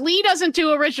songs. Glee doesn't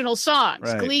do original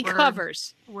songs. Right. Glee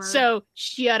covers. Word. So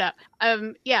shut up.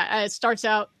 It starts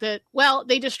out that, well,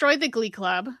 they destroyed the Glee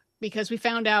Club because we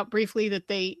found out briefly that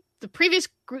the previous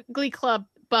Glee Club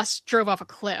bus drove off a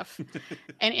cliff.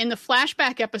 And in the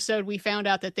flashback episode, we found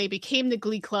out that they became the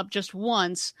Glee Club just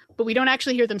once, but we don't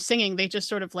actually hear them singing. They just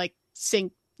sort of like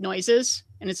sing noises,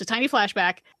 and it's a tiny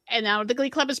flashback. And now the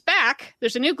Glee Club is back.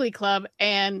 There's a new Glee Club,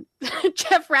 and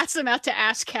Jeff rats them out to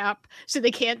ASCAP so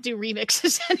they can't do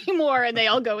remixes anymore, and they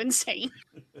all go insane.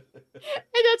 And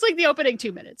that's like the opening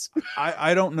 2 minutes.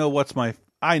 I don't know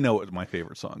I know what my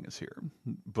favorite song is here,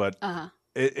 but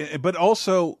but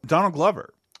also Donald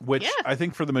Glover, which I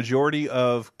think for the majority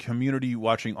of Community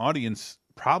watching audience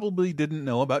probably didn't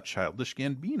know about Childish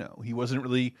Gambino. He wasn't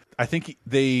really. I think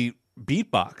they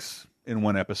beatbox in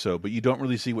one episode, but you don't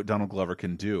really see what Donald Glover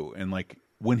can do. And like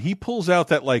when he pulls out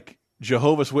that like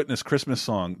Jehovah's Witness Christmas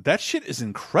song, that shit is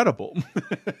incredible.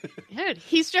 Dude,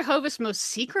 he's Jehovah's most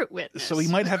secret witness. So he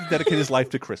might have to dedicate his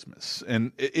life to Christmas,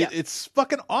 and it's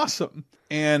fucking awesome.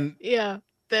 And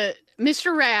the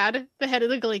Mr. Rad, the head of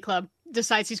the Glee Club,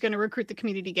 decides he's going to recruit the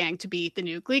Community gang to be the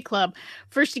new Glee Club.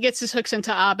 First, he gets his hooks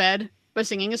into Abed by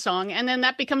singing a song, and then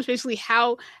that becomes basically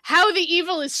how the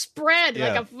evil is spread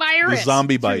like a virus. The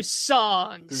zombie bite through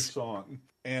songs. Through song.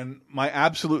 And my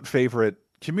absolute favorite,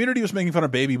 Community was making fun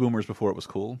of baby boomers before it was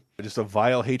cool. Just a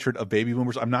vile hatred of baby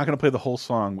boomers. I'm not going to play the whole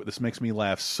song, but this makes me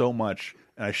laugh so much.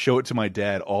 And I show it to my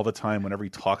dad all the time whenever he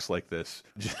talks like this,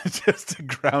 just to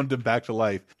ground him back to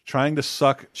life. Trying to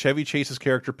suck Chevy Chase's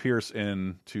character Pierce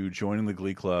into joining the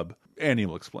Glee Club. Annie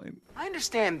will explain. I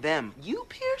understand them. You,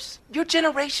 Pierce? Your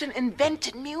generation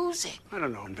invented music. I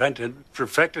don't know, invented,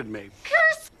 perfected me.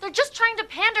 Pierce, they're just trying to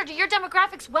pander to your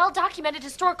demographic's well-documented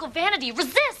historical vanity.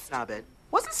 Resist! Abed,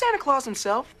 wasn't Santa Claus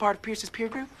himself part of Pierce's peer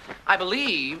group? I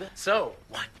believe so.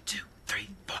 1, 2, 3,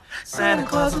 4. Santa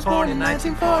Claus was born in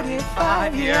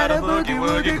 1945. He had a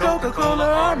boogie-woogie Coca-Cola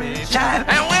army child.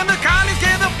 And when the commies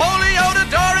gave the polio to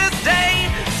Doris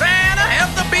Day, Santa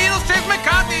helped the Beatles take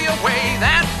McCarthy away.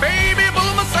 That baby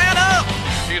boomer Santa,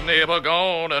 he's never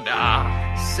gonna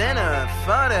die. Santa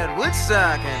fought at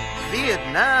Woodstock and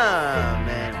Vietnam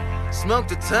and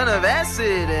smoked a ton of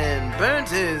acid and burnt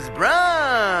his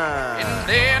bra. And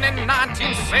then in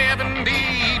 1970,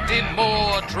 he did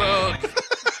more drugs.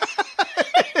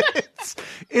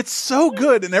 It's so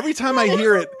good, and every time I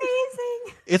hear it,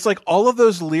 it's like all of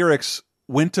those lyrics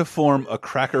went to form a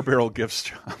Cracker Barrel gift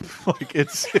shop. Like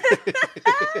it's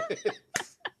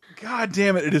God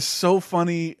damn it, it is so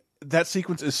funny. That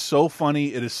sequence is so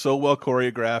funny. It is so well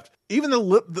choreographed. Even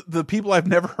the people I've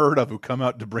never heard of who come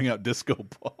out to bring out disco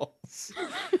balls.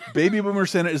 Baby Boomer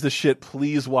Santa is the shit.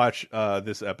 Please watch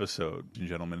this episode, ladies and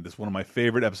gentlemen. It is one of my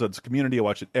favorite episodes of Community. I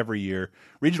watch it every year.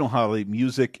 Regional holiday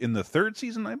music in the 3rd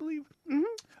season, I believe. Yep,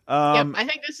 I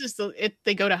think this is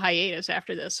they go to hiatus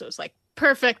after this, so it's like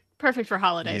perfect for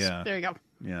holidays. Yeah. There you go.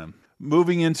 Yeah.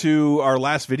 Moving into our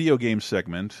last video game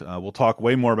segment, we'll talk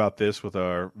way more about this with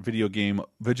our video game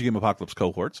apocalypse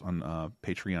cohorts on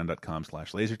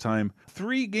patreon.com/lasertime.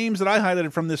 3 games that I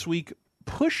highlighted from this week.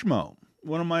 Pushmo,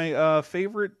 one of my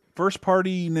favorite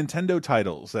first-party Nintendo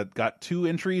titles that got 2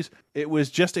 entries. It was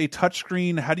just a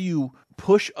touchscreen. How do you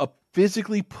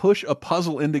physically push a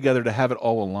puzzle in together to have it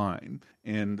all align?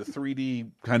 And the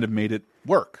 3D kind of made it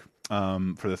work.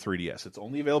 For the 3DS. It's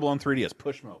only available on 3DS.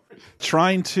 Pushmo.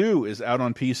 Trine 2 is out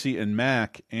on PC and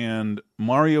Mac, and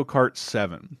Mario Kart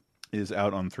 7 is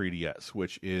out on 3DS,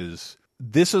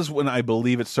 this is when I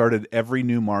believe it started. Every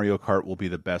new Mario Kart will be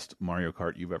the best Mario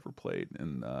Kart you've ever played,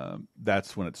 and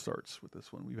that's when it starts with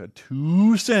this one. We've had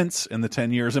 2 since in the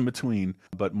 10 years in between,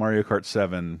 but Mario Kart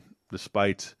 7,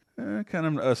 despite kind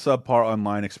of a subpar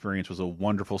online experience, was a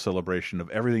wonderful celebration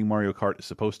of everything Mario Kart is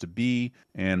supposed to be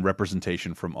and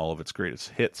representation from all of its greatest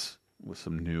hits with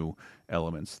some new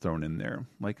elements thrown in there,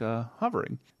 like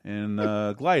hovering and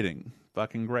gliding.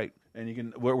 Fucking great.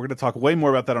 And we're going to talk way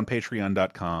more about that on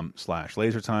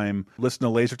patreon.com/lasertime. Listen to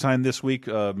LaserTime this week.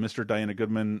 Mr. Diana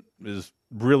Goodman is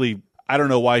really, I don't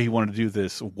know why he wanted to do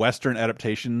this, Western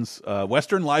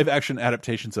live action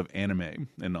adaptations of anime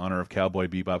in honor of Cowboy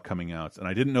Bebop coming out. And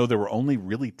I didn't know there were only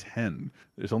really 10.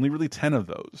 There's only really 10 of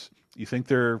those. You think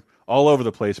they're all over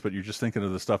the place, but you're just thinking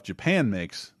of the stuff Japan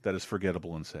makes that is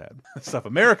forgettable and sad. The stuff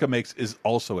America makes is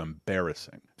also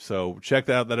embarrassing. So check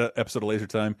out that episode of Laser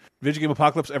Time. Video Game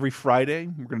Apocalypse every Friday.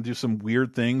 We're going to do some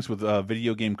weird things with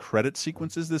video game credit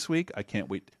sequences this week. I can't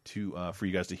wait for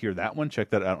you guys to hear that one. Check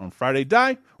that out on Friday.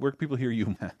 Di, where can people hear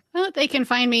you, Matt? Well, they can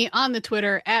find me on the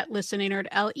Twitter at ListeningNerd,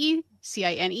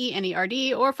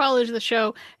 LeCineNerd, or follow the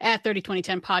show at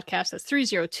 302010 Podcast. That's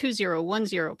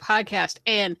 302010 Podcast.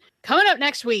 And coming up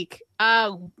next week,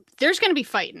 there's going to be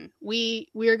fighting. We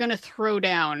are going to throw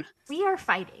down. We are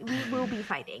fighting. We will be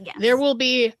fighting, yes. There will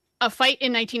be a fight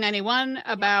in 1991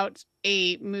 about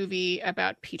a movie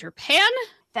about Peter Pan.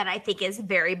 That I think is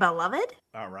very beloved.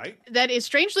 All right. That is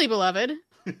strangely beloved.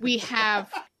 We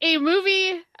have a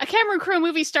Cameron Crowe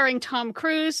movie starring Tom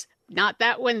Cruise. Not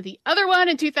that one, the other one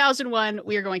in 2001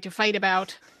 we are going to fight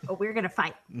about. Oh, we're going to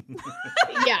fight.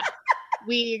 Yeah.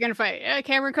 We are going to fight.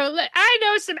 Cameron Crowe. I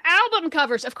know some album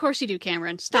covers. Of course you do,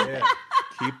 Cameron. Stop it.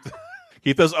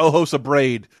 Keep those ojos a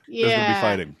braid. Yeah. We'll be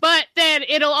fighting. But then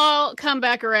it'll all come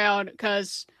back around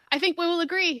because I think we will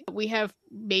agree. We have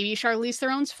maybe Charlize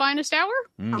Theron's finest hour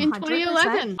in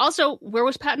 2011. Also, where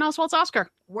was Patton Oswalt's Oscar?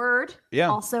 Word.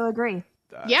 Yeah. Also agree.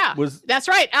 That's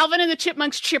right. Alvin and the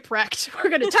Chipmunks Chipwrecked.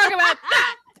 We're going to talk about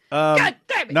that. God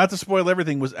damn it. Not to spoil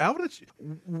everything,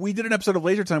 we did an episode of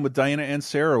Laser Time with Diana and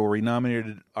Sarah where we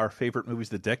nominated our favorite movies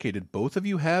of the decade. Did both of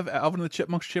you have Alvin and the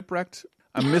Chipmunks Chipwrecked?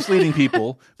 I'm misleading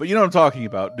people, but you know what I'm talking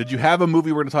about. Did you have a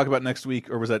movie we're going to talk about next week,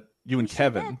 or was that you and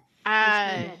Kevin?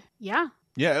 Yeah.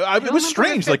 Yeah, it was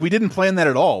strange. Like, we didn't plan that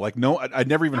at all. Like, no, I'd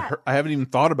never even heard, I haven't even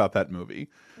thought about that movie.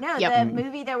 No, the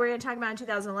movie that we're going to talk about in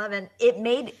 2011, it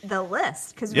made the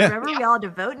list. Because remember, we all had to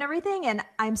vote and everything, and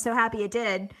I'm so happy it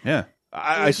did. Yeah.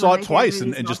 I saw it twice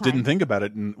and just didn't think about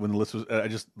it. And when the list was, I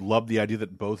just loved the idea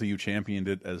that both of you championed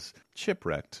it as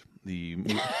Chipwrecked.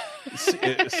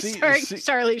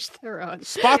 Charlize Theron.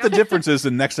 Spot the differences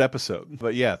in next episode.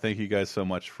 But yeah, thank you guys so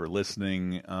much for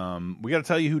listening. We got to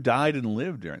tell you who died and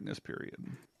lived during this period.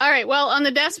 All right, well, on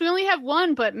the desk we only have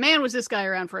one, but man, was this guy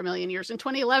around for a million years. In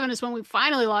 2011 is when we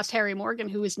finally lost Harry Morgan,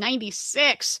 who was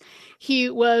 96. He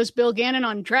was Bill Gannon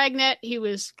on Dragnet. He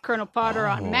was Colonel Potter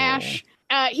on MASH.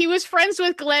 He was friends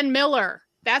with Glenn Miller.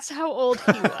 That's how old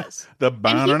he was. He kept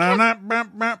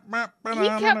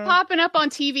popping up on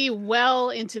TV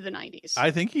well into the 90s. I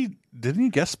think didn't he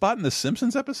guest spot in the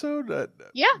Simpsons episode?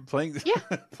 Playing his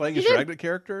Dragnet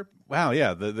character. Wow,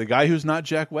 yeah, the guy who's not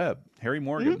Jack Webb, Harry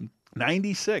Morgan,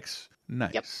 96.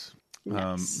 Nice.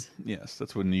 Yep. Yes,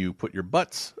 that's when you put your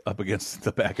butts up against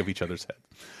the back of each other's head.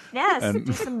 Yes,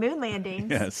 do some moon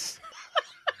landings. Yes.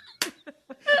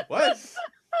 What?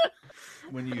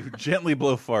 When you gently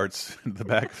blow farts in the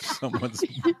back of someone's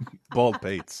bald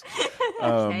pates.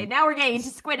 Okay, now we're getting into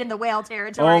Squid and the Whale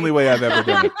territory. Only way I've ever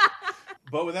done it.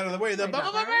 But with that out of the way, the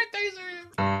birthdays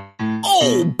are...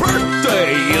 Oh,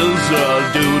 birthday is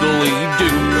a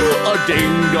doodly-doo, a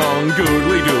ding-dong,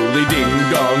 doodly-doodly,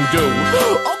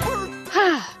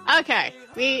 ding-dong-doo. Okay,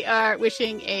 we are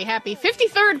wishing a happy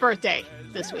 53rd birthday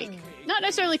this week. Not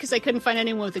necessarily because I couldn't find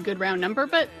anyone with a good round number,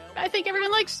 but I think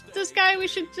everyone likes this guy. We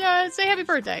should say happy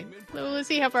birthday. Let's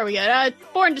see how far we get.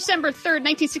 Born December 3rd,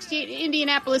 1968 in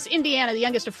Indianapolis, Indiana, the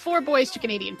youngest of 4 boys to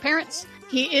Canadian parents.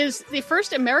 He is the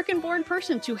first American-born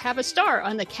person to have a star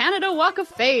on the Canada Walk of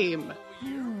Fame.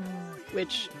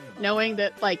 Which, knowing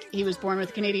that, he was born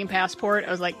with a Canadian passport,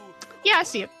 I was like, yeah, I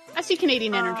see it. I see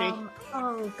Canadian energy.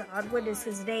 Oh, God, what is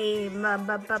his name? Don't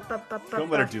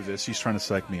let her do this. She's trying to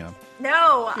psych me up.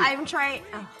 No, I'm trying...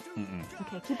 Oh.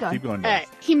 Okay, keep going. Keep going.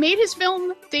 He made his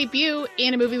film debut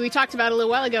in a movie we talked about a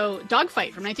little while ago,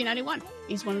 Dogfight from 1991.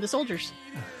 He's one of the soldiers.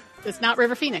 It's not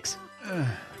River Phoenix.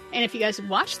 And if you guys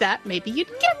watched that, maybe you'd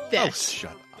get this. Oh,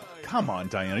 shut up. Come on,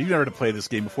 Diana. You've never had to play this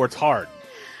game before. It's hard.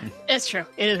 It's true.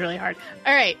 It is really hard.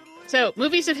 All right. So,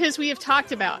 movies of his we have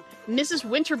talked about. Mrs.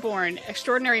 Winterbourne,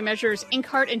 Extraordinary Measures,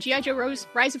 Inkheart, and G.I. Joe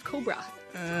Rise of Cobra.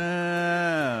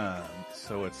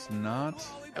 So it's not...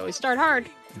 Oh, we start hard.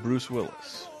 Bruce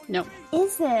Willis. No.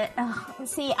 Is it?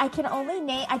 See, I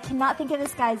cannot think of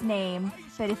this guy's name,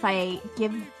 but if I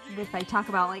talk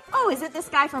about is it this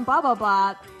guy from blah, blah,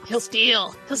 blah? He'll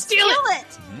steal it.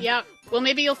 Mm-hmm. Yep. Well,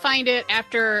 maybe you'll find it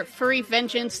after Furry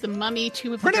Vengeance, The Mummy,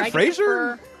 Tomb of the Dragon. Brendan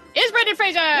Fraser? Is Brendan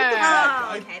Fraser!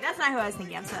 Oh, okay. That's not who I was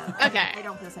thinking of, so okay. I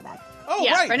don't feel so bad. Oh,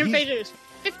 yeah, right. Brendan Fraser is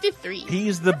 53.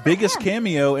 He's the biggest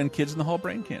cameo in Kids in the Hall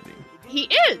Brain Candy. He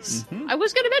is. Mm-hmm. I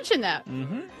was going to mention that.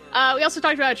 Mm-hmm. We also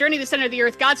talked about Journey to the Center of the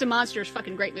Earth, Gods and Monsters,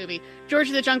 fucking great movie. George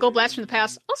of the Jungle, Blast from the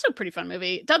Past, also a pretty fun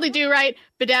movie. Dudley Do-Right,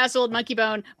 Bedazzled, Monkey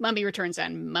Bone, Mummy Returns,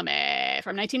 and Mummy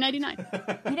from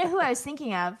 1999. You know who I was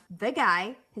thinking of? The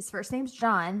guy. His first name's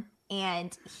John.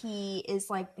 And he is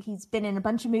he's been in a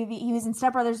bunch of movies. He was in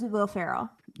Step Brothers with Will Ferrell.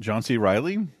 John C.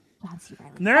 Reilly? John C.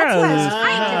 Reilly. No, that's what I was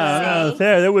trying to say.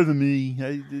 Sarah, that wasn't me.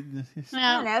 I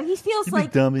don't know. He feels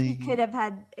like he could have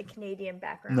had a Canadian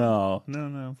background.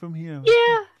 No, from here.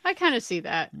 Yeah, I kind of see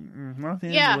that.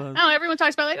 Yeah. Oh, everyone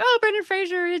talks about like, oh, Brendan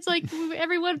Fraser. It's like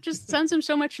everyone just sends him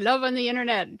so much love on the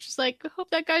internet. Just like, I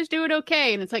hope that guy's doing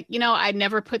okay. And it's like, I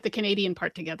never put the Canadian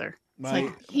part together. It's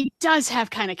like, he does have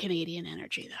kind of Canadian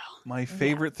energy, though. My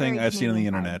favorite thing I've seen on the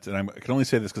internet, and I can only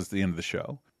say this because it's the end of the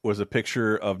show, was a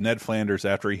picture of Ned Flanders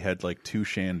after he had like 2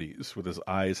 shandies with his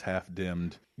eyes half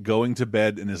dimmed, going to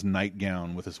bed in his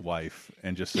nightgown with his wife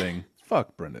and just saying,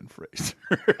 fuck Brendan Fraser.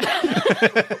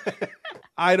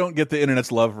 I don't get the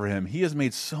internet's love for him. He has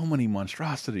made so many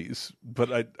monstrosities,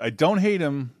 but I don't hate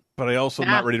him, but I also am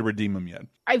not ready to redeem him yet.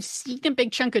 I've seen a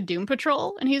big chunk of Doom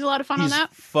Patrol, and he's a lot of fun on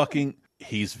that.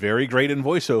 He's very great in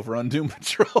voiceover on Doom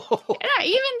Patrol. Yeah,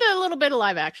 even the little bit of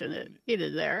live action that he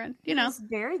did there. And, He's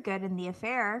very good in The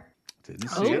Affair. Didn't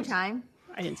see it. Time.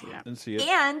 I didn't see that. Didn't see it.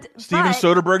 And Steven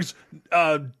Soderbergh's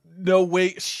No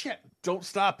Way. Shit. Don't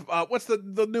Stop. What's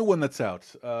the new one that's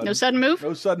out? No Sudden Move?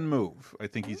 No Sudden Move. I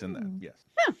think he's in that. Yes.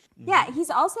 Yeah, he's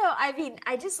also,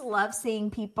 I just love seeing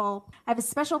people. I have a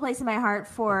special place in my heart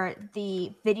for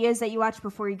the videos that you watch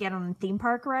before you get on a theme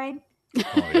park ride. Oh,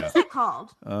 yeah. What's it called?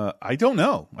 I don't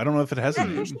know. I don't know if it has a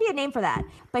name. There should be a name for that.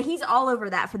 But he's all over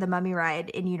that for the Mummy ride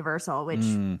in Universal, which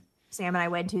Sam and I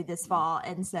went to this fall.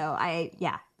 And so and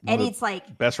it's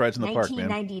like best rides in the park, man.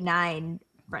 1999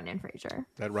 Brendan Fraser.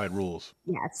 That ride rules.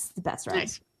 Yeah, it's the best ride.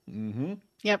 Nice.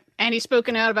 Yep. And he's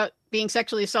spoken out about being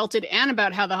sexually assaulted and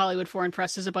about how the Hollywood foreign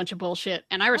press is a bunch of bullshit.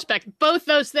 And I respect both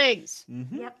those things.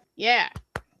 Yep. Yeah.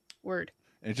 Word.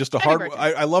 And it's just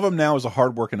I love him now as a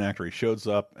hard-working actor. He shows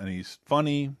up and he's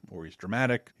funny or he's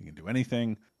dramatic. He can do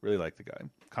anything. Really like the guy.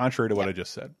 Contrary to what I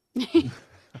just said.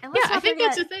 I think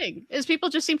that's the thing. Is people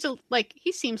just seem to like.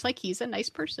 He seems like he's a nice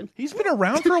person. He's been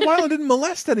around for a while and didn't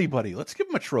molest anybody. Let's give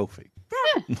him a trophy.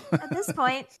 Yeah. At this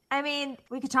point, I mean,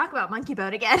 we could talk about Monkey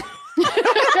Boat again.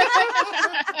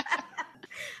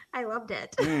 I loved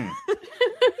it.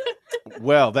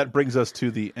 Well, that brings us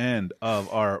to the end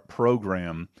of our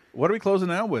program. What are we closing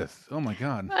out with? Oh, my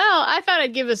God. Well, I thought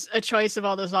I'd give us a choice of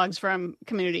all the songs from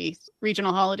Community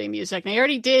regional holiday music. And I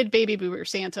already did Baby Boomer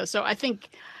Santa, so I think...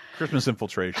 Christmas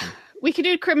Infiltration. We could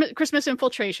do Christmas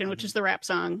Infiltration, which is the rap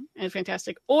song, and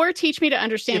fantastic. Or Teach Me to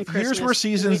Understand Christmas. Here's Where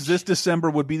Seasons this December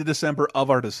would be the December of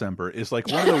our December is like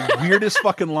one of the weirdest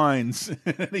fucking lines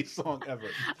in any song ever.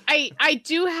 I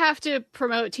do have to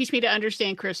promote Teach Me to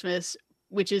Understand Christmas,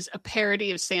 which is a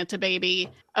parody of Santa Baby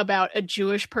about a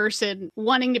Jewish person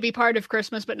wanting to be part of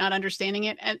Christmas but not understanding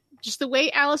it. And just the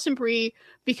way Alison Brie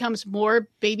becomes more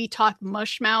baby talk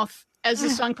mushmouth as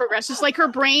the song progresses, like her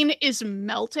brain is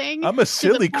melting. I'm a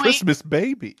silly Christmas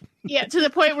baby. Yeah, to the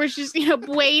point where she's,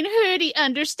 Wayne Hoodie,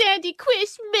 understanding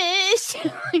Christmas.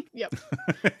 Yep.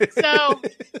 So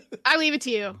I leave it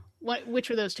to you. Which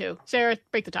were those two? Sarah,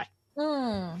 break the tie. You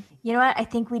know what? I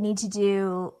think we need to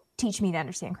do Teach Me to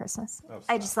Understand Christmas.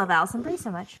 I just love Alison Brie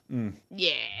so much.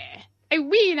 Yeah. I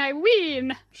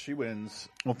win. She wins.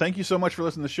 Well, thank you so much for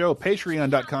listening to the show.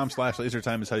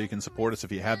 Patreon.com/LaserTime is how you can support us.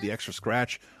 If you have the extra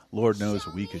scratch, Lord knows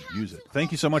we could use it.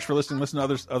 Thank you so much for listening. Listen to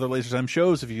other LaserTime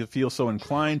shows if you feel so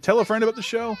inclined. Tell a friend about the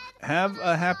show. Have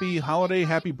a happy holiday,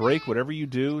 happy break, whatever you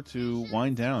do to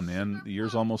wind down, man. The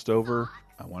year's almost over.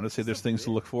 I want to say there's things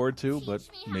to look forward to, but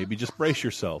maybe just brace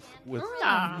yourself. We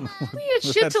have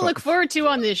shit to look forward to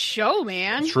on this show,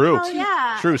 man. True. Oh,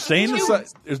 yeah. True. Staying inside.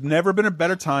 There's never been a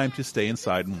better time to stay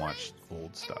inside and watch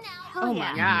old stuff. Oh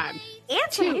my God. And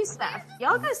some new stuff.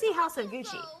 Y'all go see House of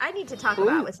Gucci. I need to talk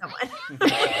about it with someone.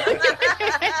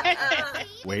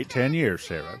 Wait 10 years,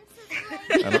 Sarah.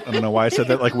 I don't know why I said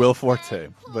that like Will Forte.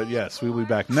 But yes, we'll be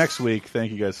back next week.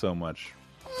 Thank you guys so much.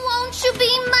 Won't you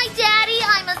be my daddy?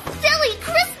 I'm a silly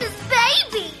Christmas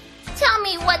baby. Tell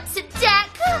me what to deck,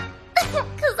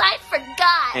 because I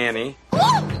forgot. Annie.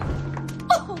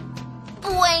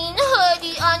 Wayne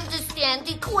Hoodie,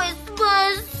 understanding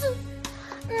Christmas.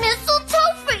 Miss